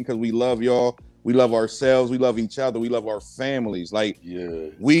speaking because we love y'all. We love ourselves. We love each other. We love our families. Like,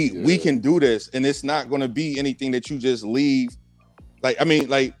 we can do this, and it's not going to be anything that you just leave. Like, I mean,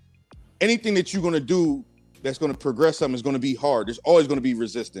 like, anything that you're going to do that's going to progress something is going to be hard. There's always going to be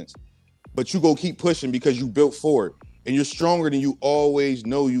resistance, but you go keep pushing because you built for it, and you're stronger than you always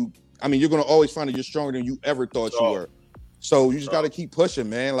know you. I mean, you're going to always find that you're stronger than you ever thought you were. So you just got to keep pushing,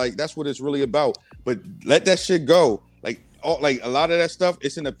 man. Like, that's what it's really about. But let that shit go. Like a lot of that stuff,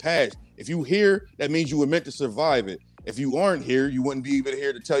 it's in the past. If you here, that means you were meant to survive it. If you aren't here, you wouldn't be even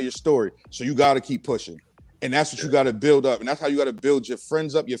here to tell your story. So you got to keep pushing. And that's what you got to build up. And that's how you got to build your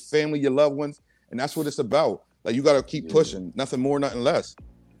friends up, your family, your loved ones. And that's what it's about. Like, you got to keep pushing. Nothing more, nothing less.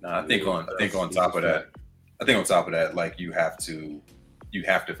 No, I think on top of that, like, you have to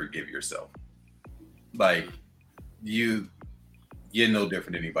forgive yourself. Like, you're no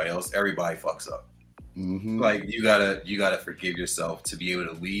different than anybody else. Everybody fucks up. Mm-hmm. Like, you gotta forgive yourself to be able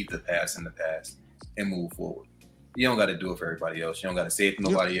to leave the past in the past and move forward. You don't got to do it for everybody else. You don't got to say it to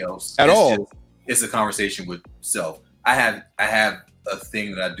nobody else at all. It's a conversation with self. I have a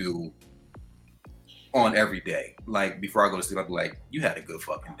thing that I do on every day. Like, before I go to sleep, I'll be like, you had a good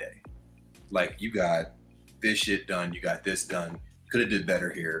fucking day. Like, you got this shit done. You got this done. Could have did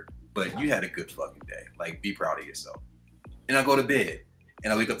better here, but you had a good fucking day. Like, be proud of yourself. And I go to bed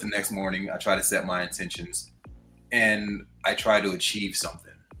and I wake up the next morning. I try to set my intentions and I try to achieve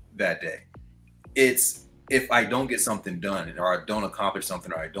something that day. It's, if I don't get something done or I don't accomplish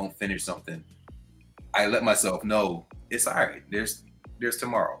something or I don't finish something, I let myself know it's all right. There's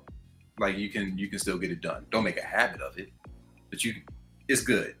tomorrow. Like, you can still get it done. Don't make a habit of it, but it's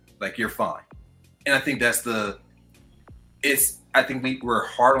good. Like, you're fine. And I think we're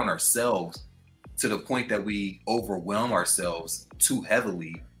hard on ourselves to the point that we overwhelm ourselves too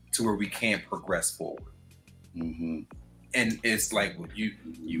heavily to where we can't progress forward. Mm-hmm. And it's like, well,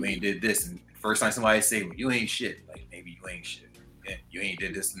 you ain't did this. And first time somebody say, well, you ain't shit. Like, maybe you ain't shit. Yeah, you ain't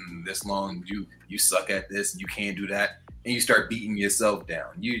did this in this long. You suck at this and you can't do that. And you start beating yourself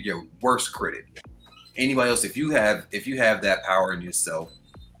down. You're your worst critic. Anybody else, if you have that power in yourself,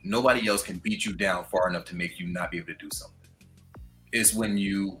 nobody else can beat you down far enough to make you not be able to do something. It's when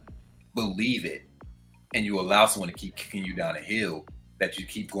you believe it and you allow someone to keep kicking you down a hill that you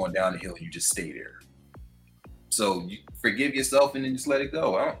keep going down the hill and you just stay there. So you forgive yourself and then just let it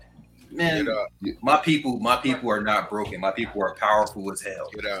go. Man, my people are not broken. My people are powerful as hell.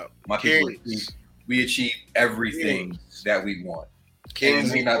 My people, we achieve everything that we want.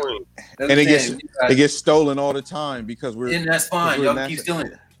 And it gets stolen all the time because and that's fine. Y'all keep stealing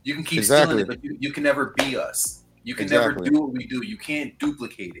it. You can keep stealing it, but you can never be us. You can never do what we do. You can't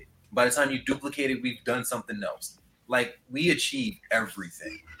duplicate it. By the time you duplicate it, we've done something else. Like, we achieve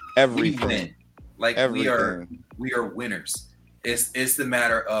everything. We win. Like, everything. we are winners. It's the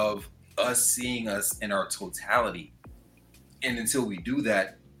matter of us seeing us in our totality. And until we do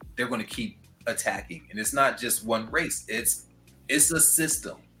that, they're going to keep attacking. And it's not just one race. It's a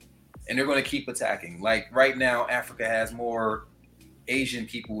system. And they're going to keep attacking. Like, right now, Africa has more Asian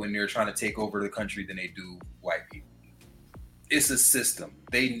people in there trying to take over the country than they do white people. It's a system.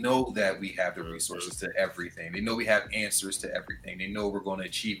 They know that we have the resources to everything. They know we have answers to everything. They know we're going to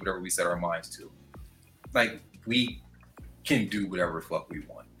achieve whatever we set our minds to. Like, we can do whatever the fuck we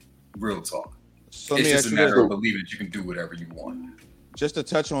want. Real talk. So it's just a matter of believing that you can do whatever you want. Just to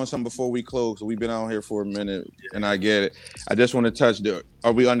touch on something before we close, we've been out here for a minute, and I get it. I just want to touch: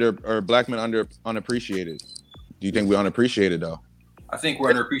 are black men unappreciated? Do you think we're unappreciated though? I think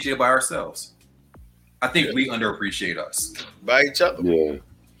we're underappreciated by ourselves. I think we underappreciate us by each other.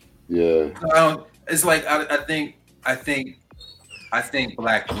 Yeah. It's like I think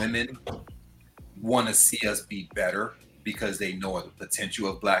black women want to see us be better because they know the potential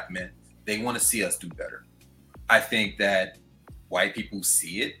of black men. They want to see us do better. I think that white people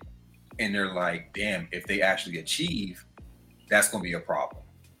see it and they're like, damn, if they actually achieve, that's going to be a problem.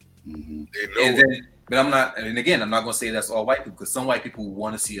 Mm-hmm. But I'm not going to say that's all white people, because some white people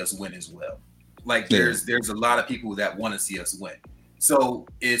want to see us win as well. Like, there's a lot of people that want to see us win. So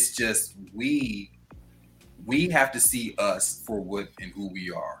it's just, we have to see us for what and who we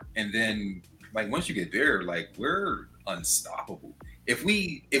are. And then, like, once you get there, like, we're unstoppable. If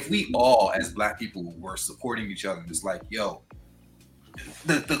we all as black people were supporting each other, just like, yo,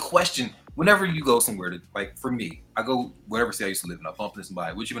 the question, whenever you go somewhere, like, for me, I go whatever city I used to live in, I bump into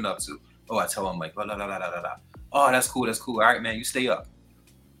somebody, what you been up to? Oh, I tell them, like, blah, blah, blah, blah, blah, blah. Oh, that's cool. All right, man, you stay up.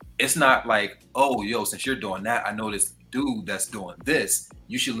 It's not like, oh, yo, since you're doing that, I know this dude that's doing this,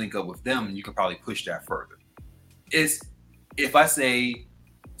 you should link up with them and you can probably push that further. It's, if I say,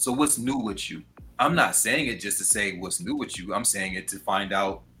 so what's new with you? I'm not saying it just to say what's new with you. I'm saying it to find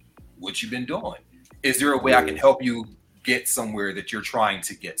out what you've been doing. Is there a way I can help you get somewhere that you're trying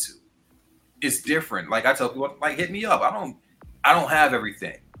to get to? It's different. Like, I tell people, like, hit me up. I don't have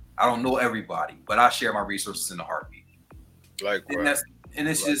everything. I don't know everybody, but I share my resources in a heartbeat. Like, and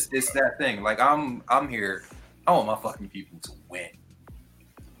it's just that thing. Like I'm here. I want my fucking people to win.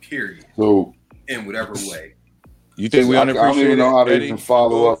 Period. So in whatever way. You think we unappreciated? I don't even know how to Eddie? even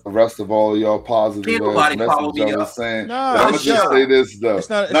follow up the rest of all of y'all positive Can't nobody follow messages. me I up. was saying, No, I'm gonna it's just not. say this though. It's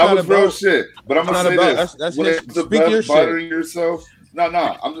not That was real about- shit. But I'm it's gonna not say about- this: that's when his- it comes to speak your shit. bettering yourself,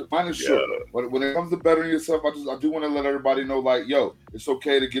 I'm just mine is short. When it comes to bettering yourself, I do want to let everybody know, like, yo, it's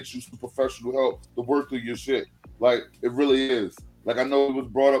okay to get you some professional help to work through your shit. Like, it really is. Like, I know it was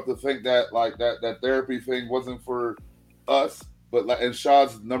brought up to think that like that therapy thing wasn't for us. But like, and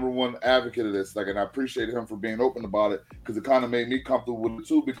Shad's number one advocate of this, like, and I appreciated him for being open about it because it kind of made me comfortable with it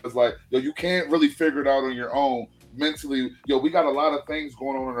too. Because like, yo, you can't really figure it out on your own mentally. Yo, we got a lot of things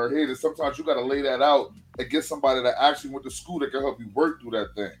going on in our head, and sometimes you got to lay that out and get somebody that actually went to school that can help you work through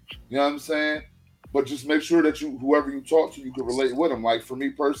that thing. You know what I'm saying? But just make sure that whoever you talk to, you can relate with them. Like for me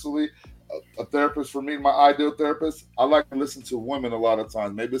personally, a therapist for me, my ideal therapist, I like to listen to women a lot of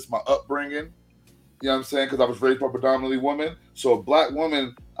times. Maybe it's my upbringing. You know what I'm saying? Because I was raised by predominantly women. So a black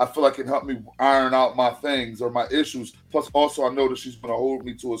woman, I feel like can help me iron out my things or my issues. Plus, also, I know that she's going to hold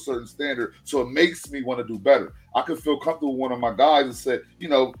me to a certain standard. So it makes me want to do better. I can feel comfortable with one of my guys and say, you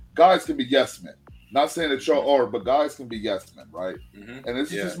know, guys can be yes men. Not saying that y'all are, but guys can be yes men, right? Mm-hmm. And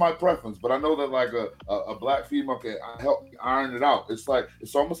this is just my preference. But I know that like a black female can help me iron it out. It's like,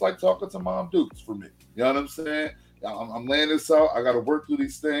 it's almost like talking to Mom Dukes for me. You know what I'm saying? I'm laying this out. I got to work through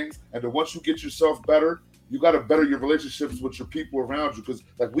these things. And then once you get yourself better, you got to better your relationships with your people around you. Because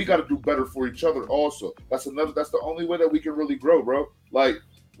like we got to do better for each other also. That's the only way that we can really grow, bro. Like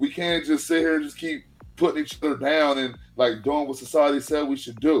we can't just sit here and just keep putting each other down and like doing what society said we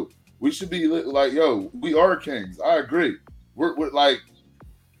should do. We should be like, yo, we are kings. I agree. We're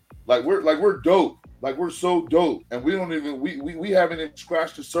dope. Like we're so dope. And we don't even, we haven't even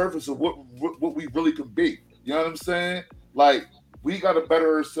scratched the surface of what we really can be. You know what I'm saying? Like, we got to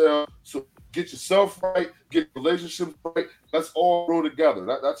better ourselves. So get yourself right, get relationships right. Let's all grow together.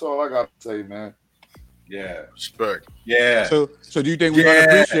 That's all I got to say, man. Yeah. Respect. Yeah. So do you think we're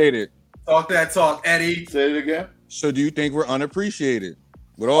unappreciated? Talk that talk, Eddie. Say it again. So do you think we're unappreciated?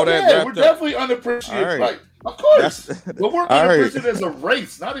 With all Yeah, we're definitely unappreciated. Right. Like, of course. But we're unappreciated as a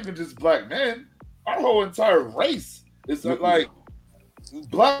race, not even just black men. Our whole entire race is like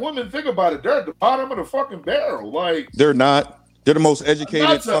black women. Think about it; they're at the bottom of the fucking barrel. Like they're not. They're the most educated.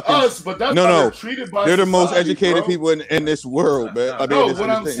 Not to us, but that's how they're treated by they're the society, most educated bro. people in this world, man. I mean, No, what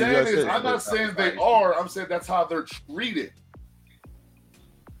I'm saying is, I'm not saying they are. I'm saying that's how they're treated.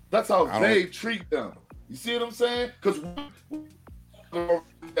 That's how they treat them. You see what I'm saying? Because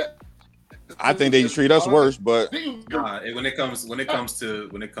I think they treat us worse, but when it comes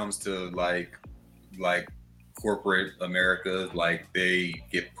to like corporate America, like they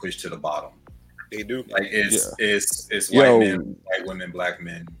get pushed to the bottom. They do. Like it's white men, white women, black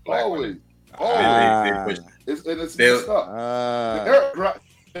men, black women. They push. It's messed up. They're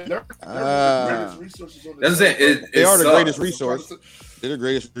the greatest resources on That's it. They are the greatest resource. They're the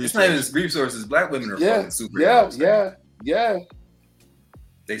greatest resource. It's not even resources. Black women are fucking super. Yeah.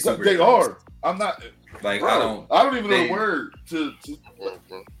 They are. I'm not like bro, I don't even know the word to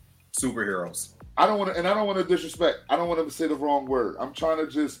superheroes. I don't want to disrespect. I don't want to say the wrong word. I'm trying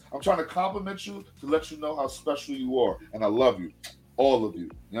to compliment you to let you know how special you are, and I love you, all of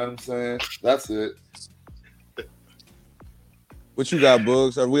you. You know what I'm saying? That's it. What you got,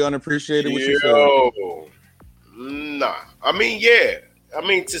 Bugs? Are we unappreciated? What you nah. I mean, yeah. I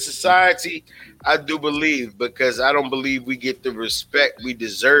mean, to society, I do believe, because I don't believe we get the respect we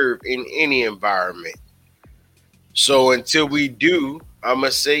deserve in any environment. So until we do, I'm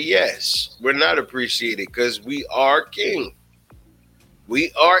going to say yes. We're not appreciated because we are king.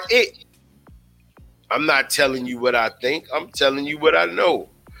 We are it. I'm not telling you what I think. I'm telling you what I know.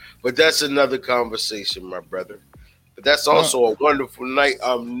 But that's another conversation, my brother. But that's also a wonderful night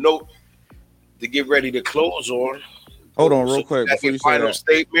note to get ready to close on. Hold on, real quick. Before you say final that.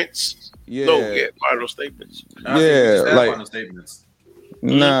 Statements. Yeah. No, get final statements. Yeah, like final statements.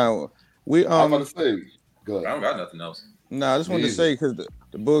 No, we I'm gonna say. Good. I don't got nothing else. I just wanted to say because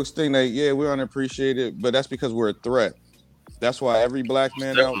the Bugs thing that we're unappreciated, but that's because we're a threat. That's why every black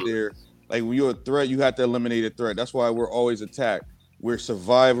man out there, like when you're a threat, you have to eliminate a threat. That's why we're always attacked. We're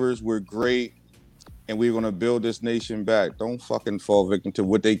survivors. We're great. And we're going to build this nation back. Don't fucking fall victim to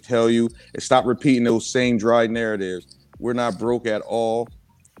what they tell you and stop repeating those same dry narratives. We're not broke at all.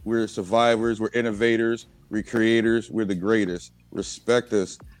 We're survivors. We're innovators. We're creators. We're the greatest. Respect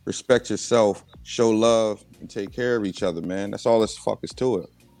us. Respect yourself. Show love and take care of each other, man. That's all this fuck is to it.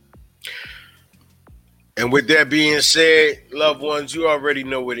 And with that being said, loved ones, you already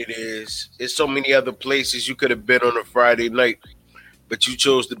know what it is. There's so many other places you could have been on a Friday night, but you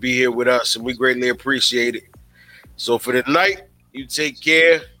chose to be here with us, and we greatly appreciate it. So for the night, you take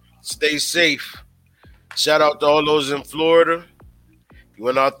care, stay safe. Shout out to all those in Florida. You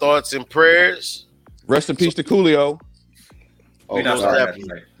in our thoughts and prayers. Rest in peace to Coolio. We touch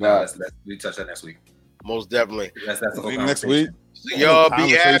that next week. Most definitely. That's the whole next week. So y'all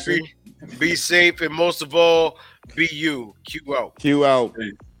be happy, be safe, and most of all, be you. Q out. Q out.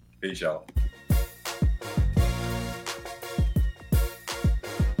 Peace, y'all.